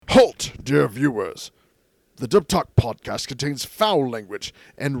Halt, dear viewers! The Dub Talk podcast contains foul language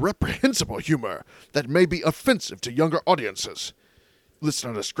and reprehensible humor that may be offensive to younger audiences.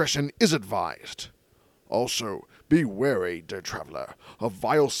 Listener discretion is advised. Also, be wary, dear traveler, of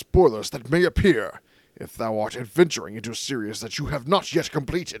vile spoilers that may appear if thou art adventuring into a series that you have not yet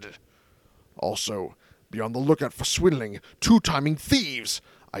completed. Also, be on the lookout for swindling, two-timing thieves.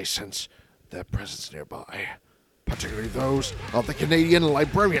 I sense their presence nearby, particularly those of the Canadian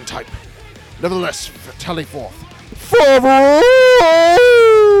librarian type. Nevertheless, tally forth.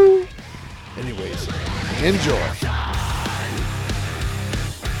 Anyways, enjoy.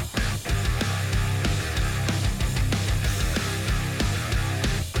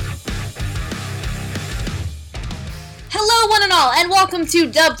 Hello, one and all, and welcome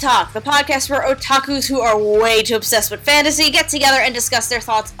to Dub Talk, the podcast where otakus who are way too obsessed with fantasy get together and discuss their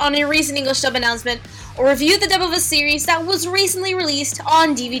thoughts on a recent English dub announcement or review the dub of a series that was recently released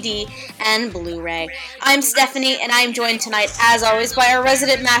on DVD and Blu-ray. I'm Stephanie, and I'm joined tonight, as always, by our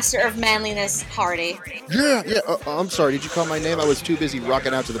resident master of manliness, Hardy. I'm sorry, did you call my name? I was too busy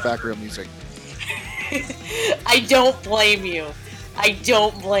rocking out to the background music. I don't blame you.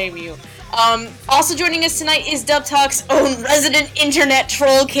 Also joining us tonight is Dub Talk's own resident internet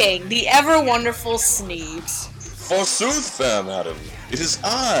troll king, the ever-wonderful Sneebs. Forsooth, fair madam, it is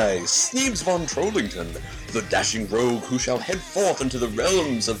I, Sneebs von Trollington, the dashing rogue who shall head forth into the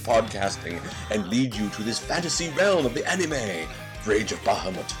realms of podcasting and lead you to this fantasy realm of the anime, Rage of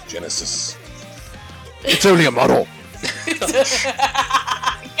Bahamut Genesis. It's only a model. God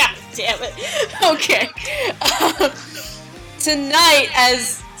damn it. Okay. Tonight,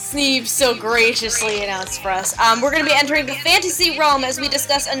 as Sneeb so graciously announced for us, we're going to be entering the fantasy realm as we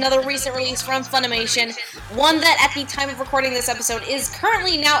discuss another recent release from Funimation, one that at the time of recording this episode is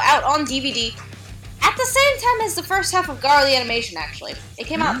currently now out on DVD at the same time as the first half of Gar the Animation, actually. It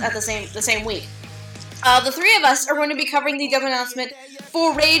came out at the same week. The three of us are going to be covering the dub announcement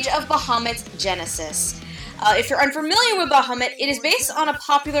for Rage of Bahamut Genesis. If you're unfamiliar with Bahamut, it is based on a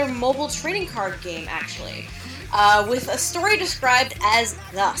popular mobile trading card game, actually. With a story described as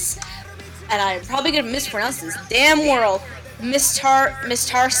thus, and I'm probably going to mispronounce this damn world.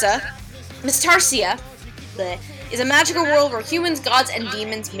 Mistarsia is a magical world where humans, gods, and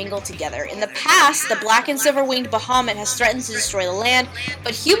demons mingle together. In the past, the black and silver-winged Bahamut has threatened to destroy the land,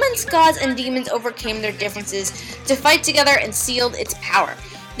 but humans, gods, and demons overcame their differences to fight together and sealed its power.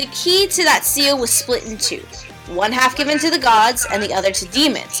 The key to that seal was split in two, one half given to the gods and the other to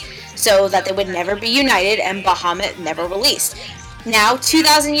demons, so that they would never be united and Bahamut never released. Now,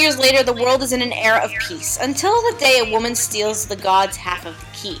 2,000 years later, the world is in an era of peace, until the day a woman steals the god's half of the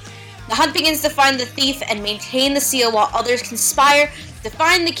key. The hunt begins to find the thief and maintain the seal while others conspire to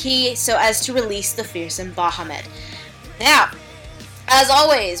find the key so as to release the fearsome Bahamut. Now, as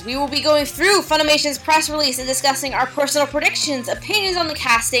always, we will be going through Funimation's press release and discussing our personal predictions, opinions on the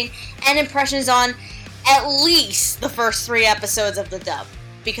casting, and impressions on at least the first 3 episodes of the dub.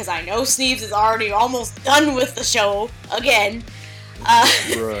 Because I know Sneebs is already almost done with the show again.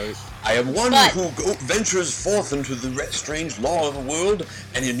 Right. I am one who ventures forth into the strange law of the world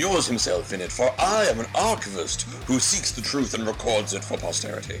and ignores himself in it, for I am an archivist who seeks the truth and records it for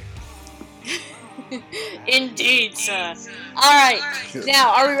posterity. Indeed, sir. Alright,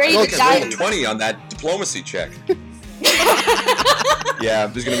 now, are we ready to dive in? 20 on that diplomacy check. Yeah,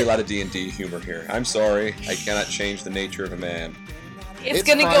 there's going to be a lot of D&D humor here. I'm sorry, I cannot change the nature of a man. It's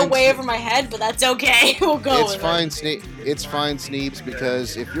gonna go way over my head, but that's okay. We'll go with it. It's fine, Sneebs,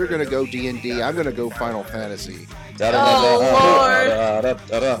 because if you're gonna go D&D, I'm gonna go Final Fantasy. Oh, Lord!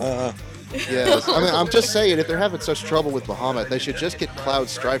 Yes, I mean, I'm just saying, if they're having such trouble with Bahamut, they should just get Cloud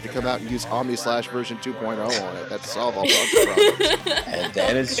Strife to come out and use Omni-Slash version 2.0 on it. That'd solve all the problems. And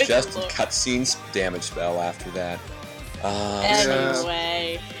then it's just a cutscene damage spell after that.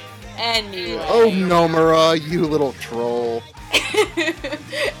 Anyway. Oh, Nomura, you little troll.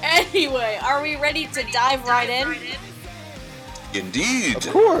 Anyway, are we ready to dive right in? Indeed. Of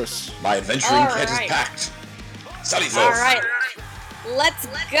course. My adventuring kit is packed. Sally forth. Alright, let's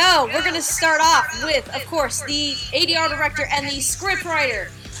go. We're going to start off with, of course, the ADR director and the scriptwriter.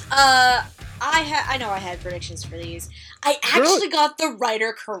 I know I had predictions for these. I actually got the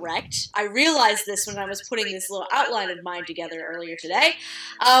writer correct. I realized this when I was putting this little outline of mine together earlier today.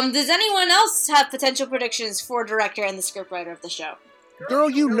 Does anyone else have potential predictions for director and the scriptwriter of the show?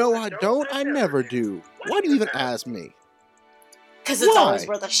 Girl, you know I don't. I never do. Why do you even ask me? Because it's always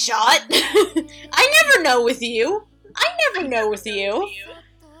worth a shot. I never know with you.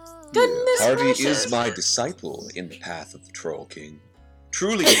 Goodness Hardy gracious. is my disciple in the path of the Troll King.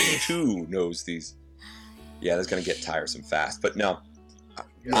 Truly, he too knows these. Yeah, that's going to get tiresome fast. But no,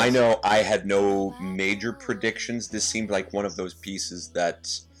 I know I had no major predictions. This seemed like one of those pieces that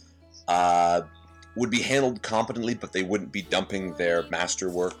would be handled competently, but they wouldn't be dumping their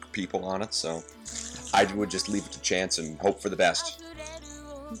masterwork people on it, so I would just leave it to chance and hope for the best.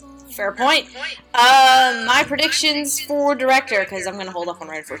 Fair point. My predictions for director, because I'm going to hold off on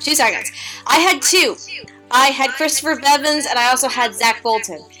Reddit for 2 seconds. I had 2. I had Christopher Bevins, and I also had Zach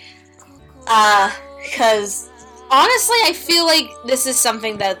Bolton. Because, honestly, I feel like this is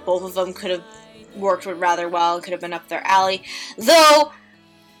something that both of them could have worked with rather well, and could have been up their alley. Though,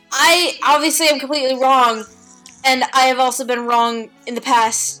 I obviously am completely wrong, and I have also been wrong in the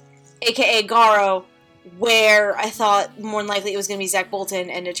past, aka Garo, where I thought more than likely it was going to be Zach Bolton,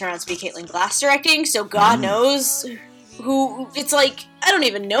 and it turned out to be Caitlin Glass directing, so God knows who, it's like, I don't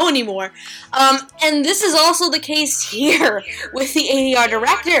even know anymore. And this is also the case here with the ADR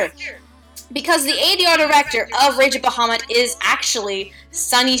director, because the ADR director of Rage of Bahamut is actually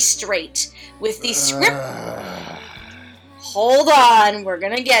Sonny Strait, with the script... Hold on, we're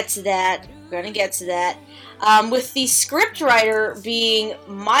gonna get to that. With the scriptwriter being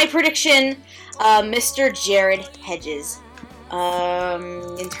my prediction, Mr. Jared Hedges.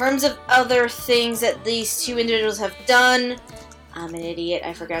 In terms of other things that these two individuals have done, I'm an idiot.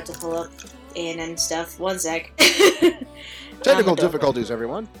 I forgot to pull up ANN stuff. One sec. Technical difficulties,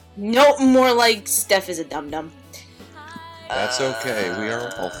 everyone. No, more like Steph is a dum-dum. That's okay. We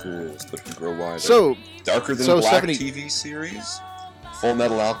are all fools, but we grow wiser. So, Darker Than Black 70... TV series, Full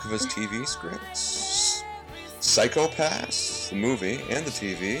Metal Alchemist TV scripts, Psycho-Pass, the movie and the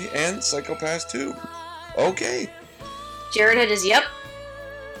TV, and Psycho-Pass 2. Okay. Jared Hedges, yep.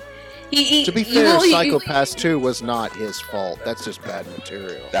 To be fair, Psycho-Pass 2 was not his fault. That's just bad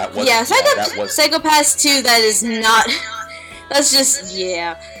material. That was Psycho-Pass 2, that is not... That's just,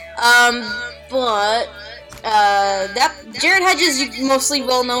 yeah. But... Jared Hedges is mostly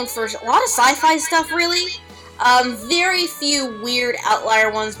well known for a lot of sci-fi stuff, really. Very few weird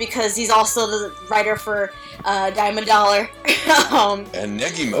outlier ones, because he's also the writer for Diamond Dollar. And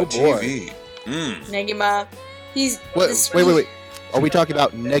Negima TV. Negima. Wait. Are we talking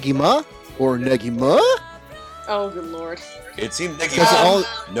about Negima or Negima? Oh, good lord. It seemed Negima.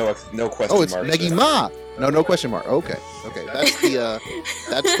 No question mark. Oh, it's Negima. No question mark. Okay.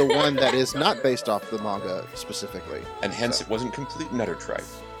 That's the one that is not based off the manga specifically. And hence it wasn't complete and utter tripe.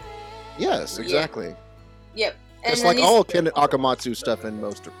 Yes, exactly. Yep. Just like all Ken Akamatsu stuff in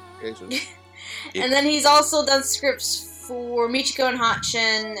most cases. And then he's also done scripts for Michiko and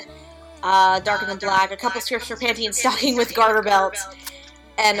Hatchin, Darker Than Black, a couple scripts for Panty and Stocking with Garter Belt,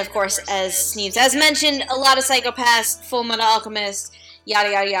 and of course, as Sneeves has mentioned, a lot of Psycho-Pass, Full Metal Alchemist,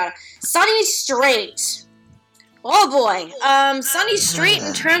 yada yada yada. Sonny Strait. Oh boy. Sonny Strait,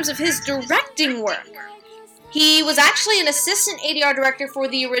 in terms of his directing work, he was actually an assistant ADR director for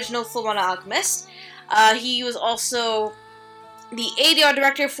the original Full Metal Alchemist. He was also the ADR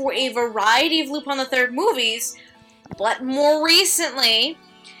director for a variety of Lupin the Third movies, but more recently,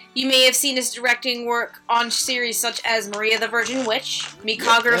 you may have seen his directing work on series such as Maria the Virgin Witch,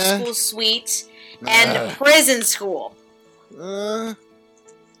 Mikagura School Suite, and Prison School.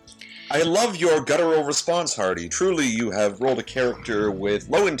 I love your guttural response, Hardy. Truly, you have rolled a character with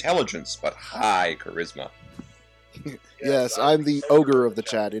low intelligence, but high charisma. Yes, I'm the ogre of the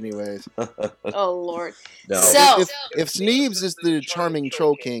chat anyways. Oh, Lord. No. So, if Sneeves is the charming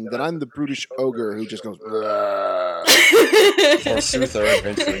troll king, then I'm the brutish ogre who just goes... Forsooth, our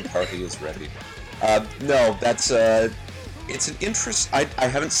adventuring party is ready. No, that's... it's an interest... I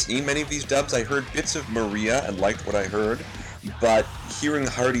haven't seen many of these dubs. I heard bits of Maria and liked what I heard. But hearing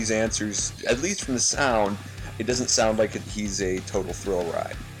Hardy's answers, at least from the sound, it doesn't sound like he's a total thrill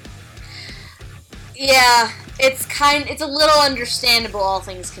ride. yeah, it's a little understandable, all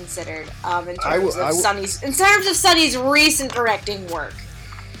things considered, in terms of Sonny's recent directing work.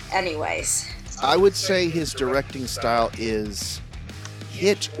 Anyways. I would say his directing style is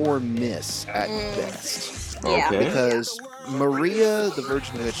hit or miss at best. Yeah. Okay. Because Maria the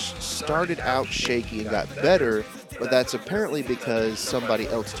Virgin Witch started out shaky and got better, but that's apparently because somebody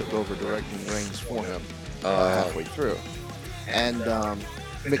else took over directing reins for him halfway through. And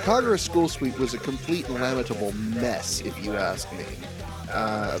Mikagura School Suite was a complete and lamentable mess, if you ask me.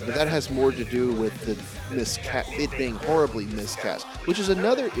 But that has more to do with it being horribly miscast, which is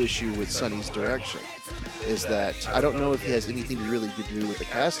another issue with Sonny's direction, is that I don't know if he has anything really to do with the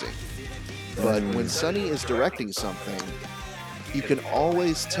casting, but when Sonny is directing something, you can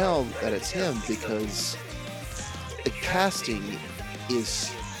always tell that it's him because the casting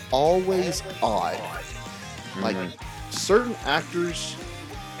is always odd. Like, certain actors,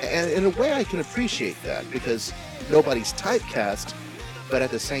 and in a way I can appreciate that because nobody's typecast, but at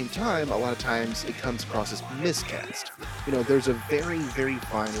the same time, a lot of times it comes across as miscast. There's a very, very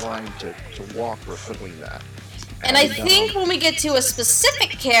fine line to walk between that. And I think when we get to a specific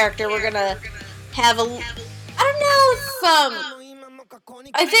character, we're gonna have I don't know if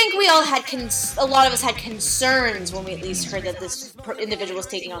I think we all had a lot of us had concerns when we at least heard that this individual was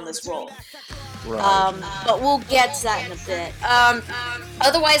taking on this role. Right. But we'll get to that in a bit.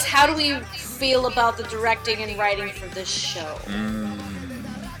 Otherwise, how do we feel about the directing and writing for this show?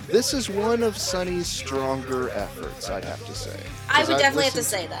 This is one of Sonny's stronger efforts, I'd have to say. I would definitely have to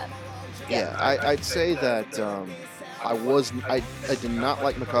say that. Yeah, I'd say that I did not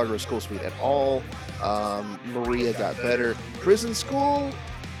like Macagro School Suite at all. Maria got better. Prison School,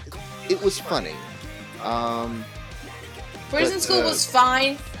 it was funny. Prison School was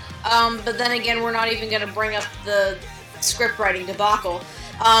fine, but then again, we're not even going to bring up the script writing debacle.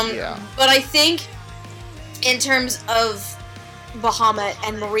 But I think, in terms of Bahamut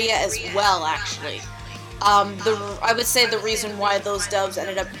and Maria as well, actually, I would say the reason why those dubs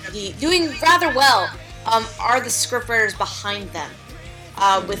ended up doing rather well are the scriptwriters behind them.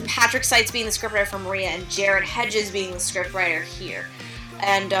 With Patrick Seitz being the scriptwriter for Maria and Jared Hedges being the scriptwriter here.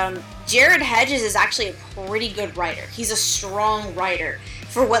 And Jared Hedges is actually a pretty good writer. He's a strong writer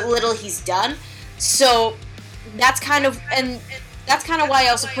for what little he's done. So that's kind of why I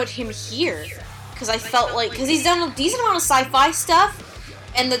also put him here. Because I felt like, because he's done a decent amount of sci-fi stuff,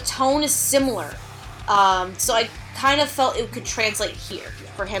 and the tone is similar. So I kind of felt it could translate here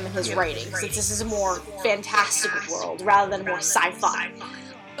for him and his writing, since this is a more fantastical world rather than more sci-fi.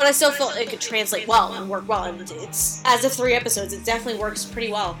 But I still felt it could translate well and work well, and it's, as of 3 episodes, it definitely works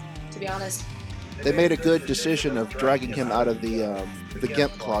pretty well, to be honest. They made a good decision of dragging him out of the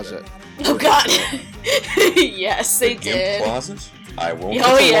GIMP closet. Oh god! Yes, they did. GIMP closet? I won't.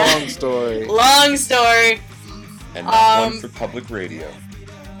 Oh yeah. Long story. Long story. And not one for public radio.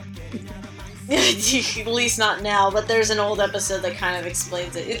 At least not now, but there's an old episode that kind of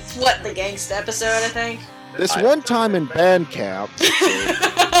explains it. It's the Gangsta episode, I think. This one time in band camp.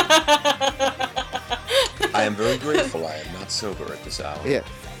 I am very grateful I am not sober at this hour. Yeah.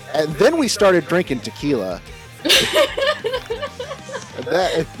 And then we started drinking tequila.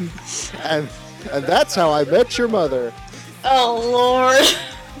 and that's how I met your mother. Oh, Lord.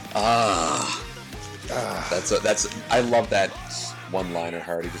 That's I love that one-liner,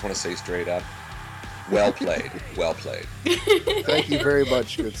 Hardy. Just want to say straight up, well played, well played. Thank you very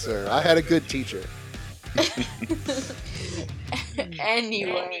much, good sir. I had a good teacher.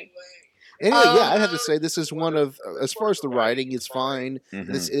 Anyway, yeah, I have to say this is one of, as far as the writing is fine,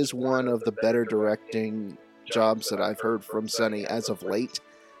 Mm-hmm. this is one of the better directing jobs that I've heard from Sonny as of late.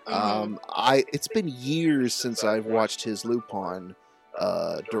 It's been years since I've watched his Lupin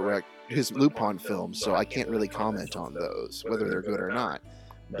films, so I can't really comment on those, whether they're good or not.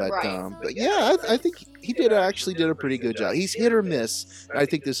 But yeah, I think he actually did a pretty good job. He's hit or miss. I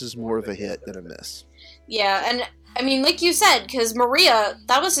think this is more of a hit than a miss. Yeah, and I mean, like you said, because Maria,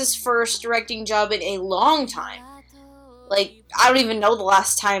 that was his first directing job in a long time. Like, I don't even know the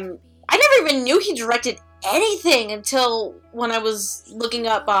last time. I never even knew he directed anything until when I was looking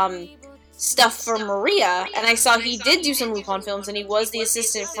up stuff for Maria, and I saw he did do some Lupin films, and he was the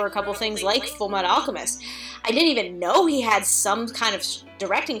assistant for a couple things like Fullmetal Alchemist. I didn't even know he had some kind of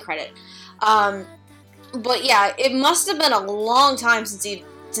directing credit. But yeah, it must have been a long time since he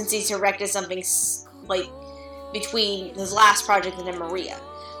directed something like between his last project and then Maria.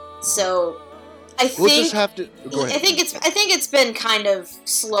 So I think We'll just have to go ahead. I think it's been kind of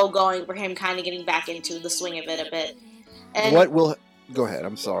slow going for him, kind of getting back into the swing of it a bit. And What will go ahead?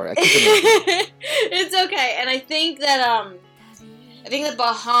 I'm sorry. I keep interrupting. It's okay, and I think that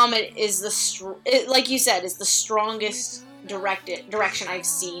Bahamut is like you said, is the strongest direction I've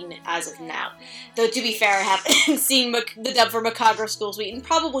seen as of now. Though to be fair, I haven't seen the dub for Macagro School Suite, and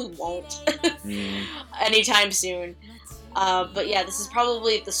probably won't anytime soon. But yeah, this is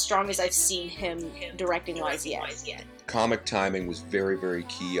probably the strongest I've seen him directing-wise yet. Comic timing was very, very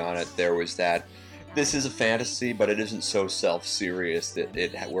key on it. There was that, this is a fantasy, but it isn't so self-serious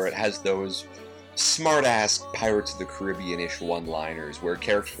where it has those smart-ass Pirates of the Caribbean-ish one-liners where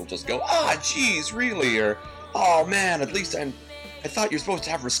characters will just go, geez, really? Or, oh man, at least I thought you're supposed to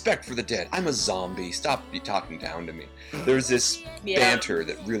have respect for the dead. I'm a zombie. Stop talking down to me. There's this banter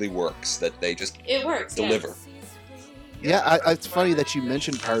that really works, that they just deliver. Yeah, it's funny that you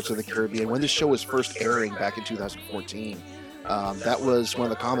mentioned Pirates of the Caribbean. When this show was first airing back in 2014, that was one of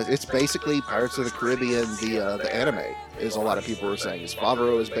the comments. It's basically Pirates of the Caribbean, the anime, is a lot of people were saying.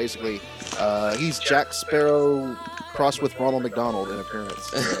 Favreau is basically, he's Jack Sparrow crossed with Ronald McDonald in appearance.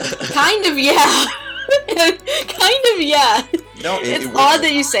 Kind of, yeah. No, It's it odd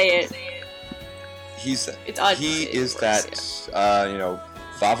that you say it. It's odd to He say, is of course, that,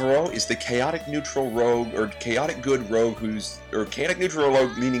 Favreau is the chaotic neutral rogue, or chaotic good rogue chaotic neutral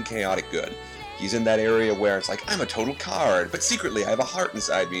rogue meaning chaotic good. He's in that area where it's like, I'm a total coward, but secretly I have a heart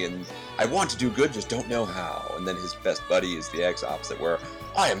inside me, and I want to do good, just don't know how. And then his best buddy is the ex-opposite, where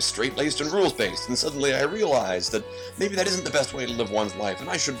I am straight-laced and rules-based, and suddenly I realize that maybe that isn't the best way to live one's life, and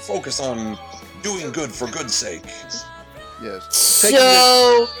I should focus on doing good for good's sake. Yes.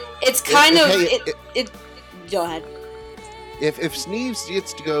 So it's kind of Go ahead. If Sneeves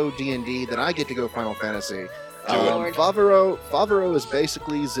gets to go D&D, then I get to go Final Fantasy. Lord. Favreau is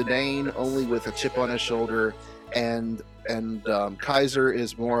basically Zidane, only with a chip on his shoulder, and Kaiser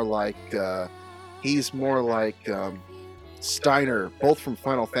is more like Steiner, both from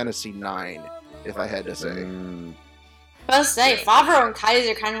Final Fantasy IX, if I had to say. I must say, Favreau and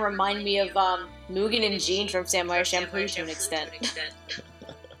Kaiser kind of remind me of Mugen and Jean from Samurai Champloo to an extent.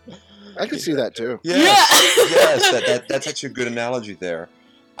 I can see that too. Yes, that's actually a good analogy there.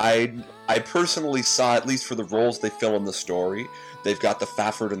 I personally saw, at least for the roles they fill in the story, they've got the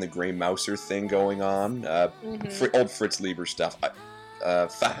Fafford and the Grey Mouser thing going on. Old Fritz Lieber stuff.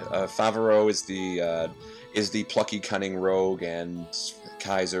 Favreau is the plucky, cunning rogue, and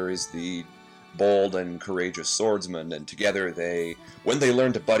Kaiser is the bold and courageous swordsman. And together when they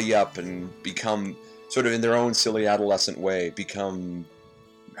learn to buddy up and become, sort of in their own silly adolescent way, become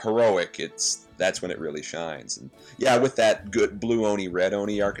heroic, that's when it really shines. And yeah, with that good blue Oni, red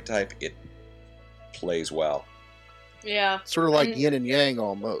Oni archetype, it plays well. Yeah. Sort of like yin and yang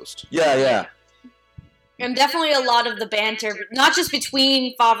almost. Yeah. And definitely a lot of the banter, not just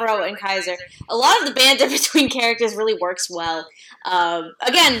between Favreau and Kaiser, a lot of the banter between characters really works well.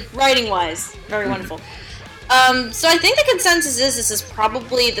 Again, writing-wise, very wonderful. So I think the consensus is this is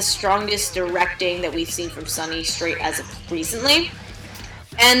probably the strongest directing that we've seen from Sunny straight as of recently.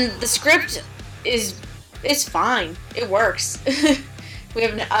 And the script is fine. It works. We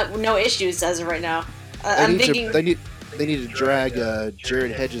have no issues as of right now. I'm thinking they need to drag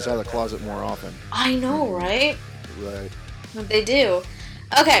Jared Hedges out of the closet more often. I know, right? Right. They do.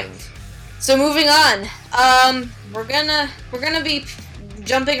 Okay, so moving on. We're gonna be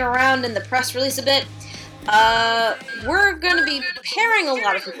jumping around in the press release a bit. We're gonna be pairing a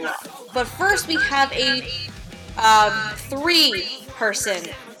lot of people up, but first we have a 3-person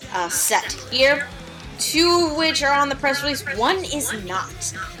set here. 2 of which are on the press release. 1 is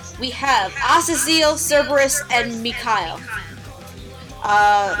not. We have Azazel, Cerberus, and Mikhail.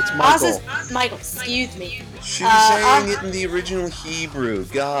 It's Michael. Michael, excuse me. She's saying it in the original Hebrew.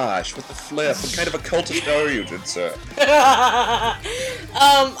 Gosh, what the flip? What kind of a cultist are you, good sir?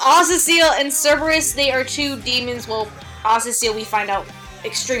 Azazel and Cerberus, they are 2 demons. Well, Azazel, we find out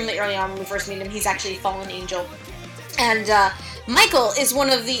extremely early on when we first meet him, he's actually a fallen angel. And Michael is one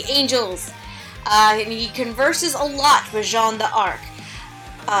of the angels. And he converses a lot with Jeanne d'Arc.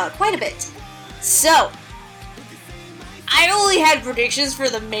 Quite a bit. So, I only had predictions for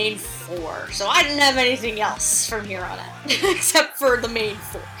the main 4, so I didn't have anything else from here on out, except for the main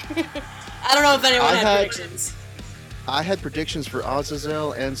 4. I don't know if anyone had predictions. I had predictions for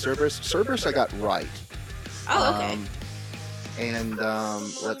Azazel and Cerberus. Cerberus I got right. Oh, okay. And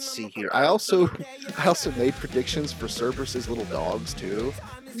let's see here. I also made predictions for Cerberus's little dogs too.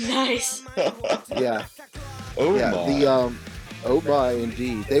 Nice. Yeah. Oh yeah. my. Oh my,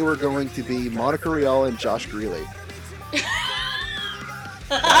 indeed. They were going to be Monica Rial and Josh Greeley.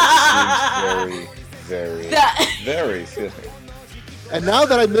 That seems very, very fitting. And now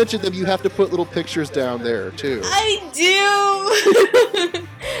that I mentioned them, you have to put little pictures down there too. I do.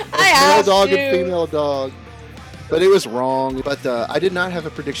 I have male dog to. and female dog. But it was wrong. But I did not have a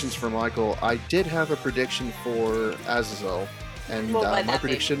predictions for Michael. I did have a prediction for Azazel. And my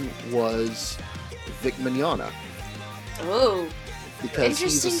prediction was Vic Mignogna. Oh, because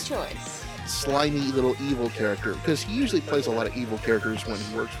interesting he's a choice. slimy little evil character. Because he usually plays a lot of evil characters when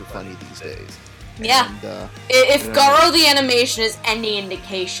he works for Funny these days. Yeah. And, if Garo the animation is any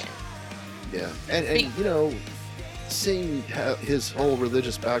indication. Yeah. And you know, seeing his whole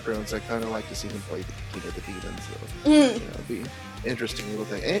religious backgrounds, I kind of like to see him play the King of the Demons. So, you know, it'd be an interesting little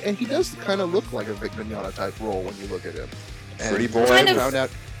thing. And he does kind of look like a Vic Mignogna type role when you look at him. Pretty boy. When I found out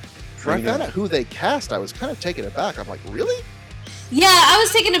who they cast, I was kind of taken aback. I'm like, really? Yeah, I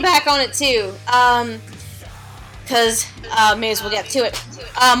was taken aback on it too. Because may as well get to it.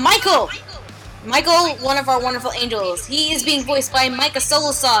 Michael, one of our wonderful angels. He is being voiced by Micah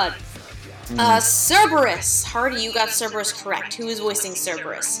Solusod. Cerberus. Hardy, you got Cerberus correct. Who is voicing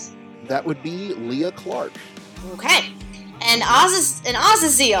Cerberus? That would be Leah Clark. Okay. And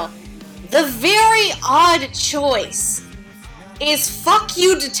Azazel, the very odd choice is fuck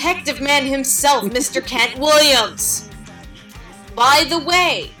you, Detective Man himself, Mr. Kent Williams. By the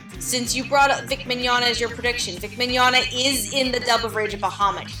way, since you brought up Vic Mignogna as your prediction, Vic Mignogna is in the dub of Rage of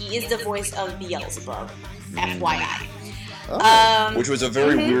Bahamut. He is the voice of Beelzebub. FYI. Which was a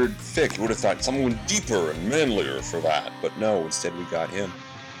very weird fic. You would have thought someone deeper and manlier for that, but no, instead we got him.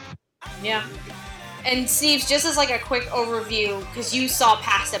 Yeah. And Steve, just as like a quick overview, because you saw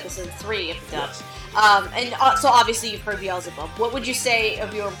past episode 3 of the dub, so obviously you've heard Beelzebub. What would you say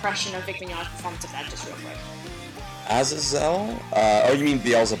of your impression of Vic Mignogna's performance of that, just real quick? Azazel? Oh, you mean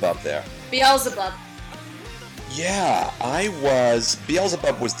Beelzebub there? Beelzebub. Yeah,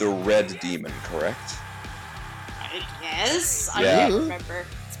 Beelzebub was the red demon, correct? I guess. I Yeah. don't remember.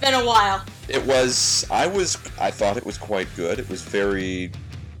 It's been a while. I thought it was quite good. It was very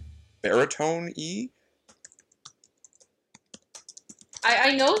baritone-y.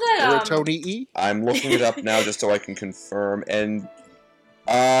 I know that, Tony E. I'm looking it up now just so I can confirm, and,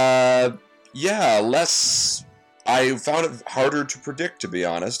 less... I found it harder to predict, to be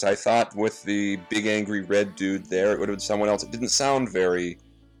honest. I thought with the big angry red dude there, it would have been someone else. It didn't sound very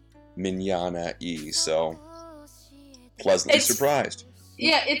Mignogna-y, so pleasantly surprised.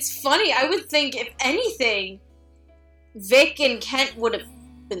 Yeah, it's funny. I would think, if anything, Vic and Kent would have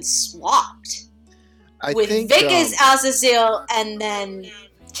been swapped. With Vic as Azazel and then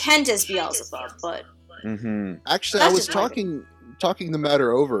Kent as Beelzebub, but... Actually, I was talking the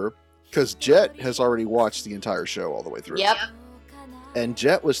matter over, because Jet has already watched the entire show all the way through. Yep. And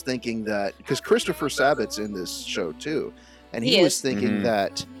Jet was thinking that, because Christopher Sabat's in this show too, and he was thinking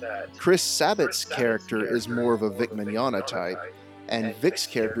that Chris Sabat's character is more of a Vic Mignogna type, and Vic's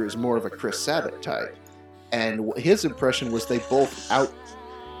character is more of a Chris Sabat type. And his impression was they both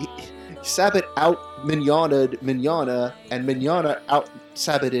Sabat out Mignona'd Mignogna, and Mignogna out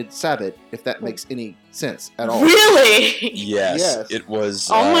Sabated Sabat, if that makes any sense at all. Really? Yes. It was...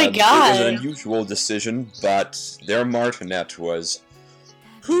 Oh my god. It was an unusual decision, but their martinet was...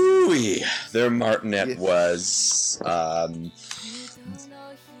 Hooey! Their martinet was...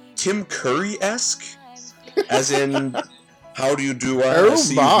 Tim Curry-esque? As in... How do you do? I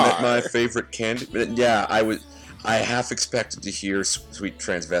see you've met my favorite candy... Yeah, I half expected to hear Sweet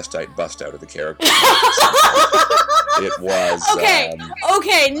Transvestite bust out of the character. It was... Okay,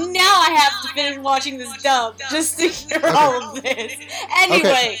 now I have to finish watching this dub just to hear all of this.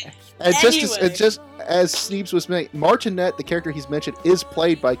 Anyway. Okay. And just as Sneebs was saying, Martinet, the character he's mentioned, is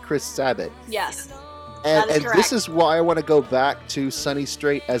played by Chris Sabat. Yes. And that is correct. This is why I want to go back to Sonny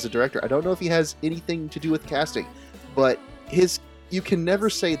Strait as a director. I don't know if he has anything to do with casting, but you can never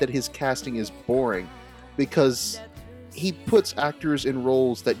say that his casting is boring, because he puts actors in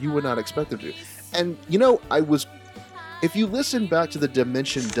roles that you would not expect them to. And, if you listen back to the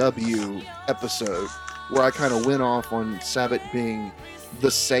Dimension W episode, where I kind of went off on Sabat being the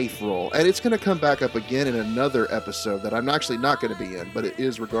safe role, and it's going to come back up again in another episode that I'm actually not going to be in, but it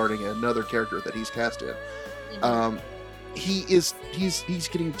is regarding another character that he's cast in. He's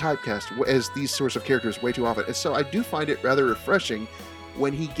getting typecast as these sorts of characters way too often, and so I do find it rather refreshing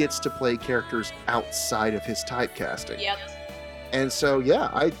when he gets to play characters outside of his typecasting. Yep. And so,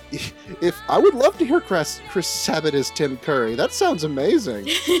 I would love to hear Chris Sabat as Tim Curry. That sounds amazing.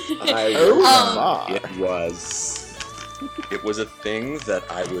 It was a thing that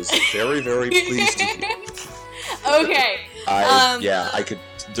I was very, very pleased to hear. Okay.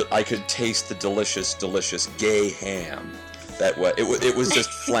 I could taste the delicious, delicious gay ham. It was just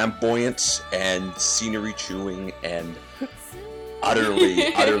flamboyant and scenery chewing and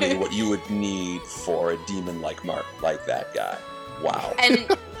utterly what you would need for a demon like that guy. Wow.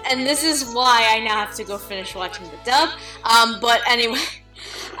 And this is why I now have to go finish watching the dub. But anyway,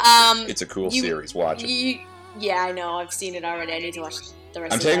 it's a cool series. Watch it. Yeah, I know. I've seen it already. I need to watch the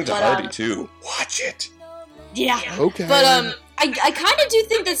rest. I'm of taking it. to Hardy too. Watch it. Yeah. Okay. But I kind of do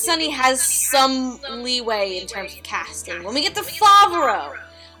think that Sonny has some leeway in terms of casting. When we get to Favreau,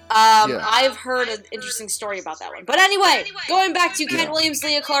 I've heard an interesting story about that one. But anyway, going back to Kent Williams,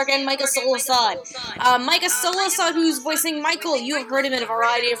 Leah Clark, and Micah Solusod. Micah Solusod, who's voicing Michael, you have heard him in a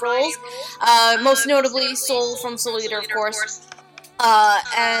variety of roles. Most notably, Soul from Soul Eater, of course.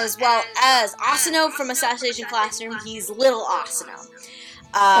 As well as Asano from Assassination Classroom. He's Little Asano.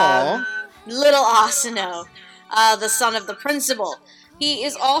 Little Asano, the son of the principal. He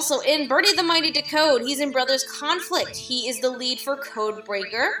is also in Birdie the Mighty Decode. He's in Brothers Conflict. He is the lead for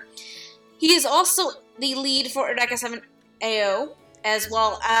Codebreaker. He is also the lead for Eureka 7 AO, as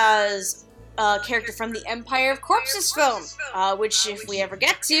well as character from the Empire of Corpses film, which if we ever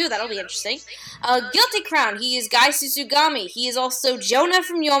get to, that'll be interesting. Guilty Crown, he is Guy Susugami. He is also Jonah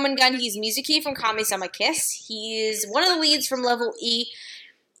from Yomengun. He's Mizuki from Kami-sama Kiss. He is one of the leads from Level E.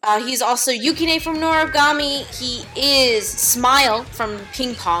 He's also Yukine from Noragami. He is Smile from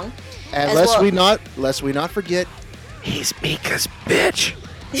Ping Pong. And lest we not forget, he's Mika's bitch.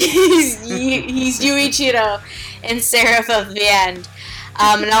 he's Yuichiro in Seraph of the End.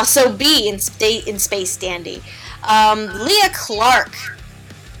 And also B in Space Dandy. Leah Clark.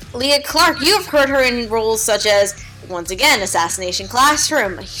 Leah Clark, you have heard her in roles such as, once again, Assassination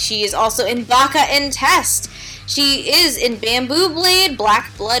Classroom. She is also in Baka and Test. She is in Bamboo Blade,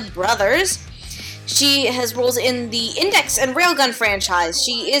 Black Blood Brothers. She has roles in the Index and Railgun franchise.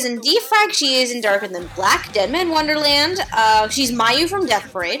 She is in Defrag. She is in Darker Than Black, Deadman Wonderland. She's Mayu from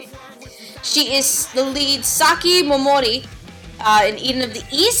Death Parade. She is the lead Saki Momori in Eden of the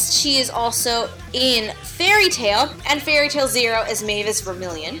East. She is also in Fairy Tail and Fairy Tail Zero as Mavis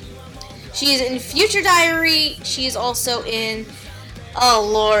Vermilion. She is in Future Diary. She is also in... Oh,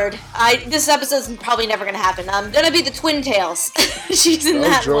 Lord. This episode's probably never going to happen. Gonna be the Twin Tails. She's in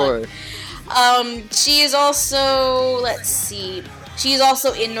that joy. one. She is also... Let's see. She is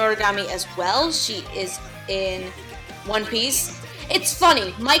also in Noragami as well. She is in One Piece. It's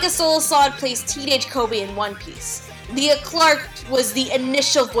funny. Micah Solasod plays Teenage Kobe in One Piece. Leah Clark was the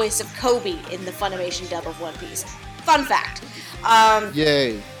initial voice of Kobe in the Funimation dub of One Piece. Fun fact.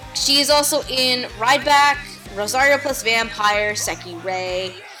 Yay. She is also in Ride Back, Rosario plus Vampire, Seki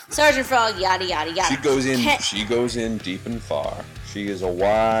Ray, Sergeant Frog, yada yada yada. She goes in deep and far. She is a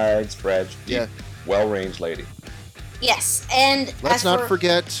widespread, deep, well-ranged lady. Yes, and let's not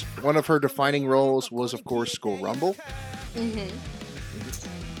forget one of her defining roles was, of course, School Rumble. Mm-hmm.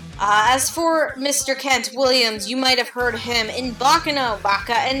 As for Mr. Kent Williams, you might have heard him in Bakano,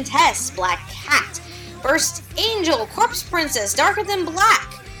 Baka and Tess, Black Cat, Burst Angel, Corpse Princess, Darker Than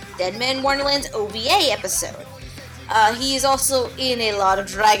Black, Deadman Wonderland's OVA episode. He is also in a lot of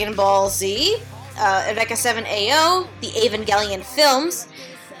Dragon Ball Z, Eureka 7 AO, the Evangelion films.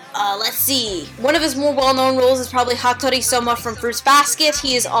 Let's see. One of his more well-known roles is probably Hattori Soma from Fruits Basket.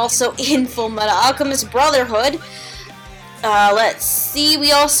 He is also in Fullmetal Alchemist Brotherhood. Let's see.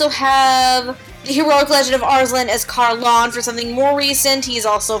 We also have the Heroic Legend of Arslan as Carlon for something more recent. He is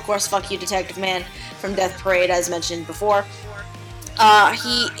also, of course, Fuck You Detective Man from Death Parade, as mentioned before.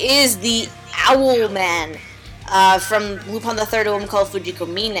 He is the Owl Man from Lupin the Third, a woman called Fujiko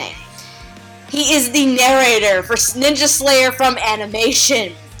Mine. He is the narrator for Ninja Slayer from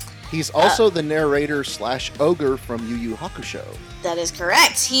Animation. He's also the narrator / ogre from Yu Yu Hakusho. That is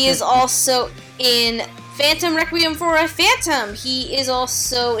correct. He is also in Phantom Requiem for a Phantom. He is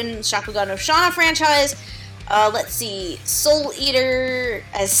also in Shakugan no Shana franchise. Let's see. Soul Eater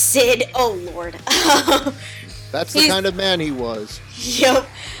as Sid. Oh, Lord. That's the kind of man he was. Yep.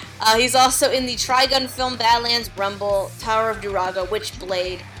 He's also in the Trigun film Badlands, Rumble, Tower of Duraga,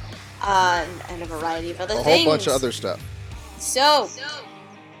 Witchblade, and a variety of other things. A whole bunch of other stuff. So,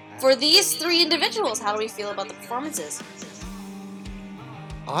 for these three individuals, how do we feel about the performances?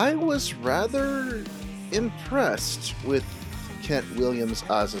 I was rather impressed with Kent Williams'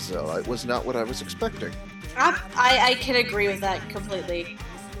 Azazel. It was not what I was expecting. I can agree with that completely.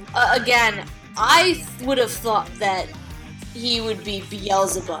 Again, I would have thought that he would be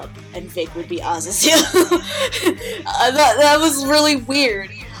Beelzebub and Vic would be Azazel. That was really weird.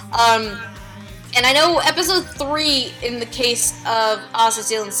 And I know episode 3, in the case of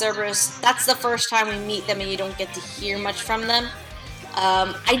Azazel and Cerberus, that's the first time we meet them and you don't get to hear much from them.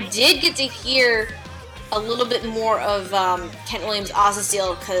 I did get to hear a little bit more of Kent Williams'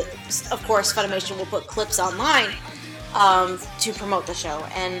 Azazel, because, of course, Funimation will put clips online to promote the show,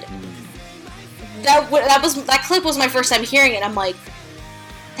 and that clip was my first time hearing it. I'm like,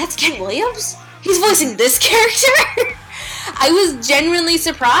 that's Kent Williams? He's voicing this character? I was genuinely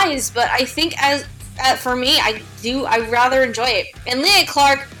surprised, but I think for me, I rather enjoy it. And Leah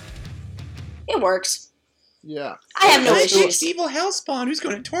Clark, it works. Yeah. I have no issues. Evil Hellspawn who's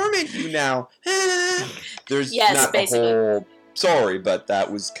going to torment you now. There's yes, not basically. a whole... Sorry, but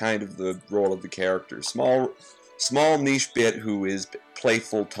that was kind of the role of the character. Small niche bit who is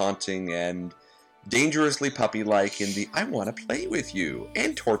playful, taunting, and dangerously puppy-like in the I want to play with you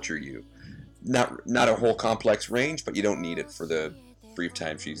and torture you. Not a whole complex range, but you don't need it for the brief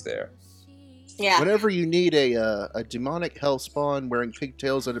time she's there. Yeah. Whenever you need a demonic hellspawn wearing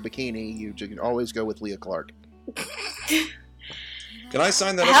pigtails and a bikini, you can always go with Leah Clark. Can I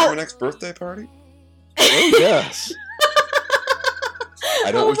sign that up for my next birthday party? Oh, yes.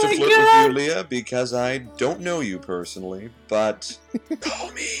 I don't wish to flirt with you, Leah, because I don't know you personally, but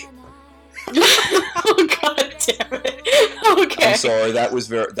call me. I'm sorry. That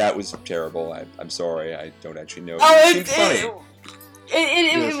was terrible. I'm sorry. I don't actually know. Oh, It seemed funny.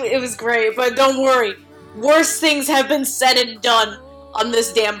 it was great, but don't worry. Worse things have been said and done on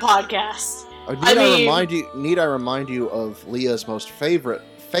this damn podcast. Need I remind you of Leah's most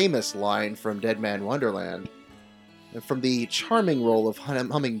famous line from Dead Man Wonderland, from the charming role of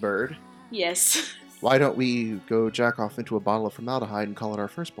Hummingbird. Yes. Why don't we go jack off into a bottle of formaldehyde and call it our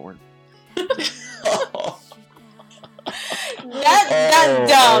firstborn? That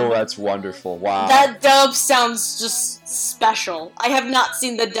dub. Oh, that's wonderful. Wow. That dub sounds just special. I have not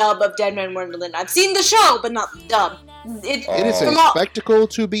seen the dub of Dead Man Wonderland. I've seen the show, but not the dub. It is a spectacle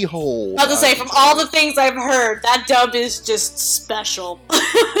to behold. I was to say, from all the things I've heard, that dub is just special.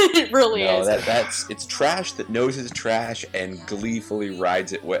 It really is. It's trash that knows it's trash and gleefully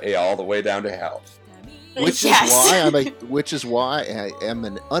rides it all the way down to hell. Which is why I am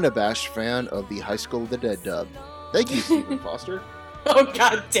an unabashed fan of the High School of the Dead dub. Thank you, Stephen Foster. Oh,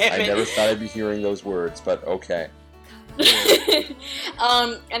 god damn it. I never thought I'd be hearing those words, but okay.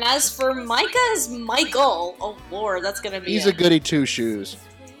 And as for Micah as Michael, oh lord, that's gonna be. He's a goody two shoes.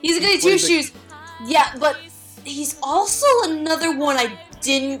 He's a goody two shoes. Yeah, but he's also another one I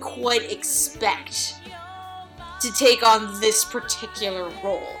didn't quite expect to take on this particular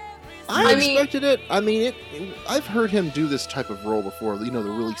role. I expected it. I mean, I've heard him do this type of role before. You know,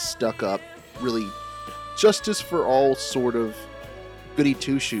 the really stuck up, really justice for all sort of goody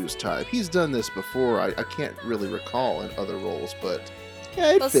two shoes type. He's done this before. I can't really recall in other roles, but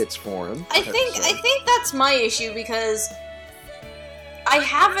yeah, it fits for him. I think that's my issue because I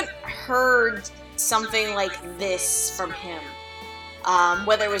haven't heard something like this from him,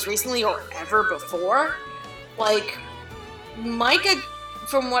 whether it was recently or ever before. Like Micah,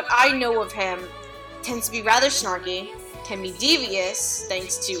 from what I know of him, tends to be rather snarky, can be devious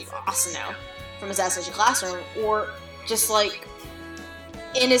thanks to Asano from his Assassination Classroom, or just like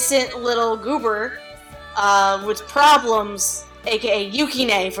innocent little goober with problems, aka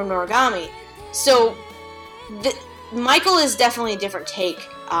Yukine from Noragami. So Michael is definitely a different take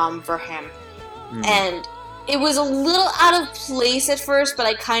for him. And it was a little out of place at first, but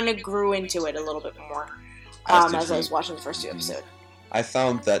I kind of grew into it a little bit more as I was watching the first two episodes. I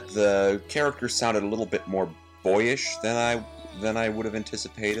found that the character sounded a little bit more boyish than I would have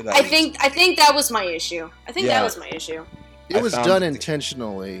anticipated. I think that was my issue. That was my issue. It was done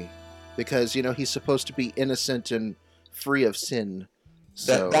intentionally because, you know, he's supposed to be innocent and free of sin.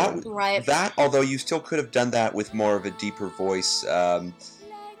 So that, although you still could have done that with more of a deeper voice,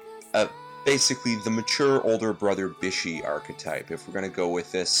 basically the mature older brother Bishi archetype, if we're going to go with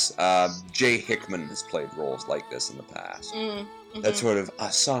this. Jay Hickman has played roles like this in the past. That sort of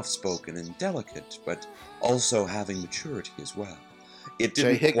soft-spoken and delicate, but also having maturity as well.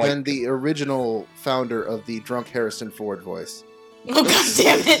 Jay Hickman, the original founder of the drunk Harrison Ford voice. Oh, god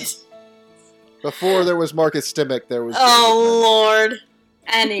damn it! Before there was Marcus Stimmick, there was... Lord.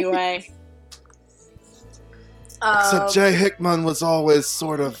 Anyway. Except Jay Hickman was always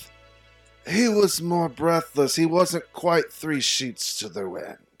sort of... He was more breathless. He wasn't quite 3 sheets to the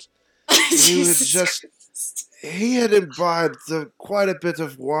wind. He had imbibed quite a bit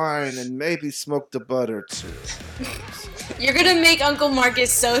of wine and maybe smoked a butt or two. You're gonna make Uncle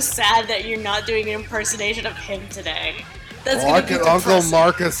Marcus so sad that you're not doing an impersonation of him today. That's gonna be depressing. Uncle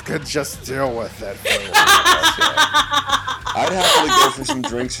Marcus could just deal with it. I'd happily go for some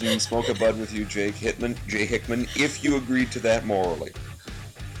drinks and smoke a bud with you, Jay Hickman, if you agreed to that morally.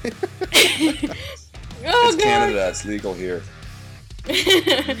 It's Canada, it's legal here.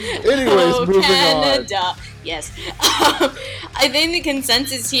 Anyways, moving Canada. On. Yes. I think the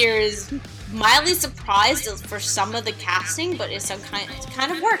consensus here is mildly surprised for some of the casting, but it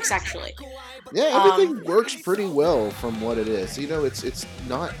kind of works actually. Yeah, everything works pretty well from what it is. You know, it is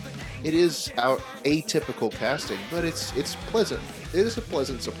atypical casting, but it's pleasant. It is a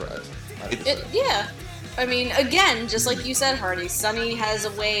pleasant surprise. Yeah. I mean, again, just like you said, Hardy, Sunny has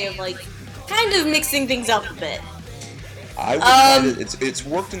a way of like kind of mixing things up a bit. It's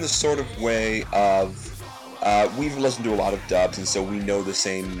worked in the sort of way of we've listened to a lot of dubs, and so we know the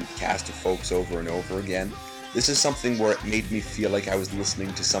same cast of folks over and over again. This is something where it made me feel like I was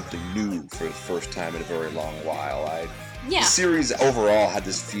listening to something new for the first time in a very long while. The series overall had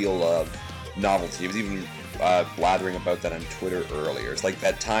this feel of novelty. I was even blathering about that on Twitter earlier. It's like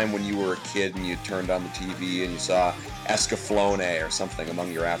that time when you were a kid and you turned on the TV and you saw Escaflowne or something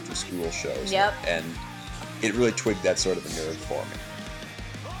among your after-school shows. Yep. And it really twigged that sort of a nerve for me.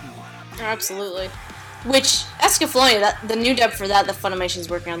 Absolutely. Which, Escaflowne, the new dub for that Funimation's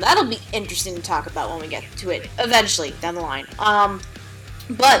working on, that'll be interesting to talk about when we get to it eventually down the line.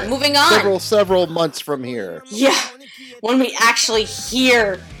 But moving on. Several months from here. Yeah, when we actually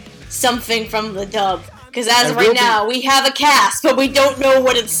hear something from the dub. Because as of right now, we have a cast, but we don't know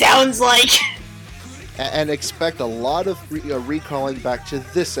what it sounds like. And expect a lot of recalling back to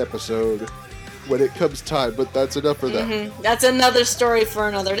this episode when it comes time, but that's enough for that. Mm-hmm. That's another story for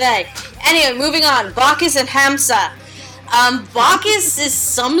another day. Anyway, moving on. Bacchus and Hamsa. Bacchus is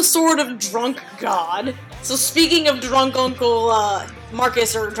some sort of drunk god. So speaking of drunk Uncle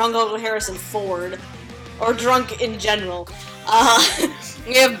Marcus or drunk Uncle Harrison Ford, or drunk in general,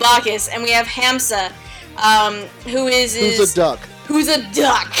 we have Bacchus and we have Hamsa, who's a duck. Who's a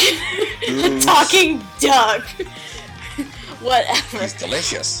duck. A talking duck. Whatever. He's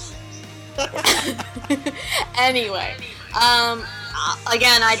delicious. Anyway,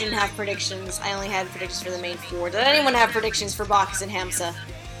 again, I didn't have predictions. I only had predictions for the main four. Did anyone have predictions for Bacchus and Hamsa?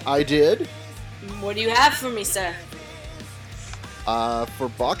 I did. What do you have for me, sir? For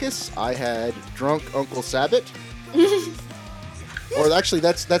Bacchus, I had drunk Uncle Sabbath. Or actually,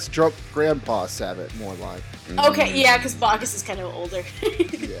 that's drunk Grandpa Sabbath, more like. Okay, yeah, because Bacchus is kind of older.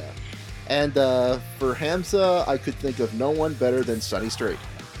 Yeah. And for Hamsa, I could think of no one better than Sonny Strait.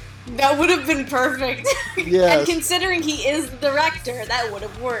 That would have been perfect. Yes. And considering he is the director, that would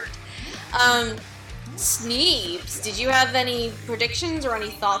have worked. Sneebs, did you have any predictions or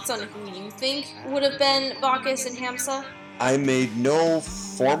any thoughts on who you think would have been Bacchus and Hamsa? I made no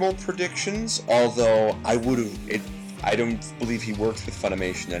formal predictions, although I don't believe he works with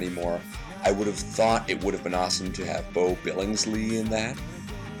Funimation anymore. I would have thought it would have been awesome to have Bo Billingsley in that.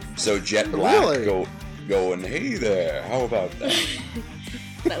 So Jet Black going, hey there, how about that?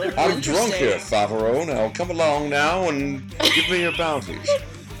 That would be I'm drunk interesting. here, Favreau. Now come along now and give me your bounties.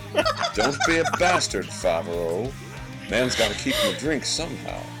 Don't be a bastard, Favreau. Man's got to keep him a drink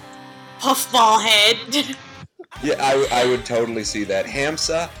somehow. Puffball head. Yeah, I would totally see that.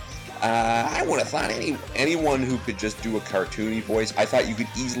 Hamsa, I would have thought anyone who could just do a cartoony voice. I thought you could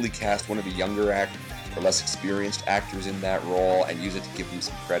easily cast one of the younger or less experienced actors in that role and use it to give them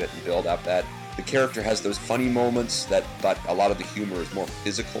some credit and build up that. The character has those funny moments but a lot of the humor is more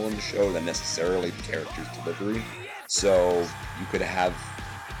physical in the show than necessarily the character's delivery. So you could have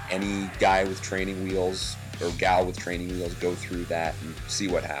any guy with training wheels or gal with training wheels go through that and see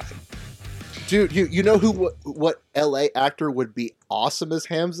what happened. Dude, you know what LA actor would be awesome as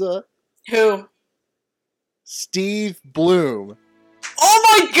Hamza? Who? Steve Bloom.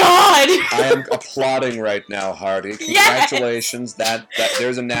 Oh my god! I am applauding right now, Hardy. Congratulations! That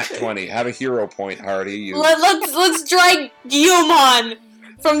there's a nat 20. Have a hero point, Hardy. Let's drag Guillemon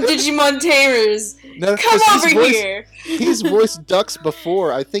from Digimon Tamers. No, Come over here. He's voiced ducks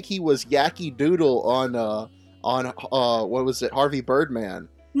before. I think he was Yaki Doodle on what was it, Harvey Birdman.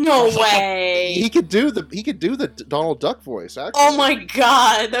 No way. He could do the Donald Duck voice. Actually. Oh my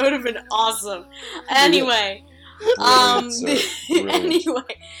god, that would have been awesome. Anyway. Brilliant, sir. Brilliant.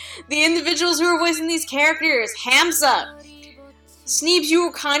 Anyway, the individuals who are voicing these characters, Hamza. Sneebs, you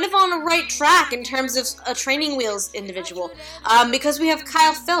were kind of on the right track in terms of a Training Wheels individual, because we have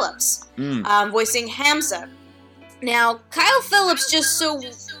Kyle Phillips voicing Hamza. Now, Kyle Phillips, just so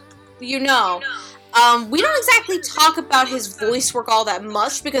you know, we don't exactly talk about his voice work all that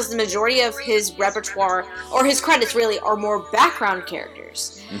much because the majority of his repertoire, or his credits really, are more background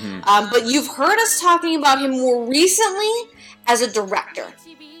characters. Mm-hmm. But you've heard us talking about him more recently as a director.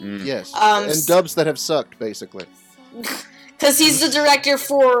 Yes, and dubs that have sucked, basically. Because he's the director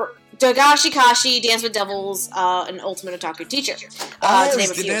for Dagashi Kashi, Dance with Devils, and Ultimate Otaku Teacher. To name he's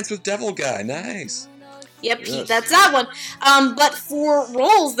a the few. Dance with Devil guy. Nice. Yep, Yes. that's that one. But for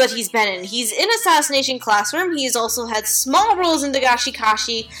roles that he's been in, he's in Assassination Classroom. He's also had small roles in Dagashi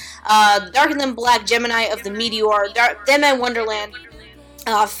Kashi, Darker Than Black, Gemini of the Meteor, Deadman Wonderland,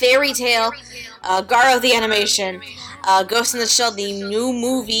 Fairy Tale, Garo the Animation, Ghost in the Shell, the new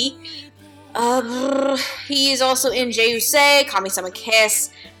movie. He is also in Jeyusei, Kami-sama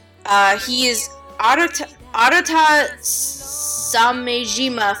Kiss. He is Arata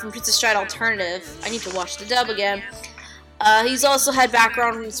Samejima from Princess Stride Alternative. I need to watch the dub again. He's also had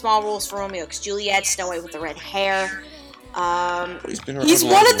background from small roles for Romeo x Juliet, Snow White with the red hair. He's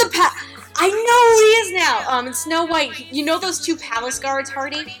one of the I know he is now. In Snow White, you know those two palace guards,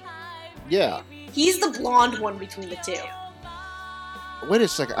 Hardy? Yeah. He's the blonde one between the two. Wait a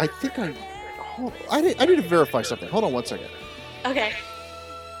second. I think I need to verify something. Hold on one second. Okay.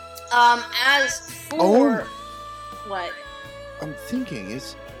 As for what? I'm thinking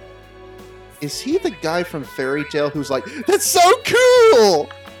is he the guy from Fairy Tale who's like, that's so cool?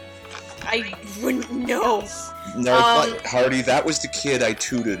 I wouldn't know. No, Hardy, that was the kid I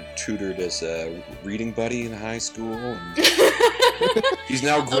tutored as a reading buddy in high school. And He's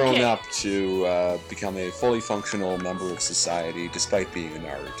now grown Okay. up to become a fully functional member of society, despite being a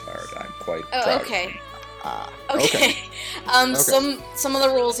retard. I'm quite proud. Oh, of okay. him. Okay. Okay. Some of the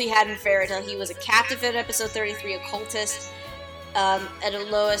roles he had in Fairy Tail, he was a captive in episode 33, a cultist, an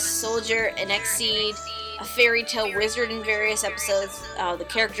Alola soldier, an Exceed, a Fairy Tail wizard in various episodes, the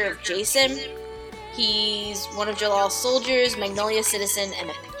character of Jason. He's one of Jalal's soldiers, Magnolia citizen, and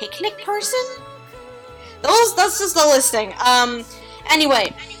a picnic person? That's just the listing.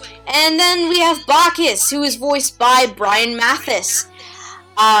 Anyway. And then we have Bacchus, who is voiced by Brian Mathis.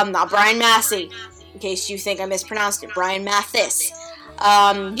 Not Brian Massey, in case you think I mispronounced it. Brian Mathis.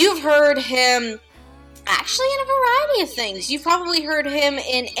 You've heard him actually in a variety of things. You've probably heard him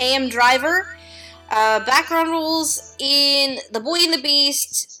in AM Driver. Background roles in The Boy and the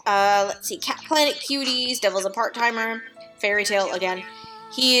Beast, let's see, Cat Planet Cuties, Devil's a Part-Timer, Fairy Tail again.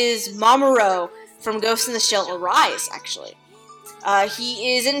 He is Mamoru from Ghost in the Shell Arise, actually.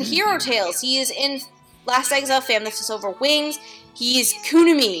 He is in Hero Tales. He is in Last Exile, Family of Silver Wings. He is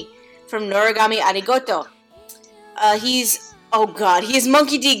Kunimi from Noragami Arigoto. He is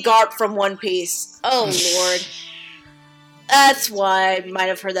Monkey D. Garp from One Piece. Oh, Lord. That's why I might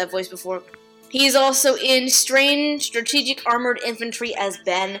have heard that voice before. He's also in Strange Strategic Armored Infantry as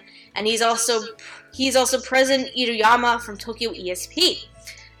Ben, and he's also President Iruyama from Tokyo ESP,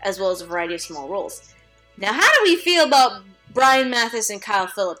 as well as a variety of small roles. Now, how do we feel about Brian Mathis and Kyle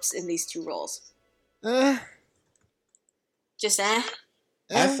Phillips in these two roles? Just I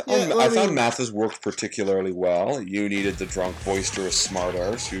I thought mean, Mathis worked particularly well. You needed the drunk, boisterous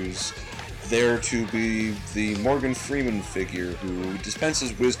smartass who's there to be the Morgan Freeman figure who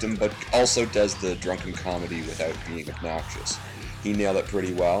dispenses wisdom but also does the drunken comedy without being obnoxious. He nailed it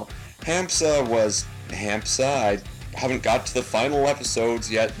pretty well. Hamsa was Hamsa. I haven't got to the final episodes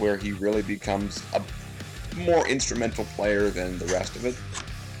yet where he really becomes a more instrumental player than the rest of it.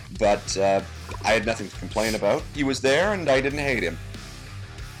 But I had nothing to complain about. He was there and I didn't hate him.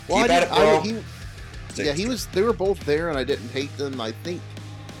 well, Keep at it, bro. he was. They were both there, and I didn't hate them. I think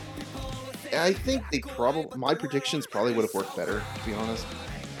they probably. My predictions probably would have worked better, to be honest.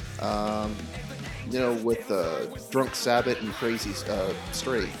 With Drunk Sabbath and Crazy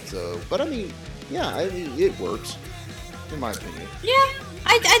Straight. So, but I mean, it works, in my opinion. Yeah,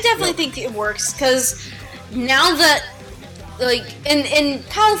 I definitely think it works, because now that, like, in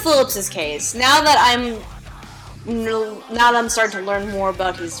Kyle Phillips' case, now that I'm starting to learn more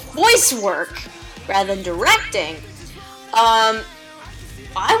about his voice work rather than directing,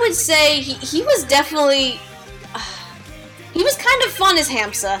 I would say he was definitely, he was kind of fun as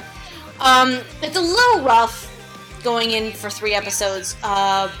Hamsa. It's a little rough going in for 3 episodes,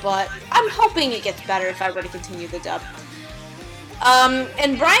 but I'm hoping it gets better if I were to continue the dub.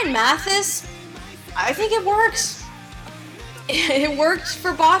 And Brian Mathis, I think it works. It worked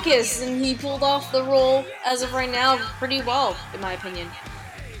for Bacchus, and he pulled off the role, as of right now, pretty well, in my opinion.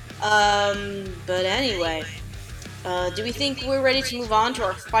 But anyway, do we think we're ready to move on to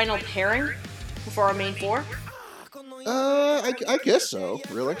our final pairing before our main 4? I guess so,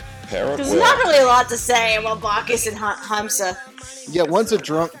 really. Parrot There's not really a lot to say about Bacchus and Hamsa. Yeah, one's a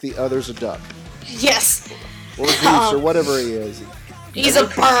drunk, the other's a duck. Yes, Or a goose, or whatever he is. he's a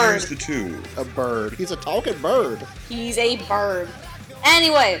bird. the two. A bird. He's a talking bird. He's a bird.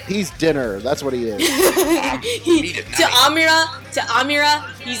 Anyway, He's dinner. That's what he is. to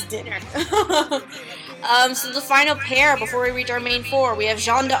Amira, he's dinner. So the final pair before we reach our main 4, we have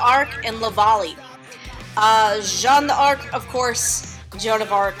Jeanne d'Arc and Lavali. Jeanne d'Arc, of course, Joan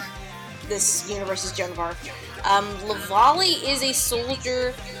of Arc. This universe is Joan of Arc. Lavali is a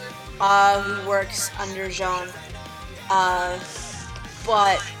soldier who works under Jeanne.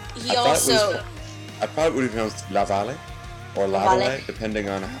 But he also... I probably would have pronounced La Valle or La Valle. Valle, depending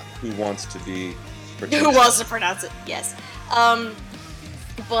on who wants to be Who pretentious. wants to pronounce it? Yes.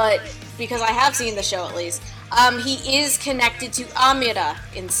 But because I have seen the show at least, he is connected to Amira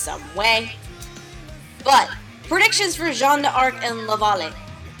in some way. But predictions for Jeanne d'Arc and Lavale.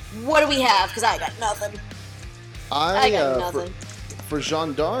 What do we have? Because I got nothing. I got nothing. For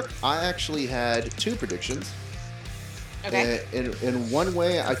Jeanne d'Arc, I actually had 2 predictions. Okay. In one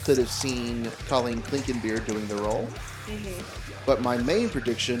way, I could have seen Colleen Klinkenbeard doing the role. Mm-hmm. But my main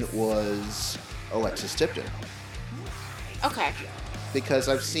prediction was Alexis Tipton. Okay. Because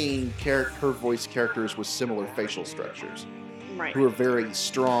I've seen her voice characters with similar facial structures. Right. Who are very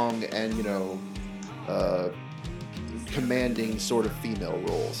strong and, commanding sort of female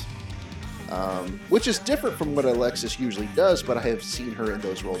roles. Which is different from what Alexis usually does, but I have seen her in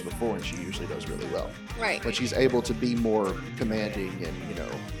those roles before, and she usually does really well. Right. But she's able to be more commanding and,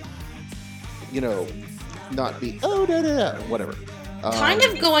 not be whatever. Kind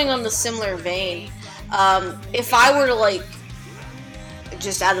of going on the similar vein. If I were to like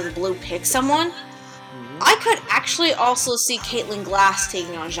just out of the blue pick someone, I could actually also see Caitlin Glass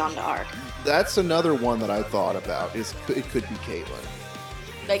taking on Jeanne d'Arc. That's another one that I thought about. It could be Caitlin.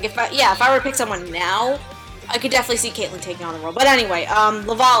 Like if I were to pick someone now, I could definitely see Caitlin taking on the role. But anyway,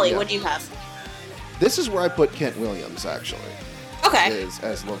 Lavali, what do you have? This is where I put Kent Williams actually. Okay.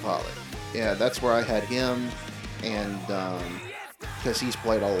 As Lavali. Yeah, that's where I had him, and because he's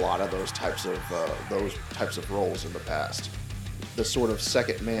played a lot of those types of roles in the past. The sort of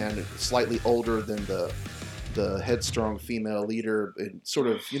second man, slightly older than the headstrong female leader, and sort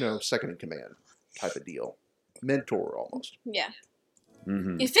of second in command type of deal, mentor almost. Yeah.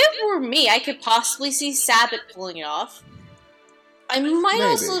 Mm-hmm. If it were me, I could possibly see Sabat pulling it off. I might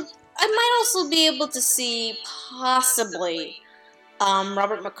also be able to see possibly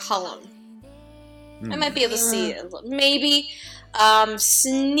Robert McCullum. I might be able to see it. Maybe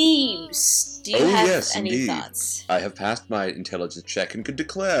Sneebs. Do you have any thoughts? I have passed my intelligence check and could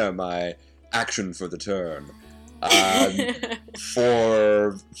declare my action for the turn.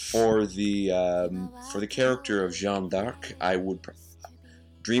 For the character of Jeanne d'Arc, I would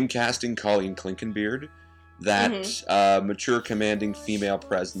dreamcasting Colleen Clinkenbeard, that mature, commanding female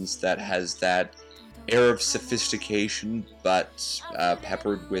presence that has that air of sophistication, but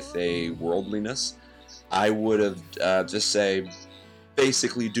peppered with a worldliness. I would have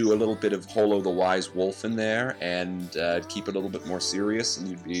basically do a little bit of Holo the Wise Wolf in there and keep it a little bit more serious, and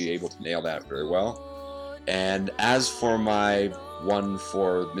you'd be able to nail that very well. And as for my one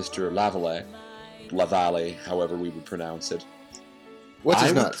for Mr. Lavalley, however we would pronounce it,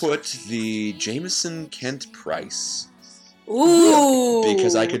 I would put the Jameson Kent Price. Ooh!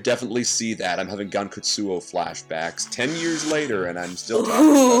 Because I could definitely see that. I'm having Gun Kutsuo flashbacks 10 years later, and I'm still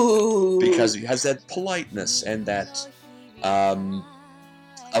talking about it. Because he has that politeness and that,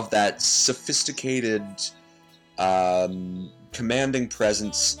 of that sophisticated, commanding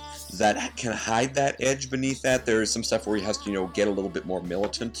presence that can hide that edge beneath that. There is some stuff where he has to, get a little bit more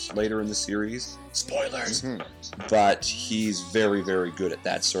militant later in the series. Spoilers! Mm-hmm. But he's very, very good at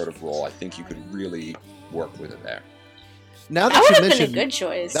that sort of role. I think you could really work with it there. Now that would have been a good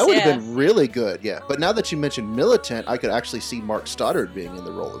choice. That would have been really good, yeah. But now that you mentioned militant, I could actually see Mark Stoddard being in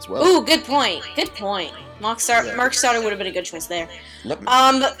the role as well. Ooh, good point. Good point. Mark Stoddard would have been a good choice there.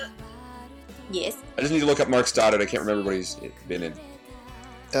 Yes. I just need to look up Mark Stoddard. I can't remember what he's been in.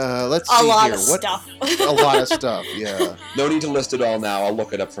 Let's see here. A lot of stuff, yeah. No need to list it all now. I'll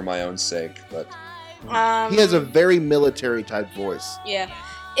look it up for my own sake, but... he has a very military-type voice. Yeah.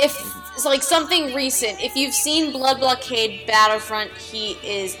 If it's like something recent, if you've seen Blood Blockade Battlefront, he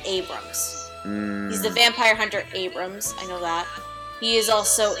is Abrams. He's the vampire hunter Abrams. I know that. He is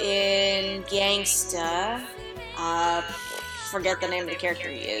also in Gangsta. Forget the name of the character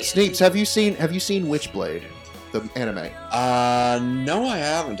he is. Sneeps, have you seen Witchblade, the anime? No, I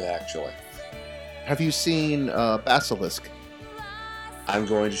haven't actually. Have you seen Basilisk? I'm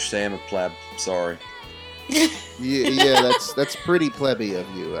going to say I'm a pleb. Sorry. yeah, that's pretty plebby of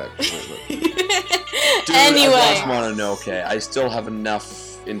you, actually. Dude, anyway, I just want to know. Okay, I still have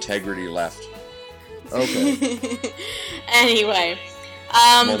enough integrity left. Okay. Anyway,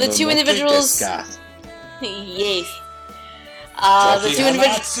 the two individuals. Yes. The two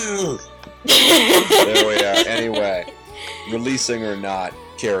individuals. There we are. Anyway, releasing or not,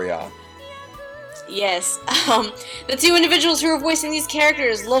 carry on. Yes. The two individuals who are voicing these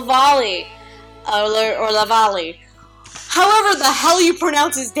characters, Lavali. Or Lavali. However the hell you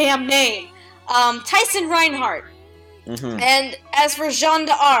pronounce his damn name. Tyson Reinhardt. Mm-hmm. And as for Jeanne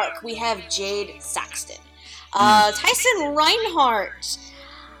d'Arc, we have Jade Saxton. Tyson Reinhardt.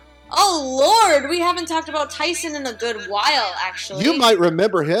 Oh Lord, we haven't talked about Tyson in a good while, actually. You might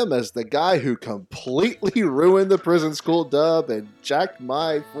remember him as the guy who completely ruined the Prison School dub and jacked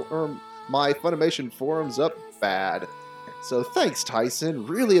my Funimation forums up bad. So thanks, Tyson.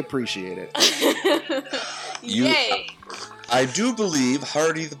 Really appreciate it. Yay. I do believe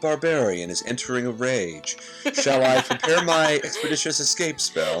Hardy the Barbarian is entering a rage. Shall I prepare my expeditious escape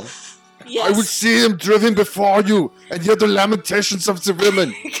spell? Yes. I would see him driven before you, and hear the lamentations of the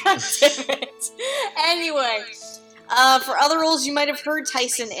women. God damn it. Anyway, for other roles you might have heard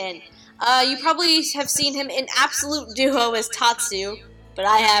Tyson in. You probably have seen him in Absolute Duo as Tatsu. But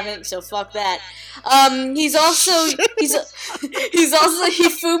I haven't, so fuck that. He's also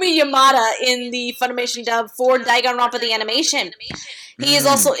Hifumi Yamada in the Funimation dub for Danganronpa the animation. He is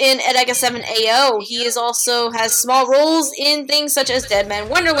also in Edega 7 AO. He is also has small roles in things such as Dead Man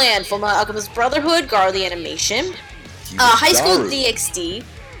Wonderland, Fullmetal Alchemist Brotherhood, Gar the animation, High School DxD.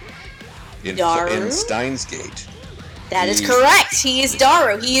 Daru? Steins Gate. That is correct. He is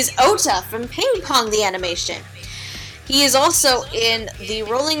Daru. He is Ota from Ping Pong the animation. He is also in The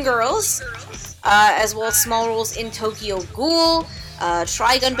Rolling Girls, as well as small roles in Tokyo Ghoul,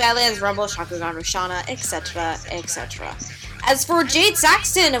 Trigun Badlands, Rumble, Shakugan Roshana, etc., etc. As for Jade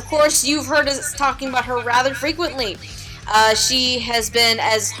Saxton, of course, you've heard us talking about her rather frequently. She has been,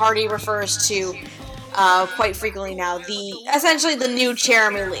 as Hardy refers to quite frequently now, essentially the new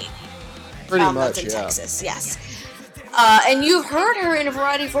Jeremy Lee. Pretty much, that's in yeah. Texas, yes. And you've heard her in a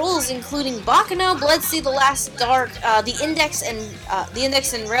variety of roles, including Baccano, Bloodseed, The Last Dark, the Index and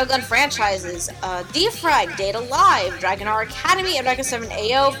Railgun franchises, Defrag, Data Live, Dragon R Academy, Eureka 7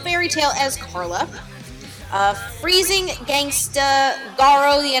 AO, Fairy Tail as Carla, Freezing Gangsta,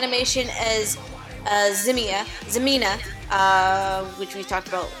 Garo, the animation as Zemina, which we talked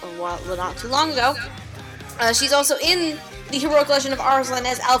about not too long ago. She's also in the Heroic Legend of Arslan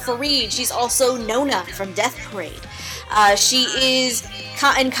as Alpha Reed. She's also Nona from Death Parade. She is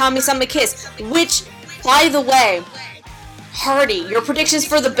in Kami-sama Kiss, which, by the way, Hardy, your predictions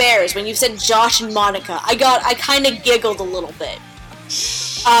for the Bears when you said Josh and Monica, I kind of giggled a little bit.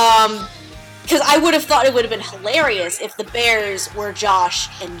 Because I would have thought it would have been hilarious if the Bears were Josh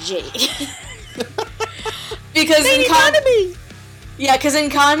and Jade. Because in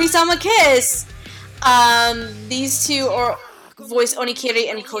Kami-sama Kiss, these two are voice Onikiri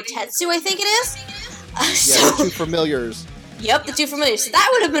and Kotetsu, I think it is. The two familiars. Yep, the two familiars. So that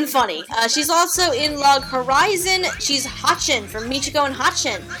would have been funny. She's also in Log Horizon. She's Hachin from Michiko and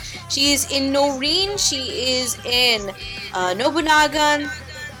Hachin. She's in Noreen. She is in Nobunaga,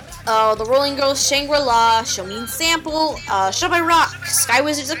 The Rolling Girls, Shangri-La, Shomin Sample, Shut by Rock, Sky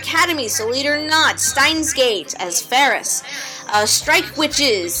Wizards Academy, Soul Eater Not, Steins Gate as Ferris, Strike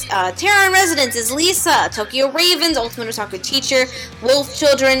Witches, Terra in Residence as Lisa, Tokyo Ravens, Ultimate Otaku Teacher, Wolf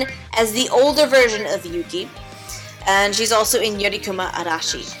Children as the older version of Yuki, and she's also in Yorikuma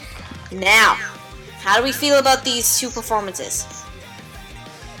Arashi. Now, how do we feel about these two performances?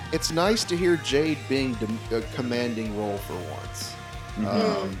 It's nice to hear Jade being a commanding role for once.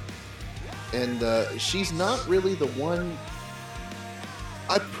 And she's not really the one.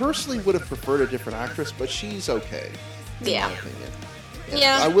 I personally would have preferred a different actress, but she's okay, in my opinion.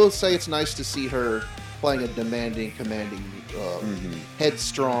 Yeah. I will say it's nice to see her playing a demanding, commanding,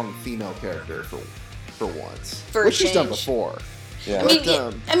 headstrong female character for once, which she's done before. Yeah.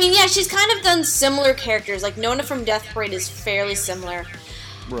 I mean, she's kind of done similar characters. Like Nona from Death Parade is fairly similar.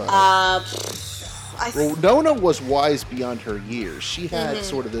 Right. Well, Nona was wise beyond her years. She had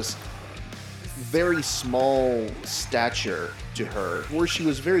sort of this very small stature to her, where she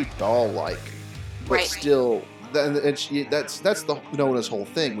was very doll-like, but still. And that's the Nona's whole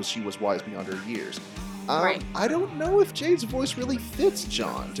thing, was she was wise beyond her years. I don't know if Jade's voice really fits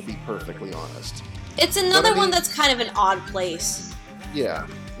John, to be perfectly honest. It's another one that's kind of an odd place. Yeah.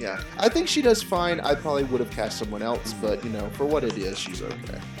 I think she does fine. I probably would have cast someone else, but for what it is, she's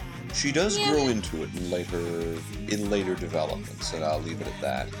okay. She does grow into it in later developments, and I'll leave it at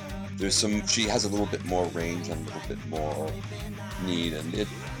that. She has a little bit more range and a little bit more need, and it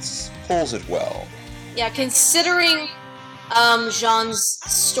pulls it well. Yeah, considering Jean's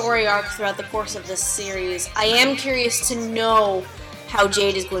story arc throughout the course of this series, I am curious to know how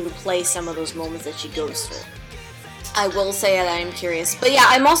Jade is going to play some of those moments that she goes through. I will say that I am curious. But yeah,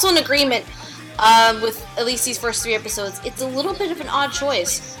 I'm also in agreement with at least these first 3 episodes. It's a little bit of an odd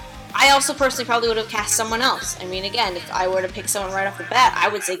choice. I also personally probably would have cast someone else. I mean, again, if I were to pick someone right off the bat, I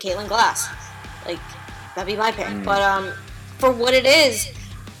would say Caitlin Glass. Like, that'd be my pick. But for what it is,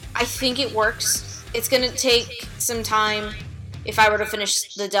 I think it works. It's going to take some time, if I were to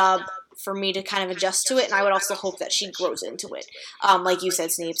finish the dub, for me to kind of adjust to it, and I would also hope that she grows into it, like you said,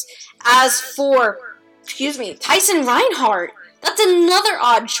 Sneeps. As for, Tyson Reinhardt, that's another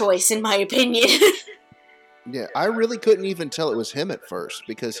odd choice, in my opinion. Yeah, I really couldn't even tell it was him at first,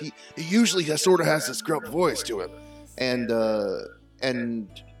 because he usually sort of has this gruff voice to him. And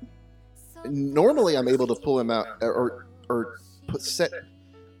normally I'm able to pull him out,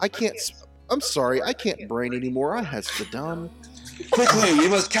 I'm sorry, I can't brain anymore. I has the dumb. Quickly, we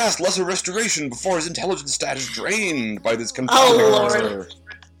must cast Lesser Restoration before his intelligence stat is drained by this Lord.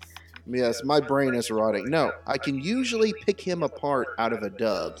 Yes, my brain is rotting. No, I can usually pick him apart out of a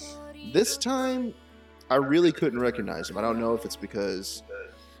dub. This time, I really couldn't recognize him. I don't know if it's because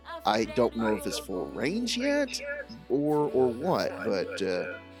I don't know if his full range yet, or what, but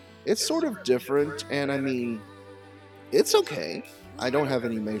it's sort of different, and I mean, it's okay. I don't have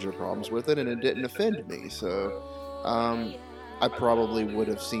any major problems with it, and it didn't offend me, so I probably would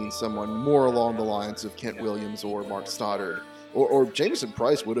have seen someone more along the lines of Kent Williams or Mark Stoddard Or Jameson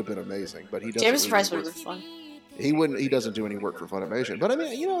Price would have been amazing, but he doesn't. James really Price would work- have been fun. He wouldn't. He doesn't do any work for Funimation. But I mean,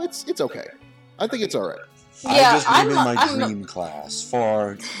 it's okay. I think it's all right. I Yeah, just live I'm in not- my I'm not- dream class.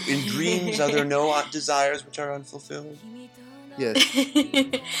 For in dreams are there no desires which are unfulfilled? Yeah,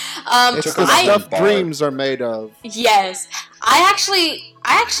 it's Took the a lot stuff of bar. dreams are made of. Yes, I actually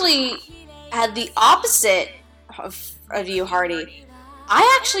had the opposite of you, Hardy.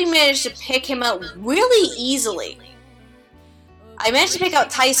 I actually managed to pick him out really easily. I managed to pick out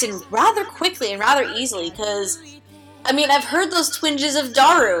Tyson rather quickly and rather easily because, I mean, I've heard those twinges of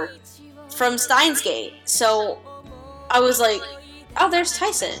Daru from Steins Gate, so I was like, oh, there's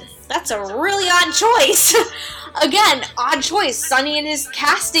Tyson. That's a really odd choice. Again, odd choice. Sunny and his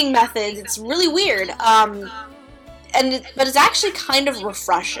casting methods. It's really weird. But it's actually kind of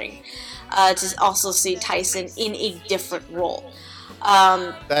refreshing to also see Tyson in a different role.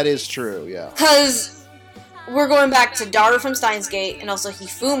 That is true. Yeah. Because we're going back to Daru from Steins Gate and also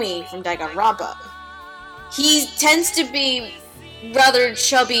Hifumi from Danganronpa. He tends to be rather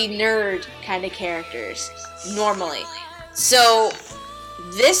chubby nerd kind of characters normally. So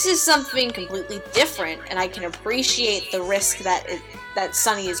this is something completely different, and I can appreciate the risk that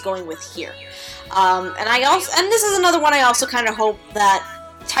Sunny is going with here. And this is another one I also kind of hope that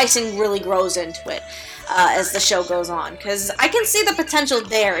Tyson really grows into it as the show goes on, because I can see the potential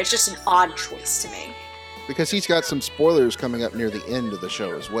there. It's just an odd choice to me. Because he's got some spoilers coming up near the end of the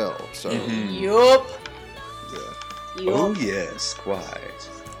show as well. So Yup. yeah. Yup. Oh yes, quite.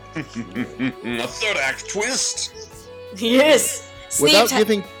 A third act twist. Yes. Without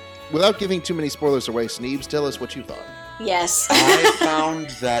Sneak giving too many spoilers away, Sneebs, tell us what you thought. Yes. I found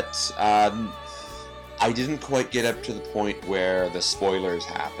that I didn't quite get up to the point where the spoilers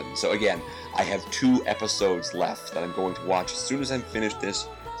happen. So again, I have 2 episodes left that I'm going to watch as soon as I'm finished this,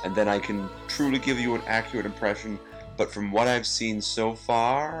 and then I can truly give you an accurate impression. But from what I've seen so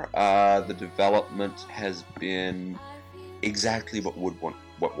far, the development has been exactly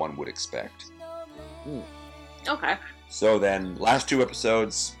what one would expect. Okay. So then, last 2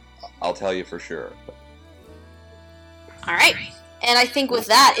 episodes, I'll tell you for sure. All right. And I think with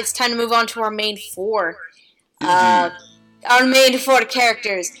that, it's time to move on to our main 4. Our main 4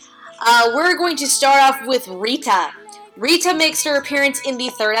 characters. We're going to start off with Rita. Rita makes her appearance in the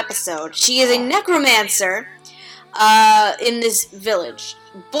 3rd episode. She is a necromancer in this village.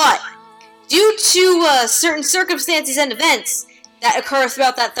 But due to certain circumstances and events that occur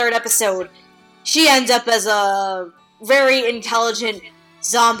throughout that 3rd episode, she ends up as a very intelligent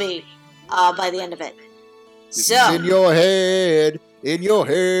zombie by the end of it. So, In your head,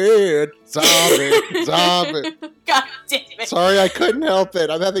 zombie, zombie. God damn it. Sorry, I couldn't help it.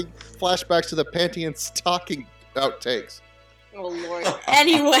 I'm having flashbacks to the panty and stocking outtakes. Oh, Lord.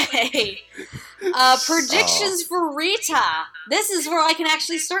 Anyway, predictions for Rita. This is where I can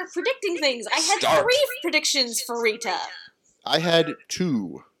actually start predicting things. I had Start. 3 predictions for Rita. I had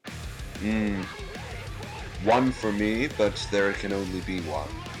 2. One for me, but there can only be one.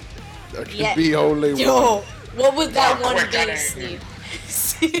 There can Yeah. be only one. Yo, what would that More one be, quickening. Sneeve?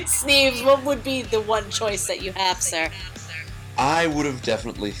 Sneeves, what would be the one choice that you have, sir? I would have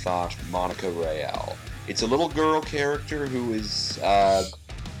definitely thought Monica Rael. It's a little girl character who is,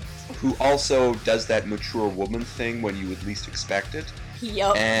 who also does that mature woman thing when you would least expect it.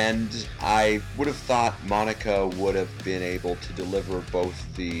 Yup. And I would have thought Monica would have been able to deliver both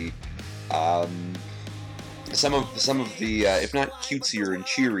the, some of the, if not cutesier and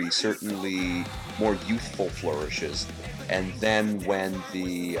cheery, certainly more youthful flourishes. And then when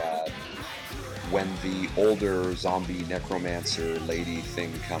the older zombie necromancer lady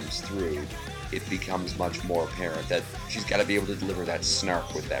thing comes through, it becomes much more apparent that she's got to be able to deliver that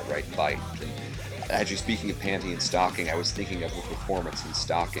snark with that right bite. And actually, speaking of panty and stocking, I was thinking of a performance in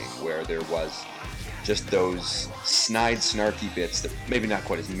Stocking where there was just those snide, snarky bits that maybe not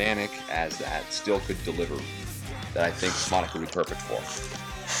quite as manic as that still could deliver, that I think Monica would be perfect for.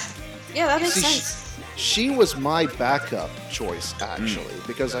 Yeah, that makes See, sense. She was my backup choice, actually,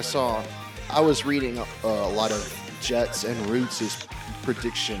 because I was reading a lot of Jets and Roots'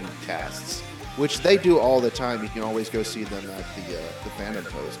 prediction casts, which they do all the time. You can always go see them at the Fandom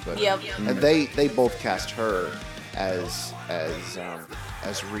Post. But Yep. and they both cast her as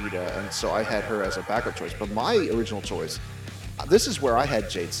Rita, and so I had her as a backup choice. But my original choice, this is where I had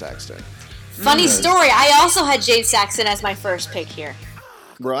Jade Saxton. Funny story, I also had Jade Saxon as my first pick here.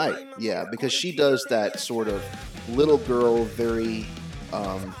 Right, yeah, because she does that sort of little girl, very,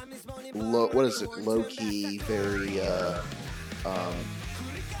 low key, very,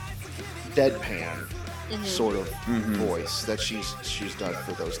 deadpan sort of voice that she's done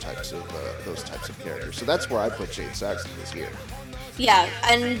for those types of characters. So that's where I put Jade Saxton this year. Yeah,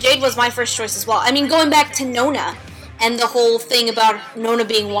 and Jade was my first choice as well. I mean, going back to Nona and the whole thing about Nona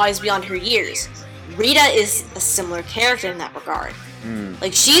being wise beyond her years, Rita is a similar character in that regard.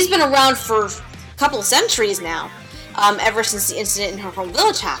 Like, she's been around for a couple of centuries now, ever since the incident in her home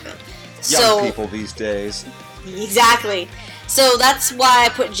village happened. Young people these days. Exactly. So that's why I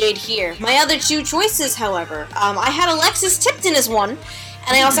put Jade here. My other two choices, however, I had Alexis Tipton as one, and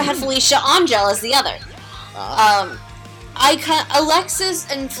I also had Felicia Angel as the other. Alexis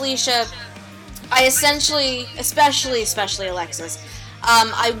and Felicia, I essentially, especially Alexis,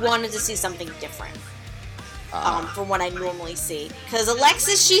 I wanted to see something different from what I normally see. Because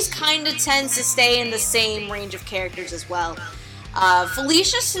Alexis, she's kind of tends to stay in the same range of characters as well.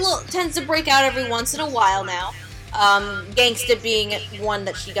 Felicia tends to break out every once in a while now. Gangsta being one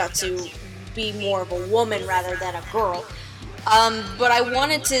that she got to be more of a woman rather than a girl. But I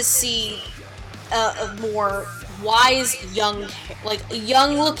wanted to see a more wise,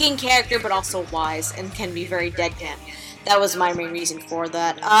 young-looking character, but also wise, and can be very deadpan. That was my main reason for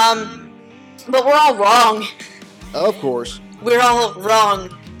that. But we're all wrong. Of course. We're all wrong.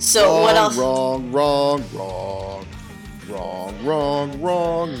 So what else? Wrong.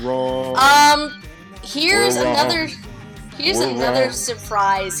 Here's another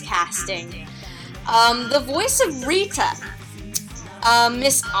surprise casting. The voice of Rita,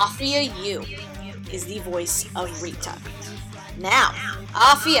 Miss Afia Yu, is the voice of Rita. Now,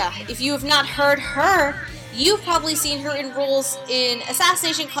 Afia, if you have not heard her, you've probably seen her in roles in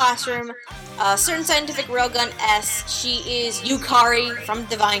Assassination Classroom, Certain Scientific Railgun S. She is Yukari from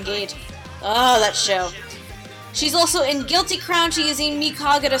Divine Gate. Oh, that show. She's also in Guilty Crown. She is in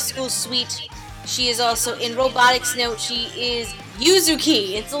Mikagata School Suite. She is also in Robotics Note. She is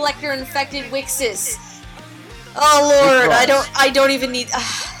Yuzuki in Selector Infected Wixis. Oh lord, I don't even need.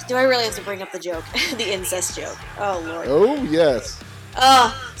 Do I really have to bring up the joke? The incest joke. Oh lord. Oh yes.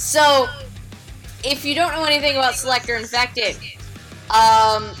 So if you don't know anything about Selector Infected,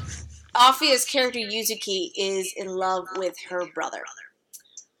 Afia's character Yuzuki is in love with her brother.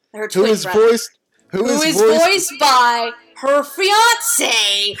 Her twin brother. Who is voiced by her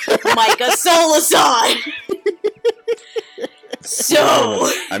fiance, Micah Solason. So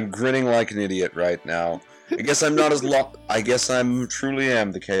I'm grinning like an idiot right now. I guess I'm not as I guess I'm truly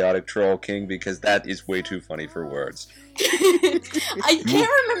am the chaotic troll king because that is way too funny for words. I can't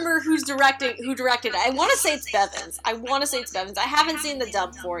remember who directed it. I want to say it's Bevins. I haven't seen the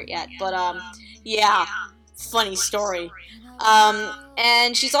dub for it yet, but yeah, funny story.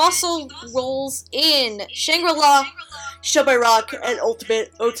 And she's also roles in Shangri-La, Shobai Rock, and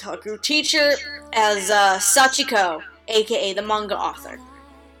Ultimate Otaku Teacher as Sachiko, aka the manga author.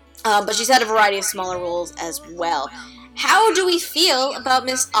 But she's had a variety of smaller roles as well. How do we feel about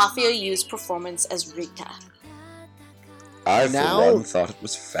Miss Afia Yu's performance as Rita? I, for one, thought it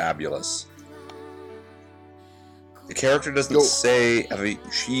was fabulous. The character doesn't say... I mean,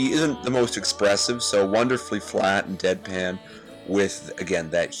 she isn't the most expressive, so wonderfully flat and deadpan with, again,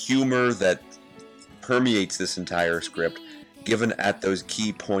 that humor that permeates this entire script, given at those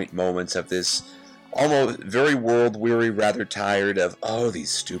key point moments of this almost very world-weary, rather tired of, oh, these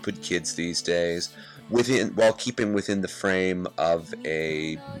stupid kids these days, while keeping within the frame of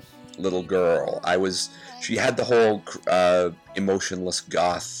a little girl. She had the whole emotionless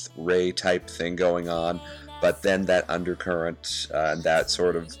goth Ray type thing going on, but then that undercurrent and that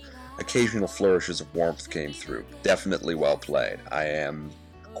sort of occasional flourishes of warmth came through. Definitely well played. I am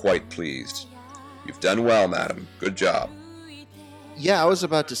quite pleased. You've done well, madam. Good job. Yeah, I was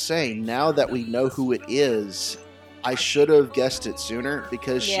about to say, now that we know who it is, I should have guessed it sooner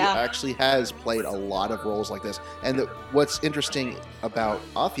because she actually has played a lot of roles like this. And what's interesting about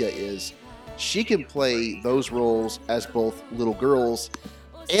Afia is she can play those roles as both little girls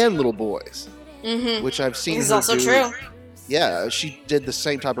and little boys, which I've seen her do. This is also true. Yeah, she did the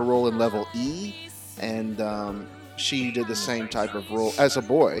same type of role in Level E, and she did the same type of role as a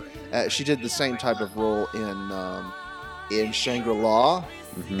boy. She did the same type of role in Shangri-La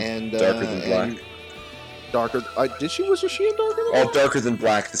and Darker Than Black. Was she in Darker Than Black? Oh, Darker Than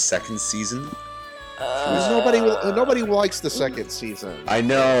Black, the second season. Nobody likes the second season. I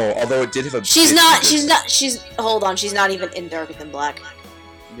know, although it did have a. Hold on, she's not even in Darker Than Black.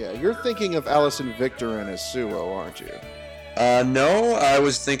 Yeah, you're thinking of Allison Victor and Asuo, aren't you? No, I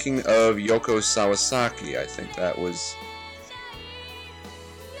was thinking of Yoko Sawasaki. I think that was.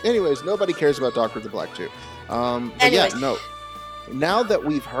 Anyways, nobody cares about Darker Than Black 2. But Anyways. yeah, no. Now that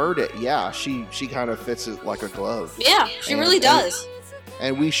we've heard it, yeah, she kind of fits it like a glove. Yeah, she really does.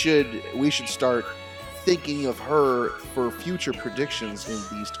 And we should start thinking of her for future predictions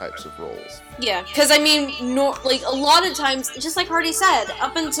in these types of roles. Yeah, because I mean, like a lot of times, just like Hardy said,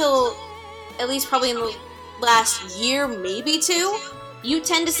 up until at least probably in the last year, maybe two, you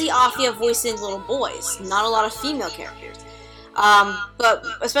tend to see Afia voicing little boys, not a lot of female characters. But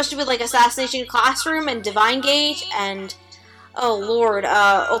especially with like Assassination Classroom and Divine Gate and oh lord,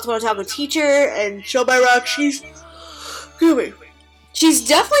 Ultimate Otaku Teacher and Show by Rock, she's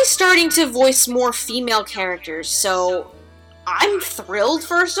definitely starting to voice more female characters, so I'm thrilled,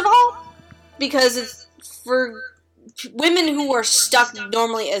 first of all, because it's for women who are stuck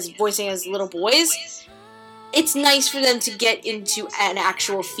normally as voicing as little boys, it's nice for them to get into an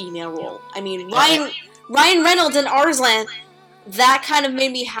actual female role. I mean, Ryan Reynolds in Arslan, that kind of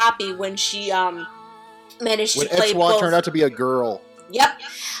made me happy when she managed to play both. Turned out to be a girl. Yep.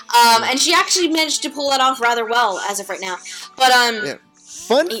 And she actually managed to pull that off rather well as of right now. But yeah.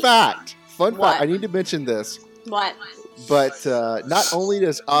 Fun fact. What? I need to mention this. What? But not only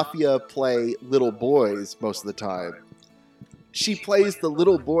does Afia play little boys most of the time, she plays the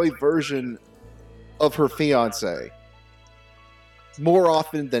little boy version of her fiancé more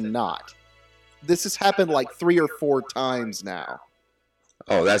often than not. This has happened like 3 or 4 times now.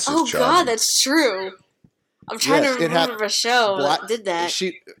 Oh, that's just charming. God, that's true. I'm trying to remember a show that did that.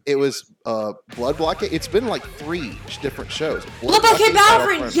 It was Blood Blockade. It's been like 3 different shows. Blood Blockade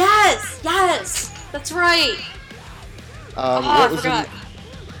Battlefront. Yes, that's right. I forgot.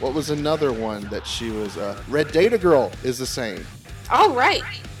 What was another one that she was? Red Data Girl is the same. Oh, right.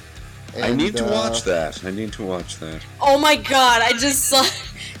 And, I need to watch that. Oh my god, I just saw...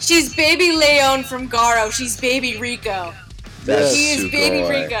 She's Baby Leon from Garo. She's Baby Rico. She is Baby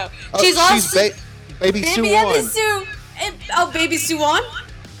Rico. She's also... Baby Suwon. Sue. Baby Suwon?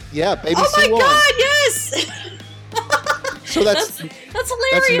 Yeah, Baby Suwon. Oh my god, yes! So that's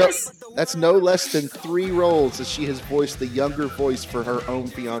hilarious. That's no less than 3 roles that she has voiced the younger voice for her own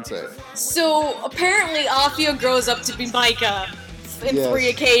fiance. So apparently Afia grows up to be Micah in 3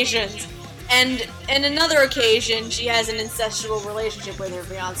 occasions. And in another occasion, she has an incestual relationship with her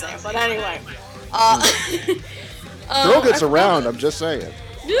fiance. But anyway. Girl gets around, I'm just saying.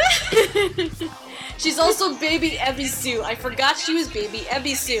 She's also Baby Ebisu. I forgot she was Baby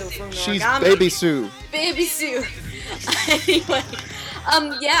Ebisu from Noragami. She's Baby Sue. Baby Sue. Anyway.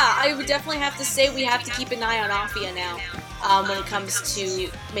 Yeah, I would definitely have to say we have to keep an eye on Afia now. When it comes to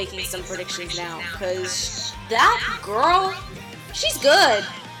making some predictions now. Because that girl, she's good.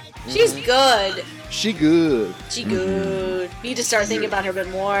 She's good. She good. Need to start thinking about her a bit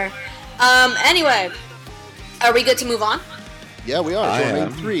more. Anyway. Are we good to move on? Yeah, we are. Domain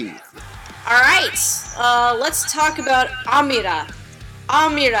 3. Alright. Let's talk about Amira.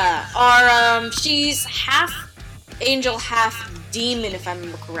 She's half angel, half demon, if I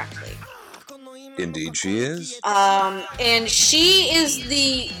remember correctly. Indeed she is. And she is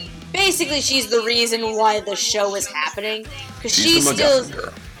basically she's the reason why the show is happening. Because she's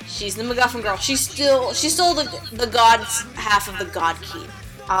the MacGuffin girl. She's still the god's half of the god key.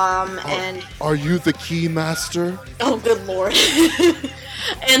 And are you the key master? Oh, good lord.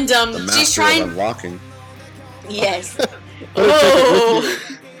 And she's trying. Of unlocking. Yes.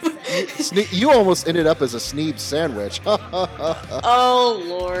 You almost ended up as a Sneeb sandwich. Oh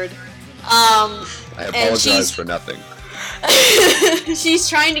lord. I apologize for nothing. She's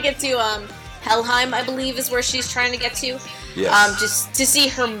trying to get to Helheim, I believe, is where she's trying to get to. Yes. Just to see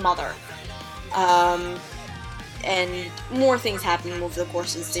her mother. And more things happen over the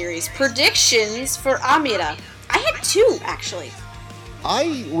course of the series. Predictions for Amira. I had 2, actually.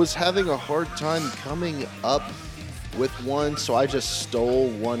 I was having a hard time coming up with one, so I just stole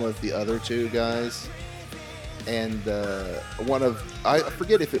one of the other 2 guys. And I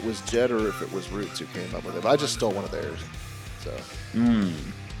forget if it was Jet or if it was Roots who came up with it, but I just stole one of theirs. So.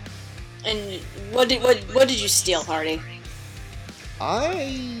 And what did you steal, Hardy?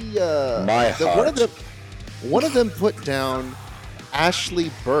 My heart. One of them put down Ashley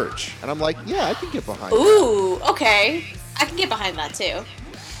Birch, and I'm like, yeah, I can get behind that. Ooh, okay. I can get behind that, too.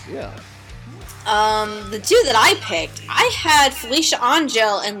 Yeah. The 2 that I picked, I had Felicia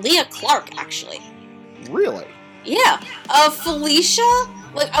Angel and Leah Clark, actually. Really? Yeah. Felicia,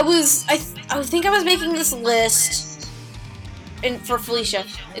 like, I think I was making this list in terms of Felicia.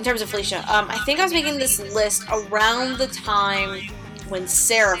 I think I was making this list around the time when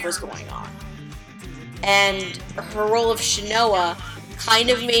Seraph was going on. And her role of Shinoa kind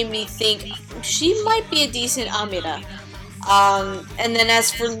of made me think she might be a decent Amira. And then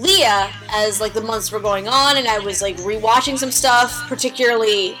as for Leah, as like the months were going on and I was like rewatching some stuff,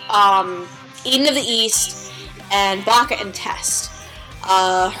 particularly Eden of the East and Baka and Test,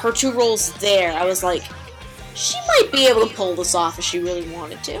 her 2 roles there, I was like, she might be able to pull this off if she really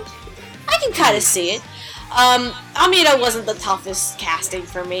wanted to. I can kind of see it. Amida wasn't the toughest casting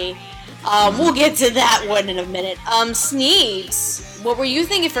for me. We'll get to that one in a minute. Sneeds, what were you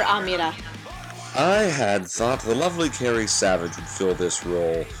thinking for Amida? I had thought the lovely Carrie Savage would fill this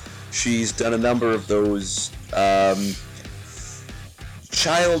role. She's done a number of those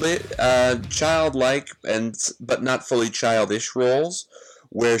childlike but not fully childish roles,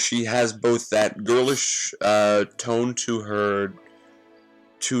 where she has both that girlish tone to her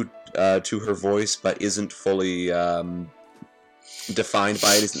voice, but isn't fully defined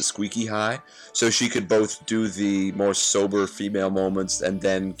by it, isn't squeaky high. So she could both do the more sober female moments and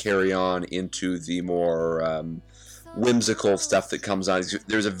then carry on into the more whimsical stuff that comes on.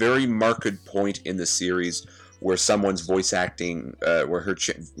 There's a very marked point in the series where someone's voice acting,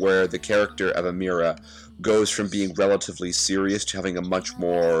 where the character of Amira goes from being relatively serious to having a much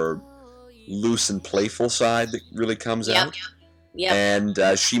more loose and playful side that really comes out. Yep. And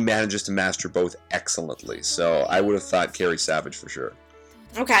she manages to master both excellently. So I would have thought Carrie Savage for sure.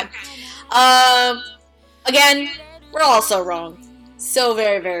 Okay. Again, we're also wrong. So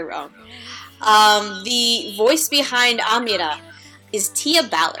very, very wrong. The voice behind Amira is Tia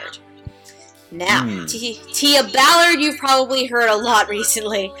Ballard. Now, Tia Ballard, you've probably heard a lot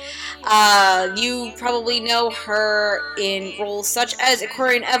recently. You probably know her in roles such as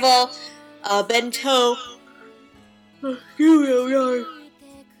Aquarian Evil, Bento.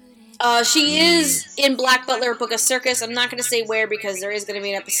 She is in Black Butler Book of Circus. I'm not going to say where because there is going to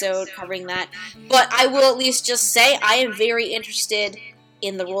be an episode covering that. But I will at least just say I am very interested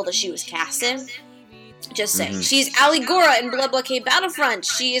in the role that she was cast in. Just saying. Mm-hmm. She's Ali Gora in Blood Blockade Battlefront.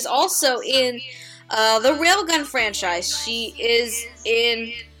 She is also in the Railgun franchise. She is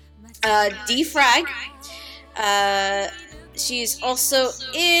in Defrag. She's also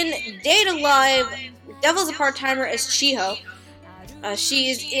in Data Live, Devil's a Part-Timer as Chiho. She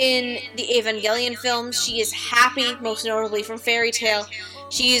is in the Evangelion films. She is Happy, most notably from Fairy Tail.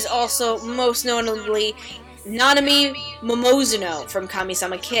 She is also most notably Nanami Momozuno from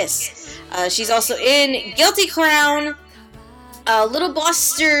Kami-sama Kiss. She's also in Guilty Crown, Little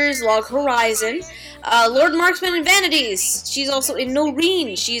Busters, Log Horizon, Lord Marksman and Vanities. She's also in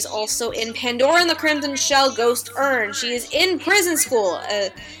Noreen. She's also in Pandora and the Crimson Shell, Ghost Urn. She is in Prison School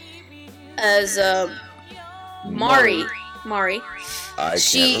as Mari. I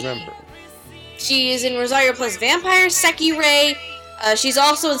can't remember. She is in Rosario Plus Vampire, Seki Ray. She's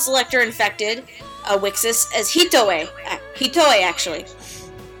also in Selector Infected, Wixis, as Hitoe. Hitoe, actually.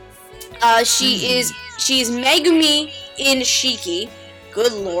 She is Megumi in Shiki.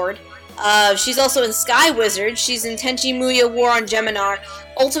 Good lord. She's also in Sky Wizard. She's in Tenchi Muyo War on Geminar.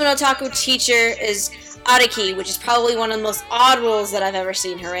 Ultimate Otaku Teacher is Ariki, which is probably one of the most odd roles that I've ever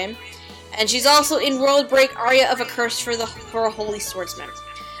seen her in. And she's also in World Break Aria of a Curse for a Holy Swordsman.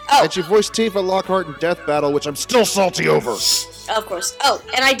 Oh. And she voiced Tifa Lockhart in Death Battle, which I'm still salty over. Of course. Oh,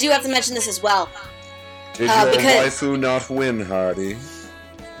 and I do have to mention this as well. Did your waifu not win, Hardy?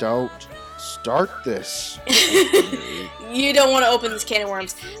 Don't start this. You don't want to open this can of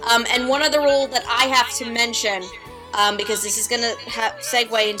worms. And one other role that I have to mention, because this is going to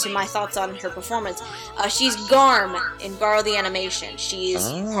segue into my thoughts on her performance. She's Garm in Garo the Animation. She's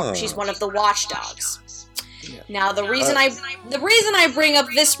one of the watchdogs. Yeah. Now, the reason I bring up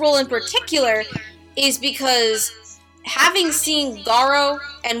this role in particular is because having seen Garo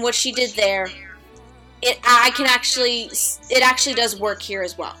and what she did there, it actually does work here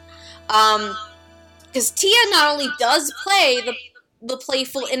as well. Because Tia not only does play the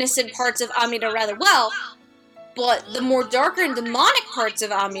playful, innocent parts of Amida rather well, but the more darker and demonic parts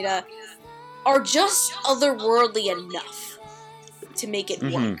of Amida are just otherworldly enough to make it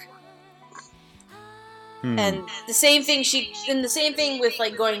work. And the same thing with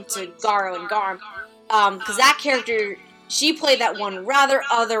like going to Garo and Garm, because that character, she played that one rather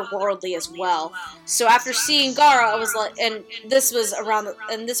otherworldly as well. So after seeing Garo, I was like, and this was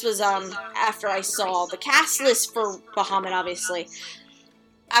after I saw the cast list for Bahamut, obviously.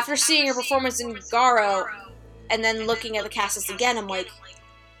 After seeing her performance in Garo, and then looking at the cast list again, I'm like,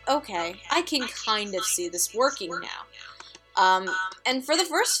 okay, I can kind of see this working now. And for the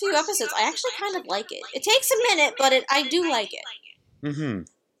first few episodes, I actually kind of like it. It takes a minute, but I do like it.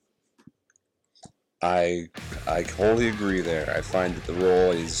 I wholly agree there. I find that the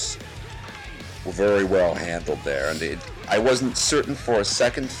role is very well handled there. And I wasn't certain for a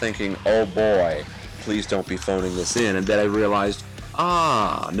second, thinking, oh boy, please don't be phoning this in. And then I realized,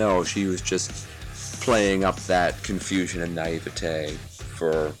 no, she was just playing up that confusion and naivete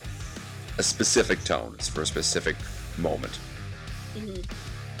for a specific tone, for a specific moment. Mhm.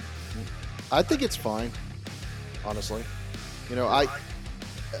 I think it's fine, honestly. You know, I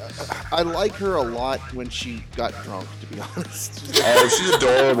like her a lot when she got drunk, to be honest. Oh, she's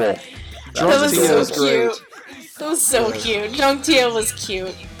adorable. Drunk was Tia so is great. cute. That was so cute. Drunk Tia was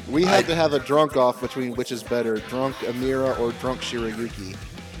cute. We had to have a drunk off between which is better, drunk Amira or drunk Shirayuki.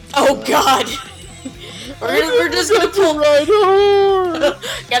 Oh God. We're just gonna pull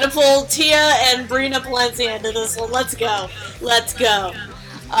gotta pull Tia and Brina Palencia into this one. Let's go. Let's go.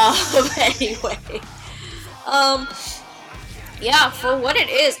 Anyway. Yeah, for what it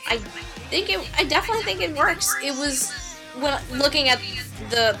is, I definitely think it works. It was, when looking at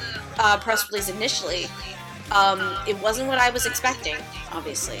the press release initially, it wasn't what I was expecting,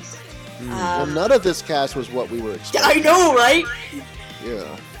 obviously. Well, none of this cast was what we were I expecting. know, right? Yeah.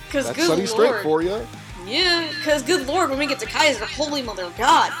 Because That's good Sunny Straight lord. for you. Yeah, because good lord, when we get to Kaiser, holy mother of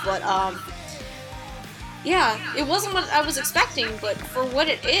God. But, yeah, it wasn't what I was expecting, but for what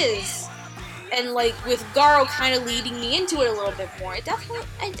it is, and, like, with Garo kind of leading me into it a little bit more, it definitely,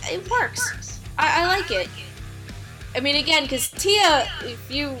 it works. I like it. I mean, again, because Tia, if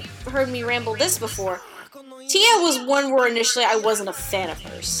you heard me ramble this before, Tia was one where initially I wasn't a fan of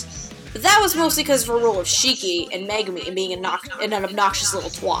hers. But that was mostly because of her role of Shiki and Megumi and being an obnoxious little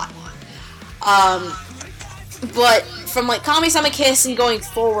twat. But from, like, Kami-sama Kiss and going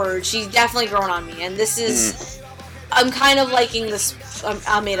forward, she's definitely grown on me, and this is... I'm kind of liking this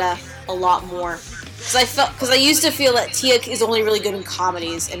Amira a lot more. Because I used to feel that Tia is only really good in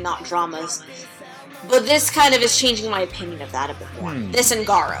comedies and not dramas. But this kind of is changing my opinion of that a bit more. This and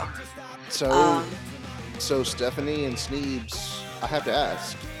Garo. So Stephanie and Sneebs, I have to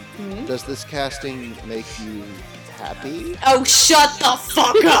ask, does this casting make you happy? Oh, shut the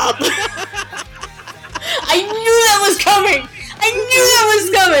fuck up! I knew that was coming!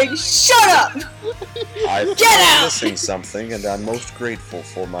 Shut up! I've Get out! been missing something, and I'm most grateful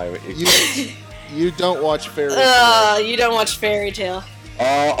for my ignorance. You don't watch Fairy Tail. You don't watch Fairy Tail.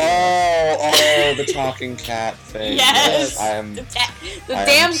 Oh, the talking cat thing. Yes! I am. The I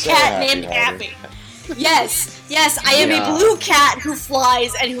damn am so cat happy, named Harvey. Happy. Yes, I am a blue cat who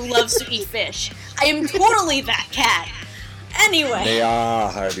flies and who loves to eat fish. I am totally that cat. Anyway, They are,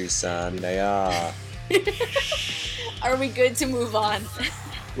 Harvey-san, they are. are we good to move on?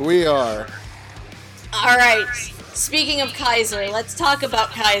 We are. Alright, speaking of Kaiser, let's talk about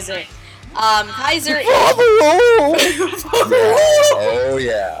Kaiser. Kaiser is... Oh,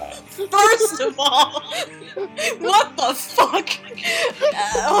 yeah. First of all, what the fuck?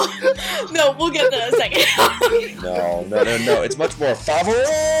 No, we'll get to that in a second. No. It's much more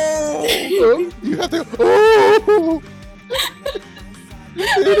Favreau. You have to. I'm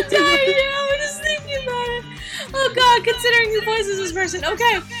dying now, I'm just thinking about it. Oh god, considering who voices this person.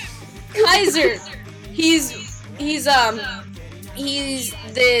 Okay. Kaiser. He's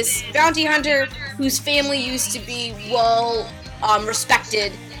this bounty hunter whose family used to be well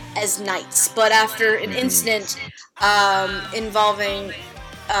respected as knights, but after an incident involving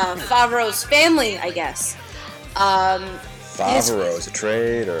Favreau's family, I guess. Favreau is a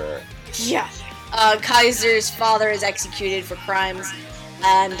traitor. Yeah. Kaiser's father is executed for crimes,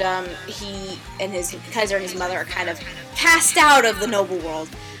 and Kaiser and his mother are kind of cast out of the noble world.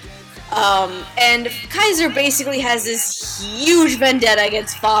 And Kaiser basically has this huge vendetta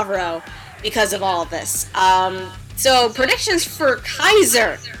against Favreau because of all of this. So predictions for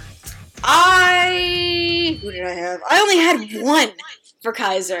Kaiser. Who did I have? I only had one for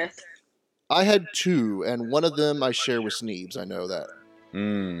Kaiser. I had two, and one of them I share with Sneebs. I know that.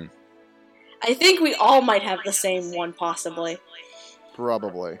 I think we all might have the same one, possibly.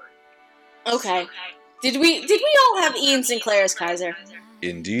 Probably. Okay. Did we all have Ian Sinclair as Kaiser?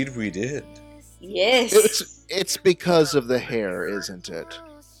 Indeed, we did. Yes. It's because of the hair, isn't it?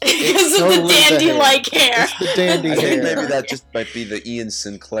 Because of totally the the dandy-like hair. It's the dandy I think hair. maybe that just might be the Ian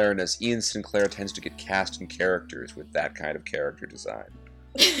Sinclairness. Ian Sinclair tends to get cast in characters with that kind of character design.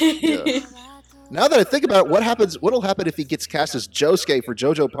 Yeah. Now that I think about it, what'll happen if he gets cast as Josuke for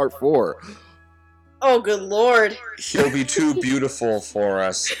JoJo Part 4? Oh, good lord. He'll be too beautiful for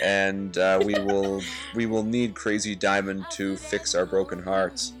us, and we will need Crazy Diamond to fix our broken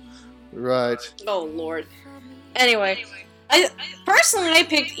hearts. Right. Oh lord. Anyway, I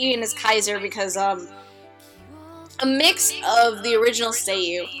picked Ian as Kaiser because a mix of the original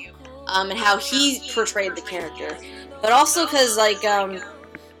Seiyu and how he portrayed the character, but also because I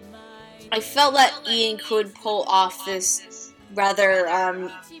felt that Ian could pull off this rather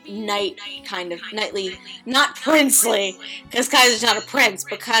knightly, not princely, because Kaiser's not a prince,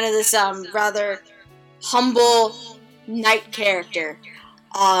 but kind of this rather humble knight character.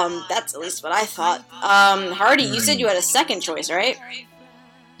 That's at least what I thought. Hardy, you said you had a second choice, right?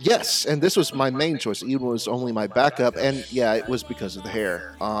 Yes, and this was my main choice. It was only my backup, and yeah, it was because of the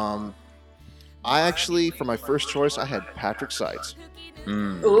hair. I actually, for my first choice, I had Patrick Seitz.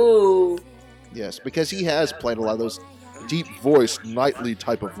 Ooh. Yes, because he has played a lot of those deep-voiced, knightly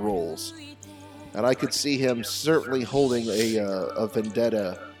type of roles. And I could see him certainly holding a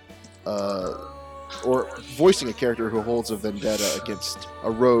vendetta, or voicing a character who holds a vendetta against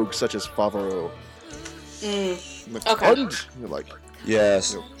a rogue such as Favreau. Okay. You're like,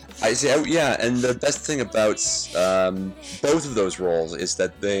 Yes. I see. Yeah, and the best thing about both of those roles is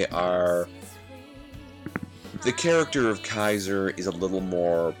that they are. The character of Kaiser is a little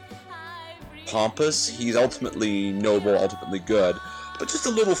more pompous. He's ultimately noble, ultimately good, but just a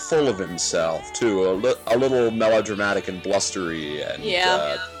little full of himself too. A little melodramatic and blustery, and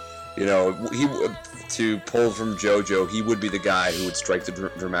to pull from JoJo, he would be the guy who would strike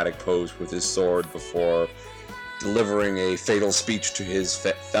the dramatic pose with his sword before delivering a fatal speech to his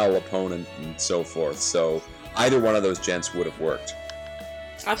fell opponent and so forth. So either one of those gents would have worked.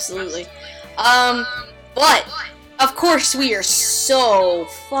 Absolutely. But of course we are so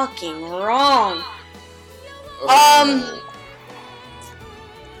fucking wrong. Is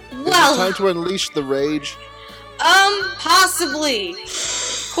it Well, time to unleash the rage? possibly.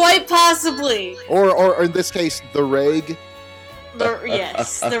 Quite possibly. Or in this case, the rag?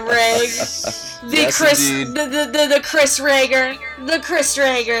 Yes, the Reg. The Yes, Chris, indeed. the Chris Rager. The Chris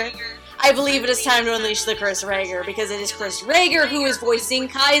Rager. I believe it is time to unleash the Chris Rager, because it is Chris Rager who is voicing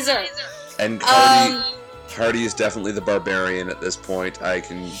Kaiser. And Hardy is definitely the barbarian at this point. I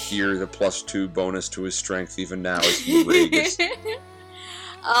can hear the +2 bonus to his strength even now as he rages.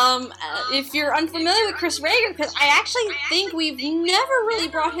 If you're unfamiliar with Chris Rager, because I actually think we've never really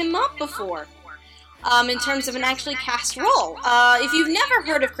brought him up before, in terms of an actually cast role. If you've never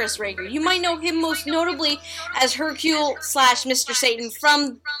heard of Chris Rager, you might know him most notably as Hercule / Mr. Satan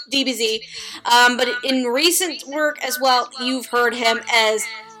from DBZ, but in recent work as well, you've heard him as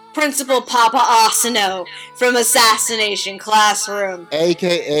Principal Papa Asano from Assassination Classroom.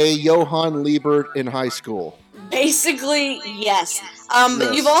 AKA Johann Liebert in high school. Basically, yes.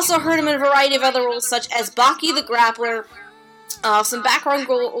 But you've also heard him in a variety of other roles, such as Baki the Grappler, some background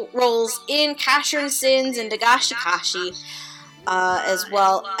roles in Casshern Sins and Dagashikashi, as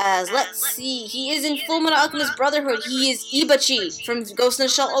well as, let's see, he is in Fullmetal Alchemist Brotherhood. He is Ibachi from Ghost in the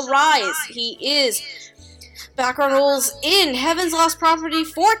Shell Arise. He is background roles in Heaven's Lost Property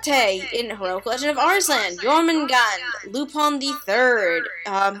Forte, in Heroic Legend of Arslan, Jormungand, Lupin the Third.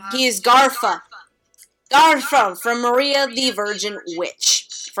 He is Garfa from Maria the Virgin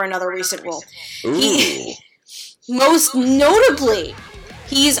Witch, for another recent role. Ooh. Most notably,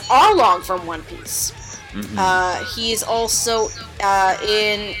 he's Arlong from One Piece. He's also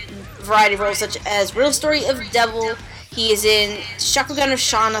in a variety of roles such as Real Story of Devil. He is in Shakugan of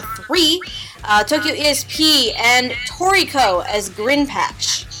Shana 3, Tokyo ESP, and Toriko as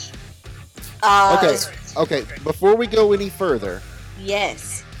Grinpatch. Okay, before we go any further,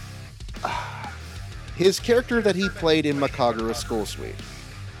 Yes. his character that he played in Makagura School Suite.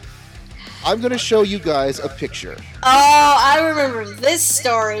 I'm going to show you guys a picture. Oh, I remember this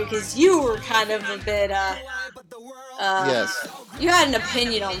story because you were kind of a bit, Yes. you had an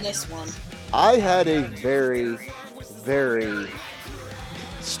opinion on this one. I had a very, very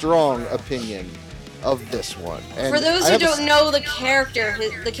strong opinion of this one. And For those I who have a don't know the character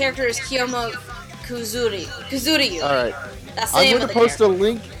is Kiyomo Kuzuryu. Alright. That's the I'm name going of to the post character. a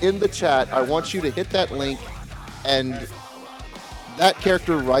link in the chat. I want you to hit that link, and that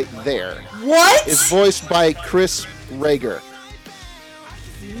character right there What? is voiced by Chris Rager.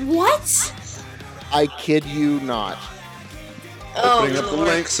 What? I kid you not. Opening up the Lord.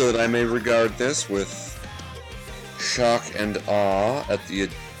 link so that I may regard this with shock and awe at the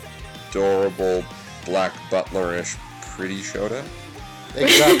adorable black butler-ish pretty Shota.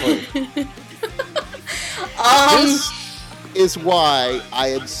 Exactly. This is why I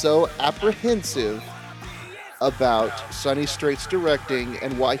am so apprehensive about Sonny Straight's directing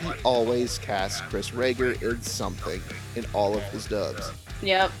and why he always casts Chris Rager in something in all of his dubs.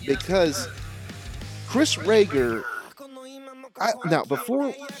 Yep. Because Chris Rager, now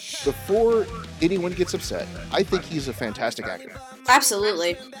before anyone gets upset, I think he's a fantastic actor.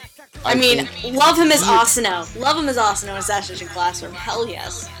 Absolutely. I mean, think love him as he- Asano. Love him as Asano in Assassination Classroom. Hell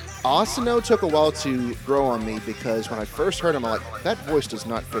yes. Asano took a while to grow on me because when I first heard him, I'm like, that voice does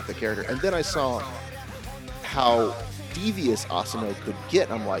not fit the character. And then I saw how devious Asano could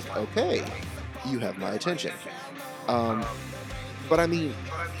get. I'm like, okay, you have my attention. But I mean,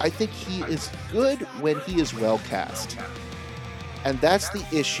 I think he is good when he is well cast. And that's the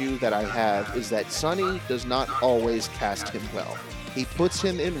issue that I have, is that Sonny does not always cast him well. He puts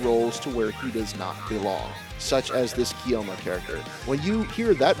him in roles to where he does not belong, such as this Kiyoma character. When you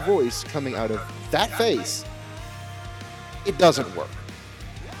hear that voice coming out of that face, it doesn't work.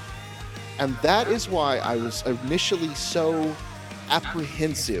 And that is why I was initially so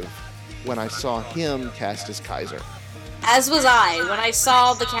apprehensive when I saw him cast as Kaiser. As was I. When I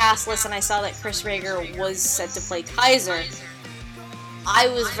saw the cast list and I saw that Chris Rager was set to play Kaiser, I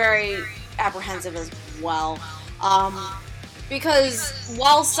was very apprehensive as well. Because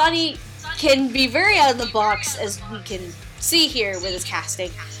while Sonny can be very out of the box, as we can see here with his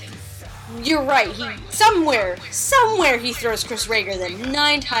casting, you're right, he somewhere he throws Chris Rager then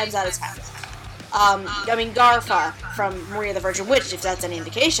 9 times out of 10. I mean, Garfa from Maria the Virgin Witch, if that's any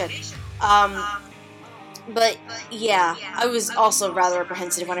indication. But yeah, I was also rather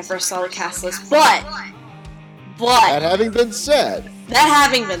apprehensive when I first saw the cast list. But That having been said,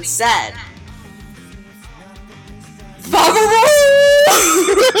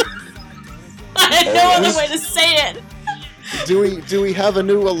 I had no other way to say it. do we have a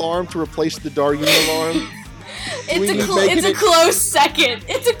new alarm to replace the Daryun alarm? It's a close second.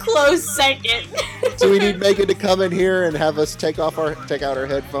 Do we need Megan to come in here and have us take out our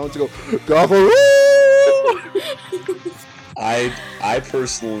headphones and go, Gavaroo? I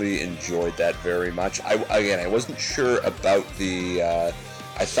personally enjoyed that very much. I wasn't sure about the.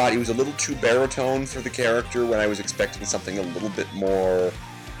 I thought he was a little too baritone for the character when I was expecting something a little bit more.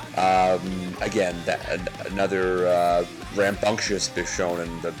 Another rambunctious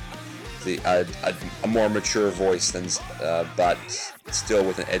Bishonen, a more mature voice than, but still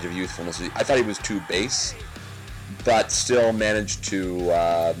with an edge of youthfulness. I thought he was too base, but still managed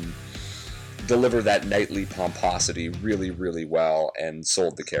to deliver that knightly pomposity really, really well and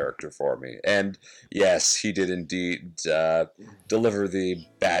sold the character for me. And yes, he did indeed deliver the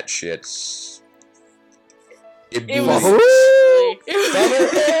batshit. It was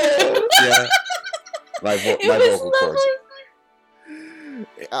yeah. My vocal cords.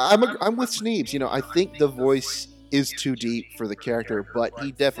 I'm with Sneebs. I think the voice is too deep for the character, but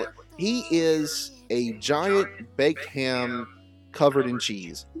he is a giant baked ham covered in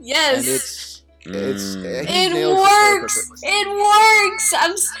cheese. Yes. And it works. It works.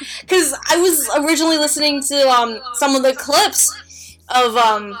 Because I was originally listening to some of the clips of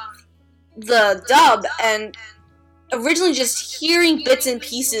the dub, and originally just hearing bits and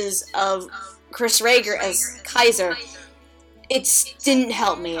pieces of Chris Rager as Kaiser, it didn't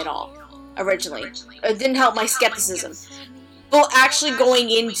help me at all. Originally, it didn't help my skepticism. But actually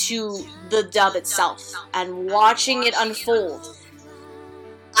going into the dub itself and watching it unfold,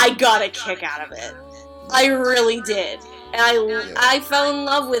 I got a kick out of it. I really did. And I fell in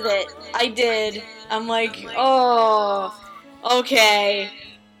love with it. I did. I'm like, oh, okay.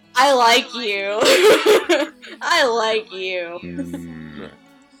 I like you. I like you.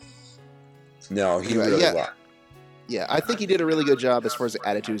 No, he really was. Yeah, I think he did a really good job as far as the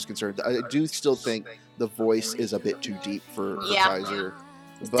attitude is concerned. I do still think the voice is a bit too deep for Kaiser.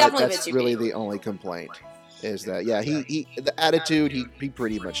 But that's really the only complaint. Is that, he the attitude he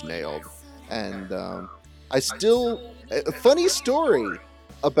pretty much nailed. And a funny story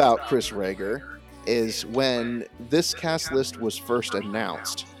about Chris Rager is when this cast list was first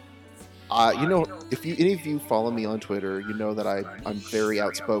announced. If any of you follow me on Twitter, you know that I'm very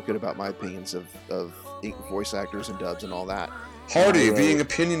outspoken about my opinions of voice actors and dubs and all that. Hardy being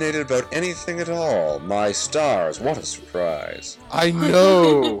opinionated about anything at all. My stars, what a surprise. I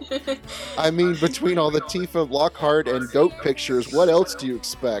know. I mean, between all the Tifa Lockhart and Goat pictures, what else do you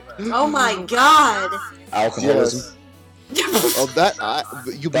expect? Oh my god. Alcoholism. Yes. But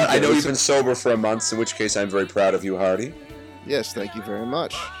I know you've been sober for a month, in which case I'm very proud of you, Hardy. Yes, thank you very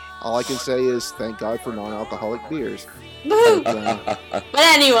much. All I can say is thank God for non-alcoholic beers. But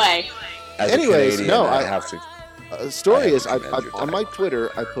anyway. I have to. The story is, on my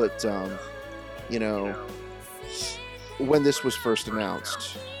Twitter, I put, when this was first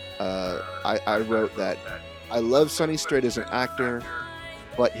announced, I wrote that I love Sonny Strait as an actor,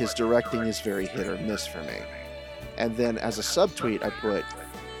 but his directing is very hit or miss for me. And then as a subtweet, I put,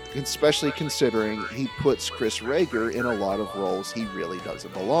 especially considering he puts Chris Rager in a lot of roles he really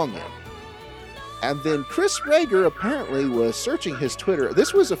doesn't belong in. And then Chris Rager apparently was searching his Twitter.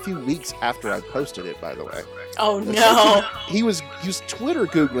 This was a few weeks after I posted it, by the way. Oh no! He was Twitter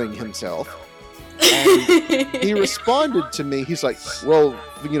Googling himself. And he responded to me. He's like, well,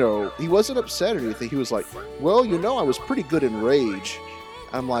 he wasn't upset or anything. He was like, well, I was pretty good in Rage.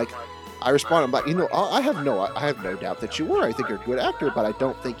 I responded, I'm like, I have no doubt that you were. I think you're a good actor, but I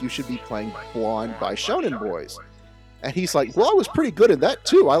don't think you should be playing blonde by Shonen Boys. And he's like, well, I was pretty good at that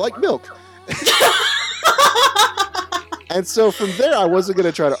too. I like milk. And so from there, I wasn't going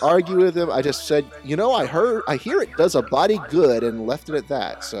to try to argue with him. I just said, I hear it does a body good, and left it at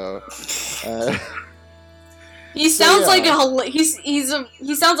that. So, he sounds like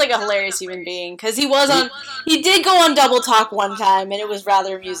he sounds like a hilarious human being because he did go on Double Talk one time, and it was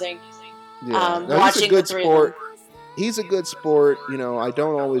rather amusing. Yeah, watching he's a good the three sport. of them. He's a good sport. I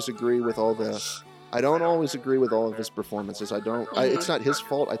don't always agree with all of his performances. It's not his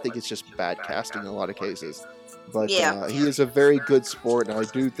fault. I think it's just bad casting in a lot of cases. But he is a very good sport, and I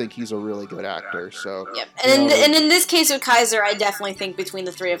do think he's a really good actor. So, yep. And in this case with Kaiser, I definitely think between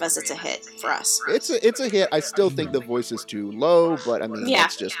the three of us, it's a hit for us. It's a hit. I still think the voice is too low, but I mean,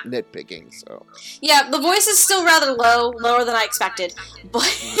 it's just nitpicking. So, yeah, the voice is still rather lower than I expected, but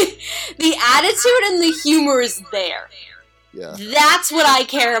the attitude and the humor is there. Yeah, that's what I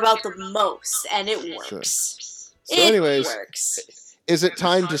care about the most, and it works. Sure. So, anyways, works. Is it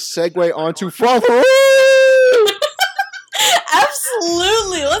time to segue onto Favreau?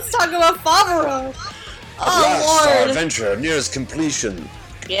 Absolutely. Let's talk about Favreau. Oh, Our Lord. adventure nears completion.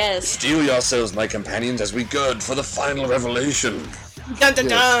 Yes. Steel yourselves, my companions, as we gird for the final revelation. Dun dun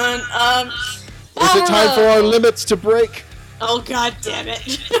dun. Is it time for our limits to break? Oh, God damn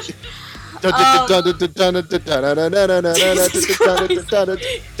it.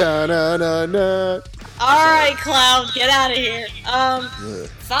 Alright, Cloud, get out of here.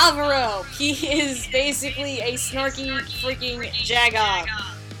 Favreau, he is basically a snarky freaking Jagoff.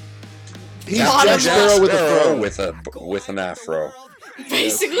 He's Jack Sparrow with an afro.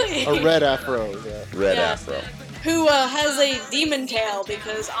 Basically. A red afro, yeah. Red afro. Who has a demon tail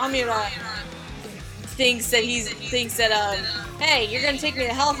because Amira thinks that hey, you're gonna take me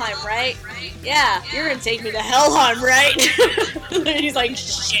to Helheim, right? Yeah, you're gonna take me to Helheim, right? And he's like,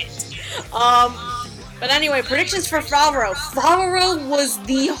 shit. But anyway, predictions for Favreau. Favreau was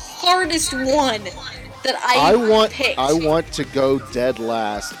the hardest one that I picked. I want to go dead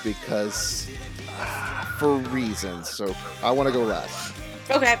last because for reasons. So I want to go last.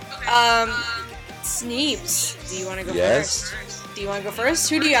 Okay. Sneebs, do you want to go first? Do you want to go first?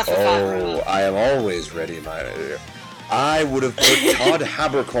 Who do you have for Favreau? I am always ready, my dear. I would have put Todd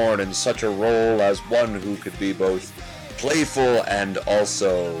Haberkorn in such a role as one who could be both playful and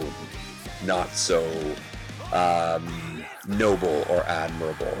also not so noble or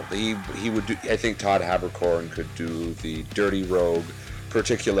admirable. He would do. I think Todd Haberkorn could do the dirty rogue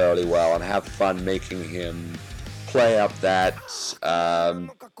particularly well and have fun making him play up that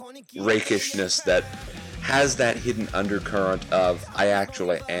rakishness that has that hidden undercurrent of I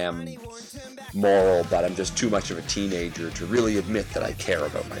actually am moral, but I'm just too much of a teenager to really admit that I care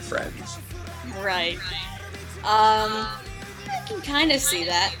about my friends. Right. I can kind of see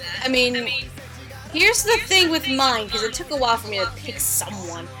that. I mean, here's the thing with mine, because it took a while for me to pick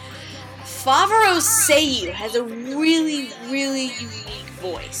someone. Favreau Seiyu has a really, really unique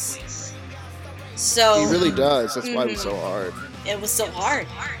voice. So he really does. That's why it was so hard. It was so hard.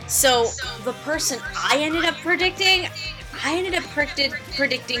 So the person I ended up predicting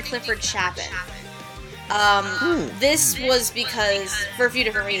Clifford Chapin. This was because, for a few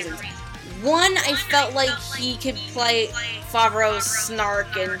different reasons. One, I felt like he could play Favreau's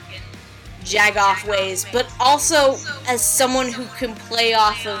snark and Jagoff ways, but also as someone who can play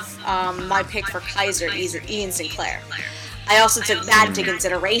off of my pick for Kaiser, Ian Sinclair. I also took that into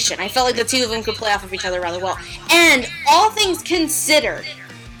consideration. I felt like the two of them could play off of each other rather well. And all things considered,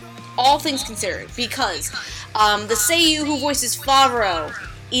 because the Seiyu who voices Favreau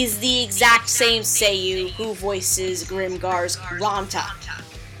is the exact same Seiyu who voices Grimgar's Ranta.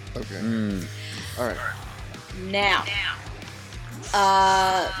 Okay. Alright. Now,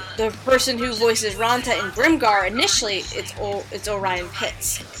 the person who voices Ranta in Grimgar, initially, it's Orion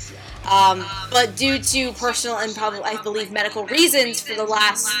Pitts. But due to personal and probably, I believe, medical reasons for the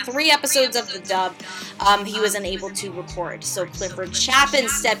last 3 episodes of the dub, he was unable to record. So Clifford Chapin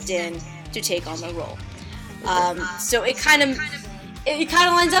stepped in to take on the role. So it kind of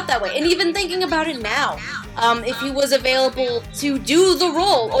lines up that way. And even thinking about it now, if he was available to do the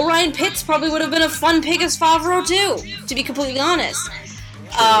role, Orion Pitts probably would have been a fun pick as Favreau too, to be completely honest.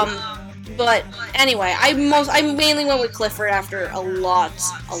 But anyway, I mainly went with Clifford after a lot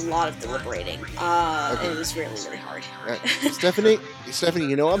of deliberating. It was really, really hard. Stephanie,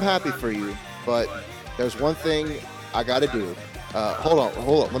 you know I'm happy for you, but there's one thing I gotta do. Hold on.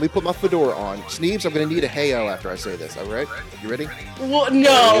 Let me put my fedora on. Sneebs, I'm gonna need a heyo after I say this. All right? You ready? Well, no.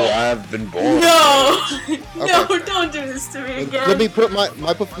 Oh, I've been born. No. Okay. No, don't do this to me again. Let me put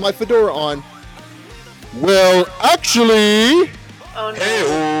my fedora on. Well, actually. Oh no.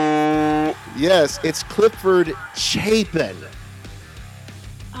 Hey-oh. Yes, it's Clifford Chapin.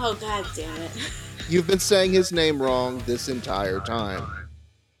 Oh, god damn it. You've been saying his name wrong this entire time.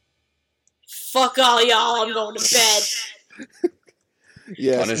 Fuck all y'all, I'm going to bed.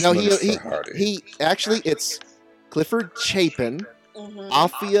 Yes. No, Punishment for Hardy. he actually, it's Clifford Chapin, Mm-hmm.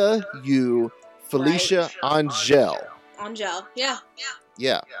 Afia Yu, Felicia Angel. Angel, yeah.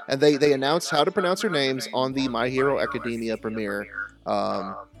 Yeah, and they announced how to pronounce her names on the My Hero Academia premiere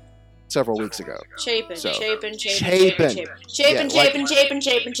several weeks ago. Chapin, So, Chapin. Yeah,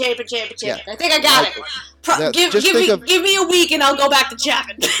 I think I got it. Give me a week and I'll go back to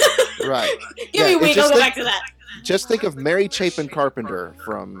Chapin. Right. Give me a week, I'll go back to that. Just think of Mary Chapin Carpenter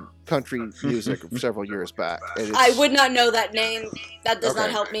from country music several years back. I would not know that name. That does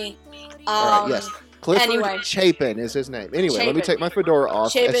not help me. All right, yes. Clifford Anyway. Chapin is his name. Anyway, let me Chapin. take my fedora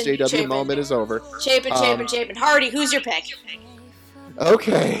off. Chapin, SJW Chapin. moment is over. Chapin. Hardy, who's your pick?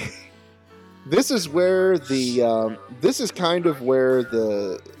 Okay. This is where this is kind of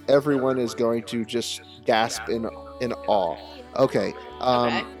where everyone is going to just gasp in awe. Okay.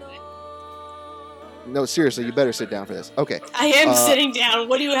 Okay. No, seriously, you better sit down for this. Okay. I am sitting down.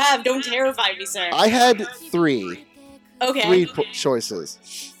 What do you have? Don't terrify me, sir. I had three Okay.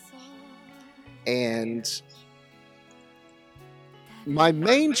 choices. And my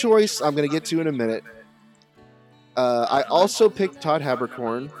main choice I'm going to get to in a minute. I also picked Todd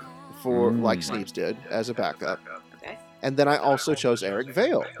Haberkorn for like Sneeps did as a backup. Okay. And then I also chose Eric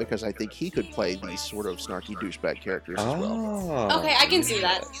Vale because I think he could play these sort of snarky douchebag characters as well. Okay, I can see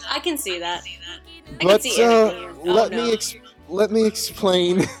that. I can see that. I But can see everything here. let me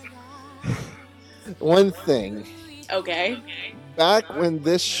explain one thing. Okay. Back when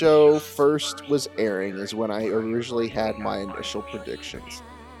this show first was airing is when I originally had my initial predictions.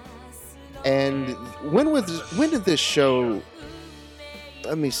 And when did this show?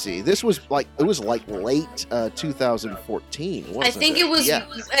 Let me see. This was late 2014. Wasn't I think it was. Yeah.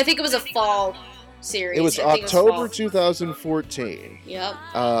 I think it was a fall series. It was I think October fall. 2014. Yep.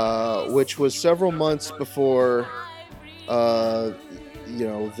 Which was several months before, the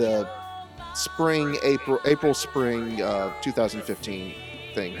April-spring 2015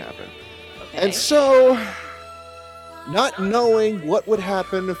 thing happened. Okay. And so, not knowing what would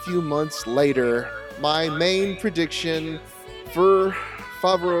happen a few months later, my main prediction for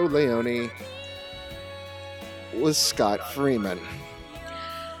Favreau Leone was Scott Freeman.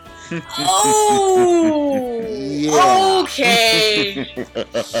 Oh. Yeah. Okay.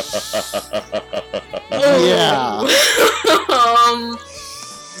 Yeah.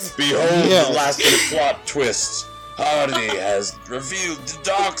 Behold Yes. the last minute plot twist. Hardy has revealed the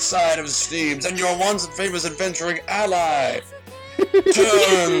dark side of Sneebs, and your once famous adventuring ally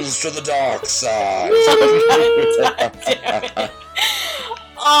turns to the dark side.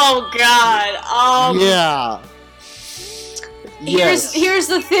 Oh God. Yeah. Yes. Here's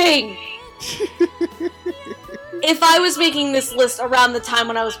the thing. If I was making this list around the time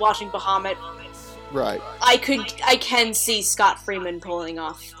when I was watching Bahamut, Right. I can see Scott Freeman pulling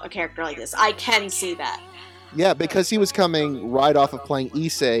off a character like this. I can see that. Yeah, because he was coming right off of playing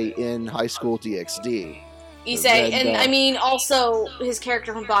Issei in High School DxD. Issei, and I mean, also his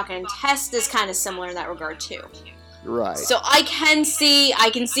character from Baka and Test is kind of similar in that regard too. Right. So I can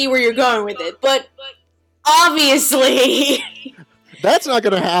see where you're going with it, but obviously, That's not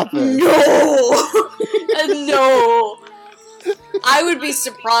going to happen. no, no. I would be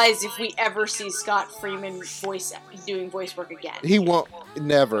surprised if we ever see Scott Freeman doing voice work again. He won't.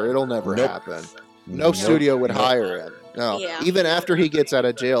 Never. It'll never Nope. happen. No studio would hire him. No. Yeah. Even after he gets out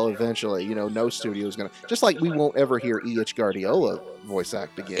of jail eventually, no studio is going to. Just like we won't ever hear E.H. Guardiola voice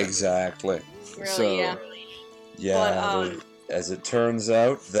act again. Exactly. Really, So- yeah. Yeah, But, as it turns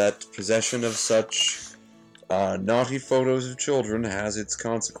out, that possession of such naughty photos of children has its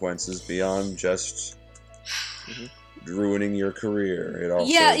consequences beyond just ruining your career. It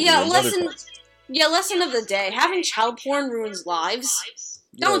also Yeah, ruins other lesson- parts. Yeah, lesson of the day: having child porn ruins lives.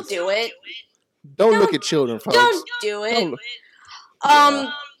 Don't Yes. do it. Don't look at children, folks. Don't do it. Don't look-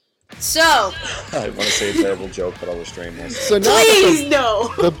 So I want to say a terrible joke, but I'll restrain myself. So now please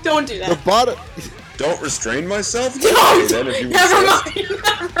no, the- don't do the that. bottom. Don't restrain myself? Don't! Okay, then, if you Never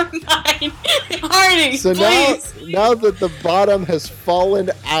insist. mind. Hardy, So please. now that the bottom has fallen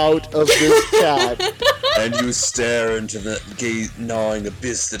out of this cat, And you stare into the gnawing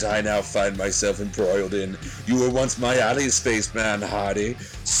abyss that I now find myself embroiled in. You were once my alley spaceman, Hardy.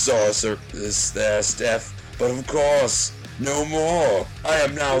 Sorceress there, Steph. But of course, no more. I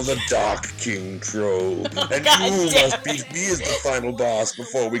am now the Dark King Troll. And God you damn must beat me as the final boss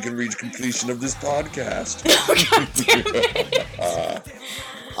before we can reach completion of this podcast.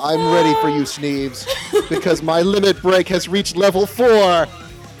 I'm ready for you, Sneebs, because my limit break has reached level 4.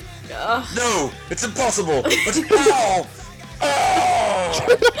 No, it's impossible. But how?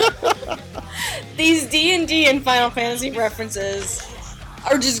 Oh! These D&D and Final Fantasy references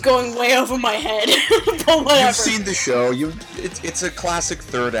are just going way over my head. But whatever. You've seen the show. It's a classic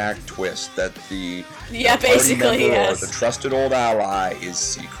third act twist that the Yeah, party basically, member yes. or the trusted old ally is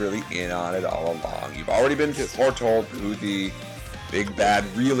secretly in on it all along. You've already been foretold who the big bad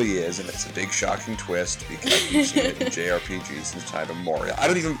really is, and it's a big shocking twist because you've seen it in JRPGs since time immemorial. I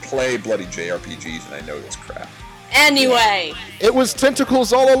don't even play bloody JRPGs, and I know this crap. Anyway. It was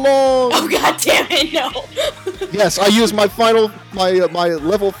tentacles all along. Oh, god damn it, no. Yes, I used my my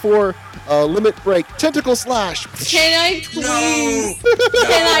level 4 limit break, tentacle slash. Can I please? No!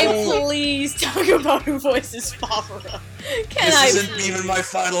 Can I please talk about who voices Favreau? Can This I isn't please? even my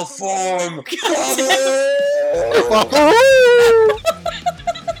final form! God damn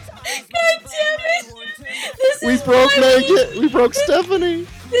it! This We is broke why Megan. We broke Stephanie.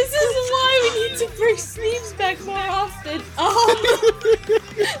 This is why we need to bring Sneebs back more often.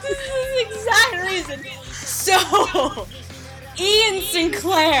 This is the exact reason. So, Ian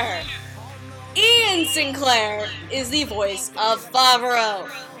Sinclair. Ian Sinclair is the voice of Favreau.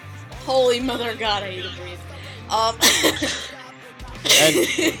 Holy mother god, I need to breathe. And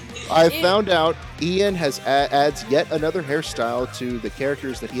I found out Ian has adds yet another hairstyle to the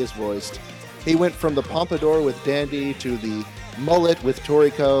characters that he has voiced. He went from the pompadour with Dandy to the mullet with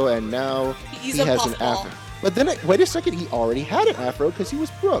Toriko, and now He's he a has an puffball. afro. But then, wait a second, he already had an afro because he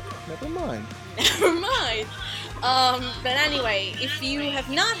was Brooke. Never mind. Never mind. But anyway, if you have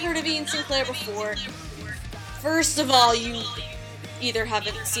not heard of Ian Sinclair before, first of all, you either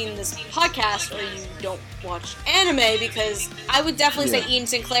haven't seen this podcast or you don't watch anime, because I would definitely say Ian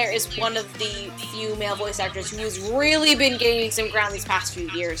Sinclair is one of the few male voice actors who has really been gaining some ground these past few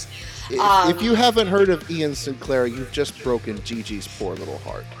years. If you haven't heard of Ian Sinclair, you've just broken Gigi's poor little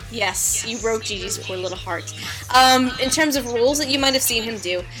heart. Yes, you broke Gigi's poor little heart. In terms of roles that you might have seen him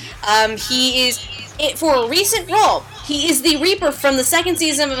do, he is, for a recent role, he is the Reaper from the second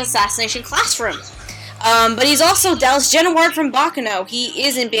season of Assassination Classroom. But he's also Dallas Genoward from Baccano. He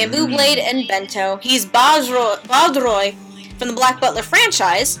is in Bamboo Blade and Bento. He's Baldroy from the Black Butler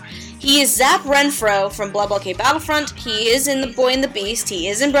franchise. He is Zap Renfro from Blood Blockade Battlefront. He is in The Boy and the Beast. He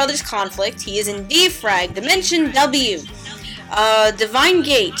is in Brothers Conflict. He is in Defrag, Dimension W, Divine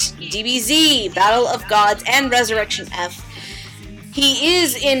Gate, DBZ, Battle of Gods, and Resurrection F. He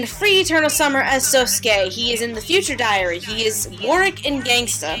is in Free Eternal Summer as Sosuke. He is in The Future Diary. He is Warwick in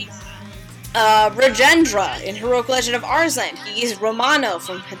Gangsta. Rajendra in Heroic Legend of Arslan. He is Romano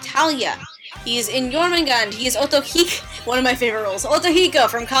from Hetalia. He is in Jormungand. He is Otohiko, one of my favorite roles. Otohiko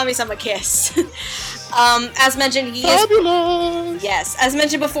from Kami-sama Kiss. As mentioned, he Fabulous! is... Yes, as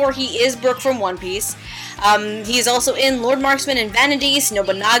mentioned before, he is Brook from One Piece. He is also in Lord Marksman and Vanadis,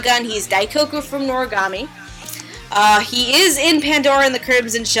 Nobunaga, and he is Daikoku from Noragami. He is in Pandora and the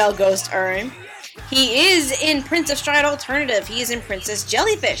Crimson Shell Ghost Urn. He is in Prince of Stride Alternative. He is in Princess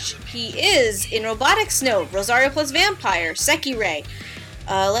Jellyfish. He is in Robotic Snow, Rosario plus Vampire, Sekirei.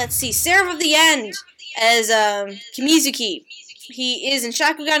 Let's see, Seraph of the End as Kimizuki. He is in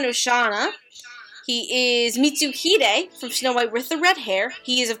Shakugan no Shana. He is Mitsuhide from Snow White with the Red Hair.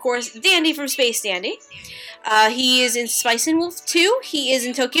 He is, of course, Dandy from Space Dandy. He is in Spice and Wolf 2. He is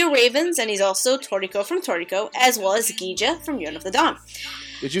in Tokyo Ravens, and he's also Toriko from Toriko, as well as Gija from Yearn of the Dawn.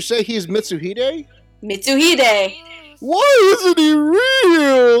 Did you say he's Mitsuhide? Mitsuhide. Why isn't he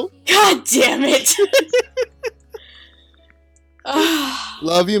real? God damn it.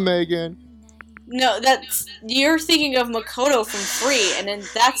 Love you, Megan. No, that's... You're thinking of Makoto from Free, and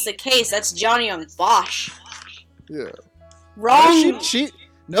if that's the case, that's Johnny Young Bosch. Yeah. Wrong. She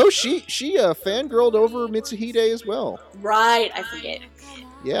fangirled over Mitsuhide as well. Right, I forget.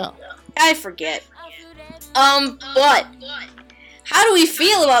 Yeah. I forget. But... How do we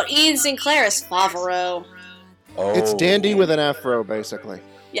feel about Ian Sinclair as Favreau? Oh. It's Dandy with an afro, basically.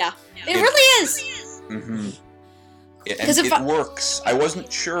 Yeah. It really is! Mm-hmm. And 'Cause if it works. I wasn't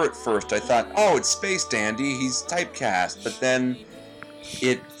sure at first. I thought, oh, it's Space Dandy, he's typecast. But then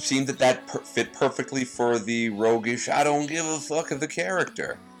it seemed that fit perfectly for the roguish, I don't give a fuck of the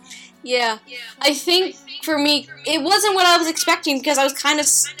character. Yeah. I think, for me, it wasn't what I was expecting, because I was kind of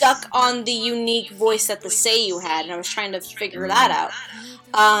stuck on the unique voice that the Seiyu had, and I was trying to figure that out.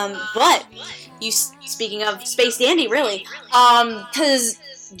 But, speaking of Space Dandy, really, because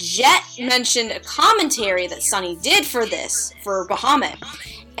Jet mentioned a commentary that Sunny did for this, for Bahamut.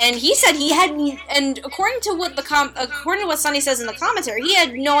 And he said he had, and according to what Sunny says in the commentary, he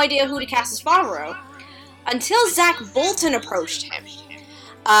had no idea who to cast as Favreau until Zach Bolton approached him.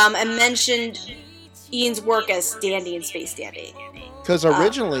 and mentioned Ian's work as Dandy in Space Dandy. Because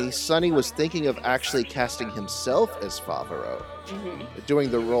originally, Sonny was thinking of actually casting himself as Favreau,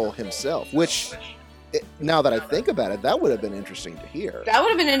 doing the role himself, which, now that I think about it, that would have been interesting to hear. That would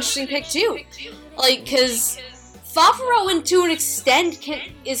have been an interesting pick, too. Like, because Favreau, to an extent,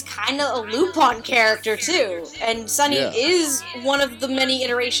 is kind of a Lupin character, too. And Sonny is one of the many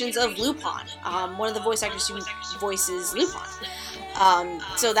iterations of Lupin. One of the voice actors who voices Lupin.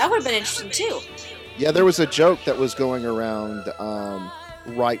 So that would have been interesting, too. Yeah, there was a joke that was going around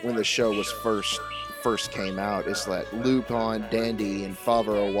right when the show was first came out. Is that Lupin, Dandy, and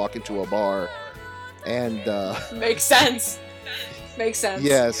Favreau walk into a bar, and makes sense. Makes sense.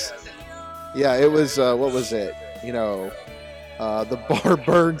 Yes, yeah. It was what was it? You know, the bar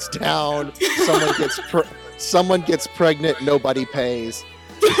burns down. Someone gets pregnant. Nobody pays.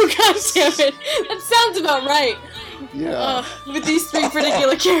 Oh, God damn it! That sounds about right. Yeah. With these three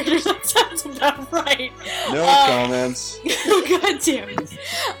particular characters, that sounds about right. No comments. God damn it.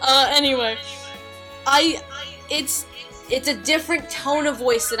 Anyway, it's a different tone of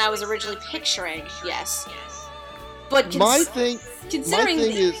voice than I was originally picturing. Yes, but my thing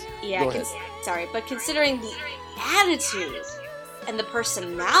is sorry, but considering the attitude and the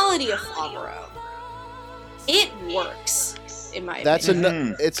personality of Favreau, it works. In my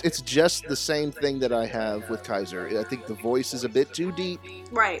opinion. It's just the same thing that I have with Kaiser. I think the voice is a bit too deep,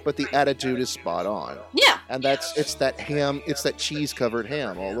 right? But the attitude is spot on. Yeah, and it's that cheese covered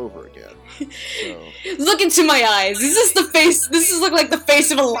ham all over again. So. Look into my eyes. Is this the face? This look like the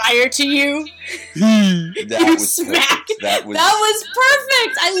face of a liar to you? That was perfect. That was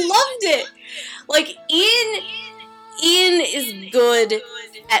perfect. I loved it. Like Ian is good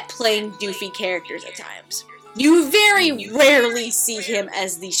at playing doofy characters at times. You very rarely see him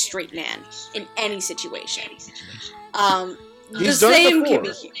as the straight man in any situation. He's done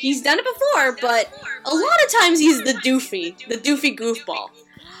it before, but a lot of times he's the doofy goofball.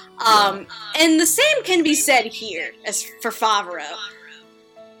 And the same can be said here as for Favreau,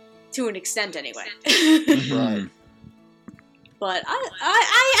 to an extent, anyway. Right. But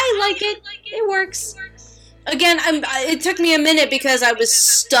I like it. It works. Again, it took me a minute because I was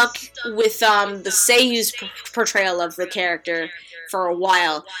stuck with the Seiyu's portrayal of the character for a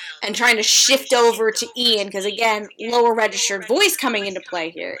while, and trying to shift over to Ian, because again, lower registered voice coming into play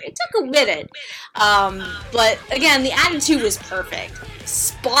here. It took a minute. But again, the attitude was perfect.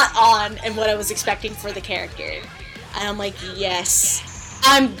 Spot on in what I was expecting for the character. And I'm like, yes,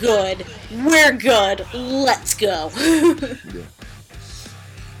 I'm good. We're good. Let's go.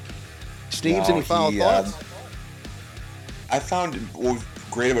 Steve's, any final thoughts? I found what was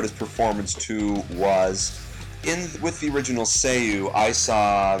great about his performance too was with the original Seiyu, I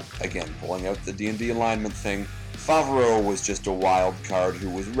saw, again, pulling out the D&D alignment thing, Favreau was just a wild card who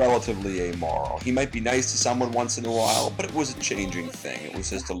was relatively amoral. He might be nice to someone once in a while, but it was a changing thing. It was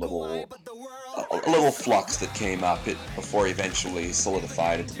just a little flux that came up before he eventually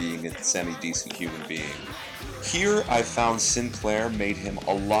solidified into being a semi-decent human being. Here, I found Sinclair made him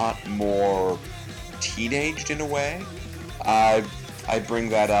a lot more teenaged in a way. I bring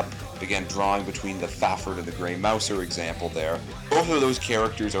that up, again, drawing between the Fafford and the Grey Mouser example there. Both of those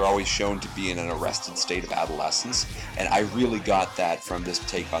characters are always shown to be in an arrested state of adolescence, and I really got that from this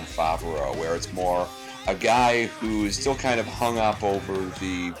take on Favreau, where it's more a guy who is still kind of hung up over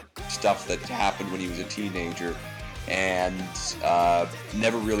the stuff that happened when he was a teenager, and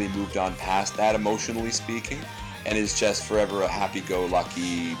never really moved on past that, emotionally speaking, and is just forever a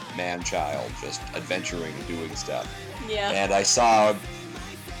happy-go-lucky man-child, just adventuring and doing stuff. Yeah. And I saw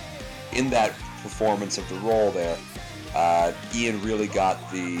in that performance of the role there, Ian really got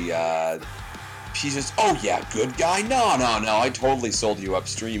the, he's just, oh yeah, good guy? No, I totally sold you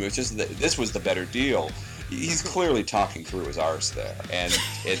upstream. It was just that this was the better deal. He's clearly talking through his arse there, and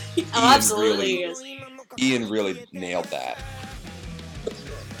Ian really nailed that.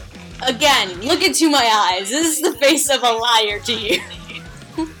 Again, look into my eyes. This is the face of a liar to you.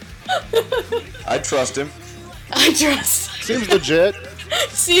 I trust him. Seems legit.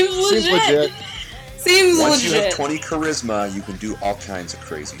 Seems legit. Once you have 20 charisma, you can do all kinds of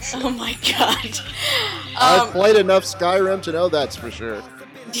crazy shit. Oh my god. I've played enough Skyrim to know that's for sure.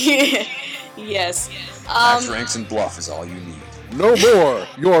 Yes. Max ranks and bluff is all you need. No more.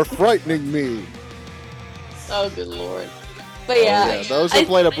 You're frightening me. Oh, good lord. But yeah. Those who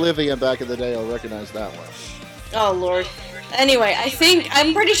played Oblivion back in the day will recognize that one. Oh lord. Anyway,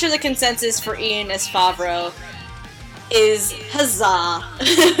 I'm pretty sure the consensus for Ian as Favreau is huzzah.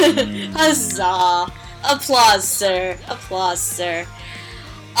 Huzzah. Applause, sir.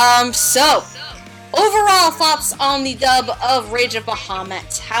 So, Overall thoughts on the dub of Rage of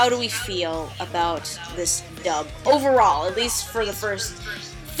Bahamut. How do we feel about this dub? Overall, at least for the first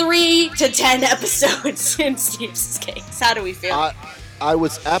 3 to 10 episodes in Steve's case. How do we feel? I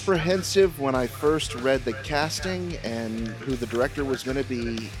was apprehensive when I first read the casting and who the director was going to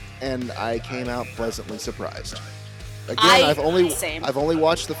be, and I came out pleasantly surprised. Again, I've only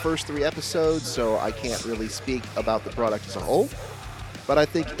watched the first 3 episodes, so I can't really speak about the product as a whole. But I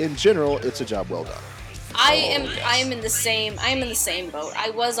think in general, it's a job well done. I am in the same boat. I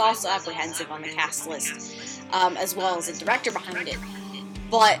was also apprehensive on the cast list, as well as the director behind it.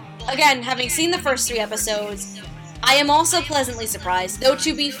 But again, having seen the first 3 episodes, I am also pleasantly surprised. Though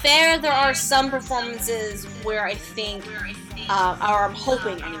to be fair, there are some performances where I think, or I'm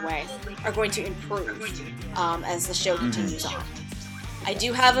hoping anyway, are going to improve as the show continues on. I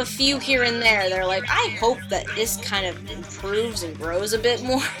do have a few here and there. They're like, I hope that this kind of improves and grows a bit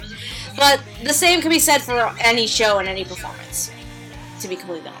more. But the same can be said for any show and any performance, to be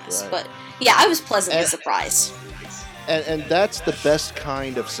completely honest. Right. But yeah, I was pleasantly surprised. And that's the best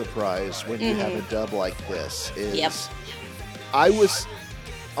kind of surprise when you have a dub like this. I was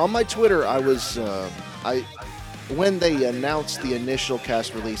on my Twitter. When they announced the initial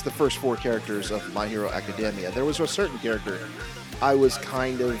cast release, the first 4 characters of My Hero Academia, there was a certain character I was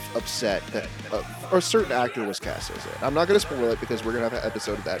kind of upset that a certain actor was cast as it. I'm not going to spoil it because we're going to have an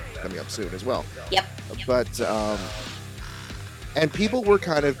episode of that coming up soon as well. Yep. But and people were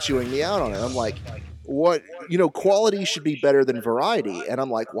kind of chewing me out on it. I'm like, what, quality should be better than variety. And I'm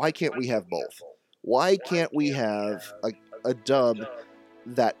like, why can't we have both? Why can't we have a dub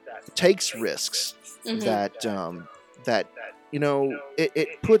that takes risks, that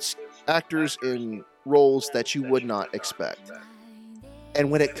it puts actors in roles that you would not expect. And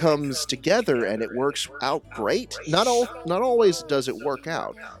when it comes together and it works out great, not always does it work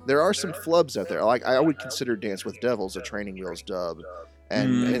out. There are some flubs out there. Like I would consider Dance with Devils a Training Wheels dub.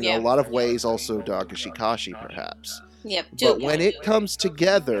 And in a lot of ways also Dagashi Kashi perhaps. Yep. But when it comes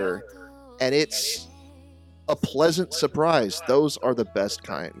together and it's a pleasant surprise, those are the best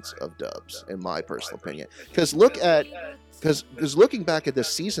kinds of dubs, in my personal opinion. Because looking back at this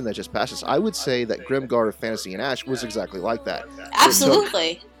season that just passed us, I would say that Grimguard of Fantasy and Ash was exactly like that.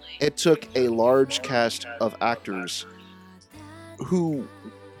 Absolutely. It took a large cast of actors who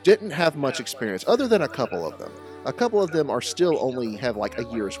didn't have much experience, other than a couple of them. A couple of them are still only have like a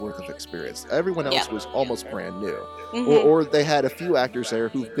year's worth of experience. Everyone else was almost brand new. Or they had a few actors there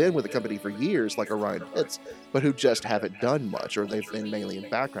who've been with the company for years, like Orion Pitts, but who just haven't done much, or they've been mainly in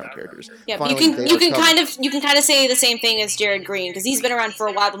background characters. Yeah, you can kind of say the same thing as Jared Green, because he's been around for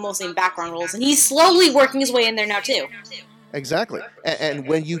a while, but mostly in background roles, and he's slowly working his way in there now too. Exactly. And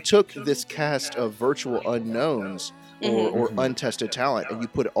when you took this cast of virtual unknowns or untested talent and you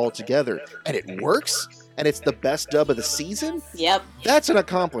put it all together and it works, and it's the best dub of the season, that's an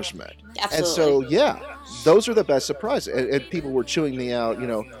accomplishment. Absolutely. And so, those are the best surprises. And people were chewing me out,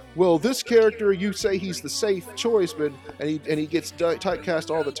 well, this character, you say he's the safe choice, but and he gets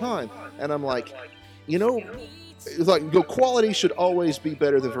typecast all the time. And I'm like, quality should always be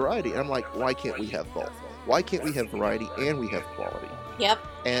better than variety. And I'm like, why can't we have both? Why can't we have variety and we have quality? Yep.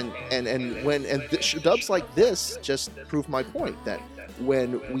 And dubs like this just prove my point that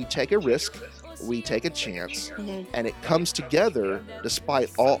when we take a risk, we take a chance, and it comes together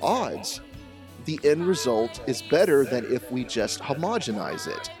despite all odds, the end result is better than if we just homogenize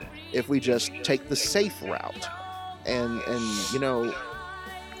it, if we just take the safe route. And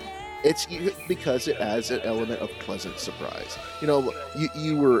it's because it adds an element of pleasant surprise.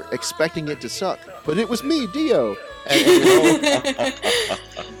 You were expecting it to suck, but it was me, Dio.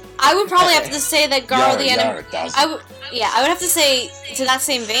 I would probably have to say that Garo the animation. I would have to say, to that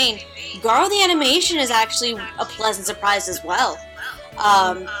same vein, Garo the animation is actually a pleasant surprise as well.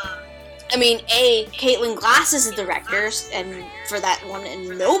 Caitlin Glass is the director, and for that one,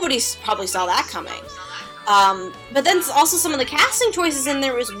 and nobody probably saw that coming. But then also some of the casting choices in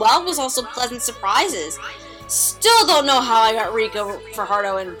there as well was also pleasant surprises. Still don't know how I got Rico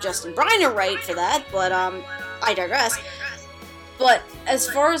Fajardo and Justin Briner right for that, but I digress. But as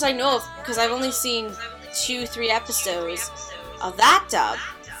far as I know, because I've only seen 2-3 episodes of that dub,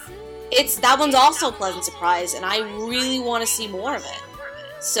 that one's also a pleasant surprise, and I really want to see more of it.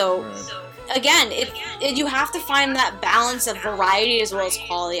 So, again, you have to find that balance of variety as well as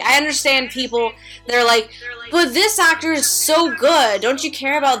quality. I understand people, they're like, but this actor is so good. Don't you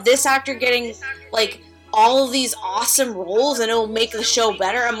care about this actor getting, all of these awesome roles and it'll make the show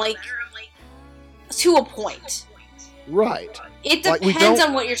better? I'm like, to a point. Right. It depends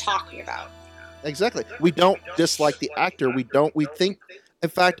on what you're talking about. Exactly. We don't dislike the actor. We think In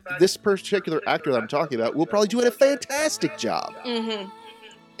fact, this particular actor that I'm talking about will probably do a fantastic job. Mm-hmm.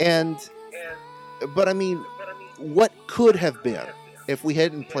 But I mean, what could have been if we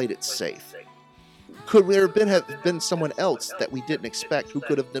hadn't played it safe? Could there have been someone else that we didn't expect who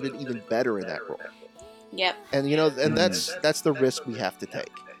could have done it even better in that role? Yep. And that's the risk we have to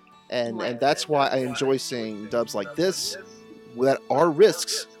take. And that's why I enjoy seeing dubs like this that are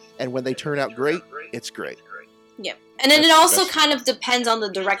risks, and when they turn out great, it's great. Yep. And then it also kind of depends on the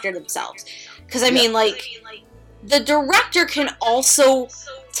director themselves. Because, I mean, like, the director can also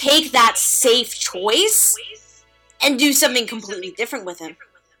take that safe choice and do something completely different with him.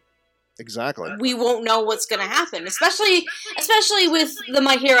 Exactly. We won't know what's going to happen, especially with the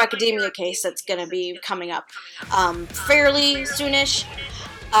My Hero Academia case that's going to be coming up fairly soonish.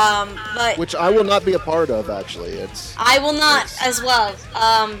 But which I will not be a part of, actually. I will not as well.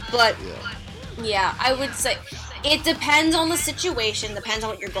 But yeah, I would say it depends on the situation, depends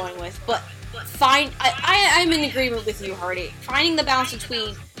on what you're going with. But I'm in agreement with you, Hardy. Finding the balance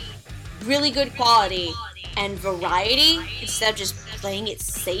between really good quality and variety instead of just playing it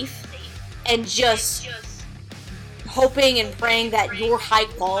safe and just hoping and praying that your high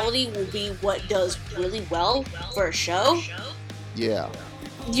quality will be what does really well for a show. Yeah.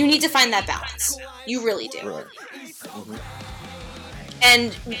 You need to find that balance. You really do. Right. Mm-hmm.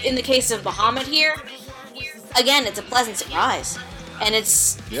 And in the case of Bahamut here, again, it's a pleasant surprise. And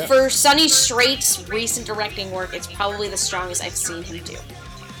it's, for Sonny Straight's recent directing work, it's probably the strongest I've seen him do.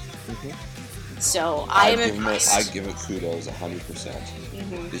 Mm-hmm. So, I'm impressed. I give it kudos 100%.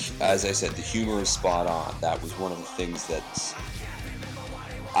 Mm-hmm. As I said, the humor is spot on. That was one of the things that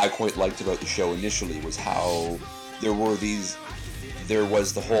I quite liked about the show initially, was how there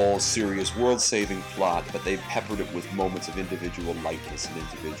was the whole serious world-saving plot, but they peppered it with moments of individual lightness and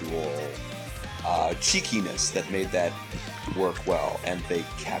individual cheekiness that made that work well, and they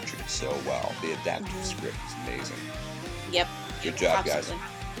captured it so well. The adapted script is amazing. Yep. Good job, Absolutely. guys.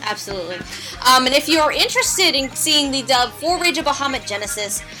 Absolutely. And if you're interested in seeing the dub for Rage of Bahamut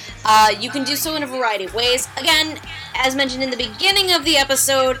Genesis, you can do so in a variety of ways. Again, as mentioned in the beginning of the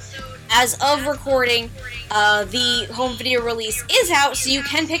episode, as of recording, the home video release is out, so you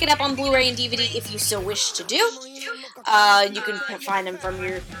can pick it up on Blu-ray and DVD if you so wish to do. You can find them from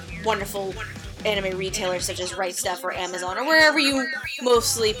your wonderful anime retailers such as Right Stuf or Amazon or wherever you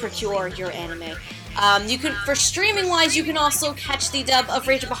mostly procure your anime. For streaming wise, you can also catch the dub of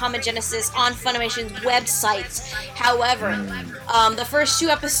Rage of Bahamut Genesis on Funimation's website. However, the first 2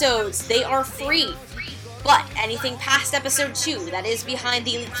 episodes, they are free. But anything past episode 2, that is behind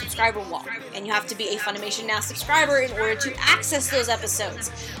the Elite subscriber wall. And you have to be a Funimation Now subscriber in order to access those episodes.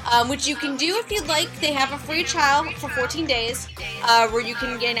 Which you can do if you'd like. They have a free trial for 14 days, where you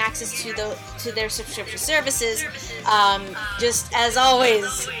can gain access to their subscription services. Just as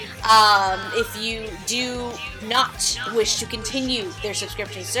always, if you do not wish to continue their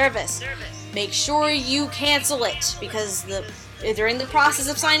subscription service, make sure you cancel it, because during the process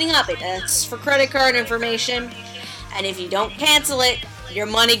of signing up, it's for credit card information, and if you don't cancel it, your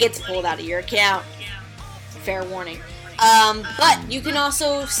money gets pulled out of your account. Fair warning. But you can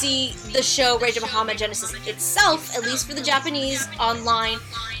also see the show Rage of Bahamut Genesis itself, at least for the Japanese, online.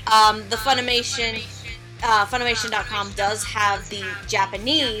 The Funimation.com does have the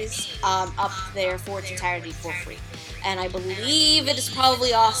Japanese up there for its entirety for free. And I believe it is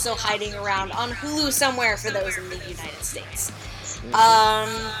probably also hiding around on Hulu somewhere for those in the United States.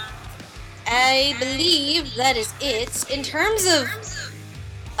 I believe that is it. In terms of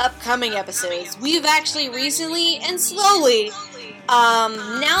upcoming episodes, we've actually recently and slowly,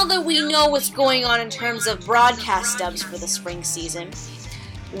 now that we know what's going on in terms of broadcast dubs for the spring season,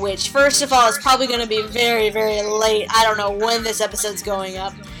 which, first of all, is probably going to be very, very late. I don't know when this episode's going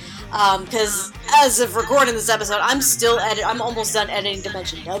up. Because as of recording this episode, I'm almost done editing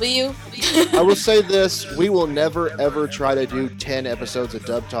Dimension W. I will say this, we will never ever try to do 10 episodes of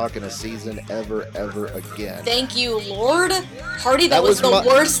Dub Talk in a season ever again. Thank you, Lord. Hardy, that was the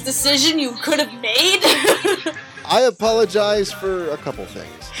worst decision you could have made. I apologize for a couple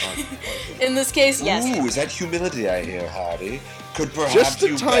things. In this case, yes. Ooh, is that humility I hear, Hardy? Could perhaps just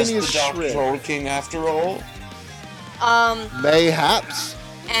you best the shred. Dark Troll King after all? Mayhaps.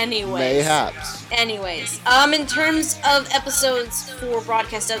 Anyways, in terms of episodes for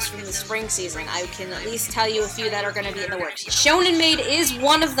broadcast dubs from the spring season, I can at least tell you a few that are going to be in the works. Shonen Maid is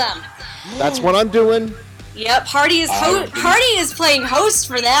one of them. That's what I'm doing. Yep, Hardy is playing host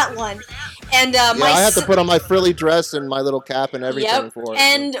for that one. And I have to put on my frilly dress and my little cap and everything for it.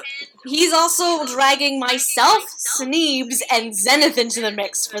 And he's also dragging myself, Sneebs, and Zenith into the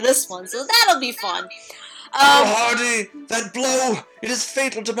mix for this one, so that'll be fun. Hardy, that blow! It is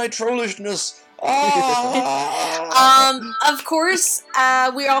fatal to my trollishness. Of course,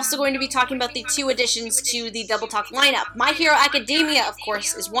 we're also going to be talking about the 2 additions to the Double Talk lineup. My Hero Academia, of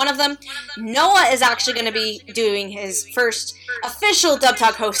course, is one of them. Noah is actually going to be doing his first official Dub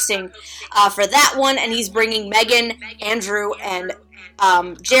Talk hosting for that one, and he's bringing Megan, Andrew, and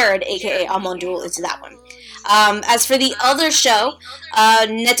Jared, aka Amondul, into that one. As for the other show,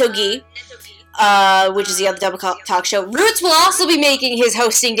 Netogi, which is the other Double Talk show, Roots will also be making his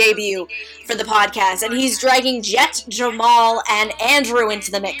hosting debut for the podcast, and he's dragging Jet, Jamal, and Andrew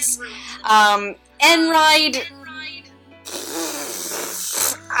into the mix. Enride,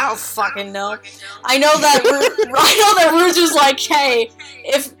 I don't fucking know. I know that Roots was like, hey,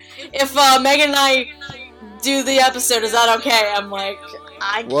 if Megan and I do the episode, is that okay? I'm like,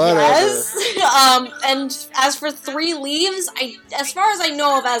 I guess. And as for 3 leaves, as far as I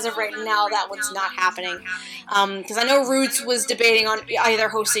know of as of right now, that one's not happening. Because I know Roots was debating on either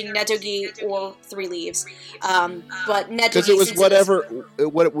hosting Netogi or 3 leaves. But Netogi, because it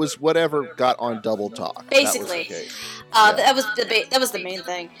was whatever got on Double Talk. Basically, that was the main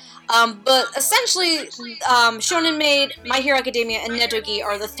thing. But essentially, Shonen Maid, My Hero Academia, and Netogi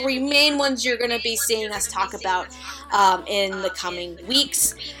are the 3 main ones you're going to be seeing us talk about in the coming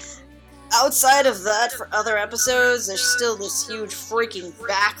weeks. Outside of that, for other episodes, there's still this huge freaking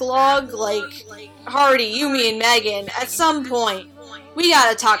backlog. Like, Hardy, Yumi, and Megan, at some point, we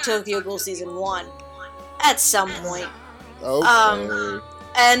gotta talk Tokyo Ghoul Season 1. At some point. Okay.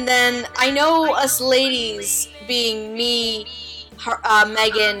 And then, I know us ladies, being me,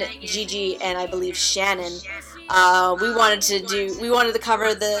 Megan, Gigi, and I believe Shannon, we wanted to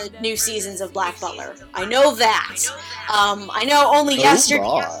cover the new seasons of Black Butler. I know that. I know only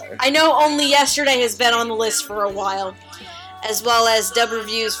yesterday has been on the list for a while, as well as dub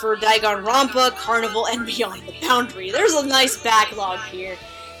reviews for Danganronpa, Carnival, and Beyond the Boundary. There's a nice backlog here.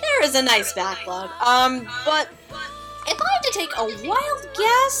 There is a nice backlog. But if I had to take a wild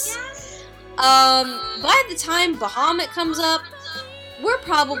guess, by the time Bahamut comes up, we're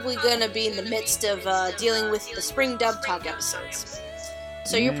probably going to be in the midst of dealing with the spring Dub Talk episodes.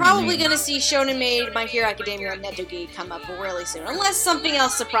 So you're probably going to see Shonen Maid, My Hero Academia, and Netogi come up really soon. Unless something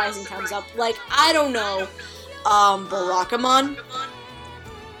else surprising comes up. Like, I don't know, Barakamon.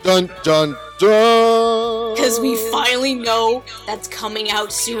 Dun dun dun! Because we finally know that's coming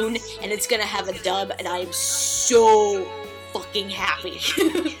out soon, and it's going to have a dub, and I am so fucking happy.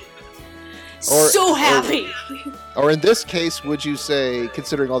 So happy! Or in this case, would you say,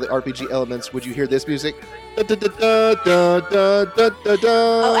 considering all the RPG elements, would you hear this music? Oh,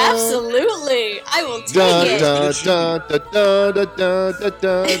 absolutely! I will take it!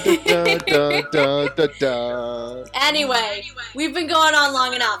 Anyway, we've been going on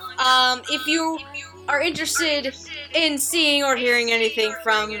long enough. If you are interested in seeing or hearing anything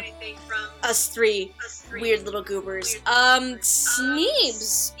from us 3 weird little goobers,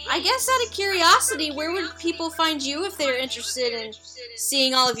 Sneebs, I guess out of curiosity, where would people find you if they're interested in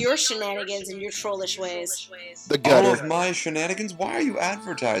seeing all of your shenanigans and your trollish ways? The gutter. All of my shenanigans? Why are you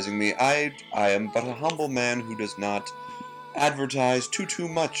advertising me? I am but a humble man who does not advertise too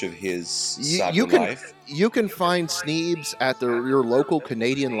much of his saga life. You can find Sneebs at your local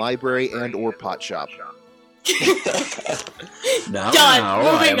Canadian library and or pot shop. Now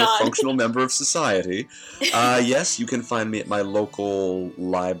I am a functional member of society. Yes, you can find me at my local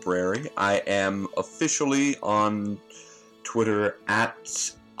library. I am officially on Twitter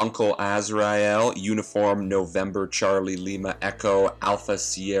at Uncle Azrael, Uniform November Charlie Lima Echo Alpha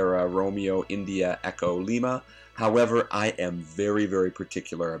Sierra Romeo India Echo Lima. However, I am very, very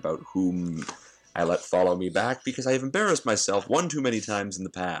particular about whom I let follow me back because I have embarrassed myself one too many times in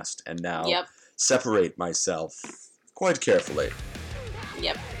the past, and now separate myself quite carefully.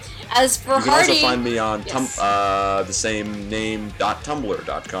 Yep. As for you can Hardy, also find me on the same name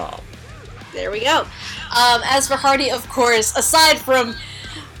 .tumblr.com. There we go. As for Hardy, of course, aside from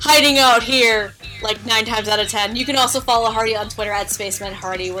hiding out here like 9 times out of 10, you can also follow Hardy on Twitter at Spaceman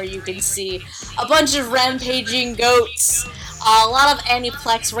Hardy, where you can see a bunch of rampaging goats, a lot of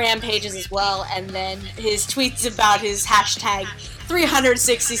Aniplex rampages as well, and then his tweets about his hashtag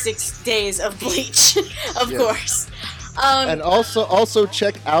 366 days of Bleach, of course. And also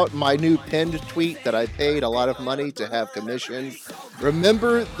check out my new pinned tweet that I paid a lot of money to have commissioned.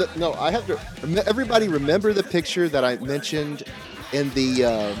 Everybody remember the picture that I mentioned in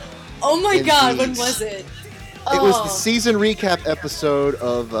the oh my god, when was it? It was the season recap episode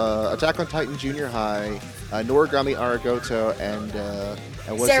of Attack on Titan Junior High, Noragami Aragoto, and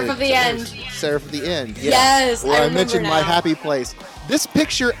what's Seraph of the End. Seraph of the End. Yeah. Yes, where I I remember mentioned my now. happy place. This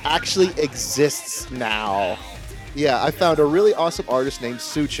picture actually exists now. Yeah, I found a really awesome artist named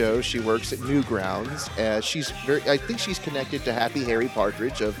Sucho. She works at Newgrounds. I think she's connected to Happy Harry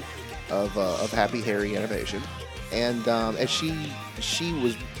Partridge of Happy Harry Animation, and she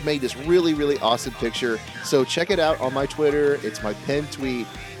was made this really, really awesome picture. So check it out on my Twitter. It's my pinned tweet.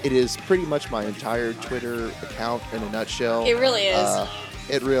 It is pretty much my entire Twitter account in a nutshell. It really is.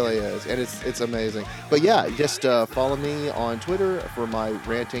 It really is, and it's amazing. But yeah, just follow me on Twitter for my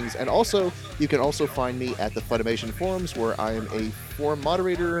rantings, and also you can also find me at the Funimation forums, where I am a forum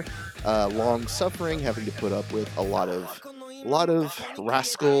moderator, long suffering, having to put up with a lot of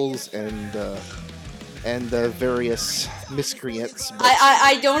rascals and various miscreants. But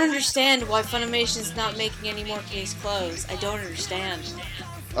I don't understand why Funimation's not making any more Case Close. I don't understand.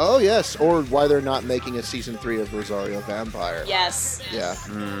 oh yes, or why they're not making a season 3 of Rosario Vampire. Yes. Yeah.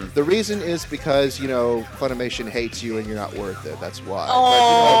 The reason is because, Funimation hates you and you're not worth it. That's why.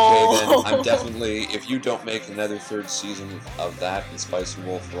 Oh. Okay, then I'm definitely. If you don't make another 3rd season of that and Spicy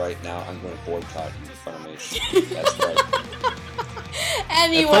Wolf right now, I'm going to boycott you, Funimation. That's right.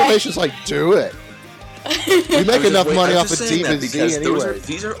 And Anyway. Funimation's like, do it. We make enough money off of DBZ anyway.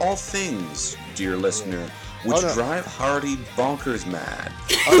 These are all things, dear listener, which Oh, no. drive Hardy bonkers mad.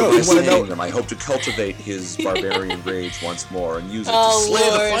 Oh, no, By you wanna saying know- them, I hope to cultivate his barbarian rage once more and use it Oh, to slay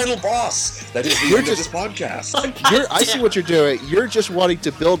Lord. the final boss. That is the You're end of just- this podcast. I see what you're doing. You're just wanting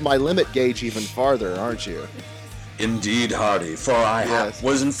to build my limit gauge even farther, aren't you? Indeed, Hardy, for I Yes.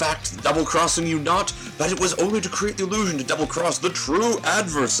 was in fact double-crossing you not, but it was only to create the illusion to double-cross the true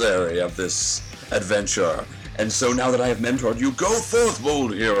adversary of this adventure. And so now that I have mentored you, go forth,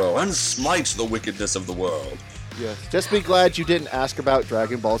 bold hero, and smite the wickedness of the world. Yes. Just be glad you didn't ask about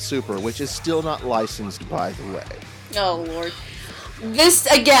Dragon Ball Super, which is still not licensed, by the way. Oh, Lord. This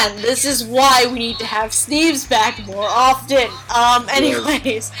is why we need to have Sneeves back more often.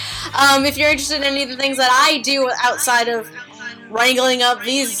 Anyways, if you're interested in any of the things that I do outside of wrangling up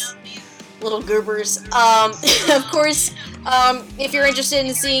these little goobers, of course, if you're interested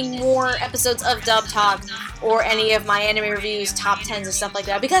in seeing more episodes of Dub Talk or any of my anime reviews, top 10s and stuff like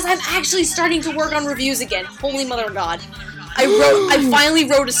that, because I'm actually starting to work on reviews again. Holy mother of God. I finally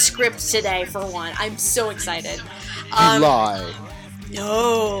wrote a script today for one. I'm so excited. You lie.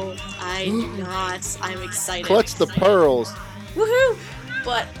 No, I do not. I'm excited. Clutch the pearls. Woohoo!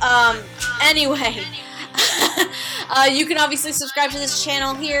 But, anyway. You can obviously subscribe to this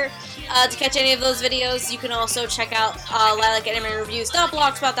channel here to catch any of those videos. You can also check out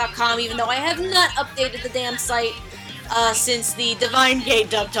lilacanime.reviews.blogspot.com, even though I have not updated the damn site since the Divine Gate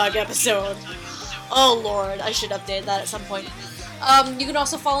Dub Talk episode. Oh lord, I should update that at some point. You can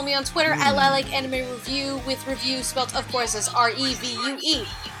also follow me on Twitter at Lilac Anime Review, with review spelled, of course, as REVUE.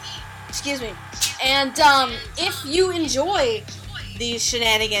 Excuse me. And if you enjoy these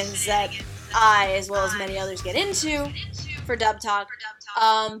shenanigans that I, as well as many others, get into for Dub Talk,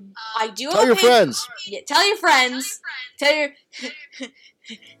 I do. Tell your friends. Yeah, tell your friends. Tell your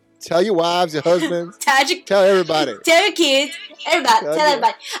Tell your wives, your husbands. tell everybody. Tell your kids. Everybody. Tell Tell your-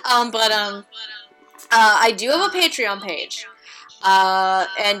 everybody. I do have a Patreon page.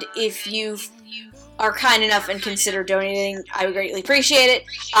 And if you are kind enough and consider donating, I would greatly appreciate it.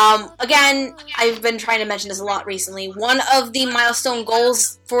 Again, I've been trying to mention this a lot recently. One of the milestone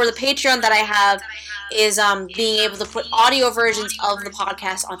goals for the Patreon that I have is being able to put audio versions of the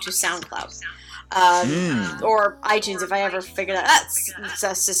podcast onto SoundCloud. Or iTunes if I ever figure that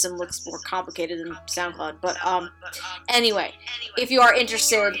system looks more complicated than SoundCloud. But anyway, if you are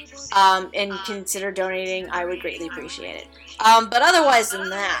interested and consider donating, I would greatly appreciate it. But otherwise than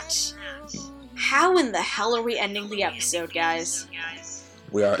that, how in the hell are we ending the episode, guys?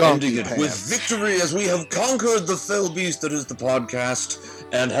 We are Donkey ending it with pants. victory as we have conquered the fell beast that is the podcast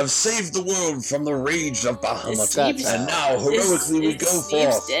and have saved the world from the rage of Bahamut. Sneeves- And now, heroically, we is go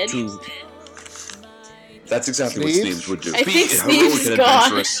Sneeves forth dead? to... That's exactly Sneeves? what Sneeves would do. I Be think heroic Sneeves and is gone.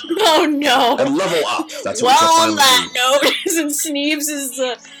 adventurous Oh no! and level up. That's what Well, we shall on finally that do. note, since Sneeves is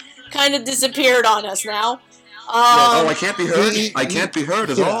kind of disappeared on us now. Oh, I can't be heard. He- I can't be heard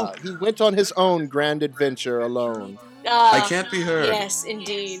at Yeah, all. he went on his own grand adventure alone. I can't be heard. Yes,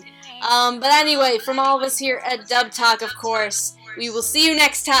 indeed. But anyway, from all of us here at Dub Talk, of course, we will see you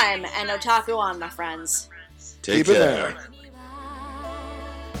next time, and Otaku on, my friends. Take Keep it care. there.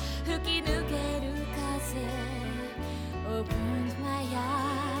 吹き抜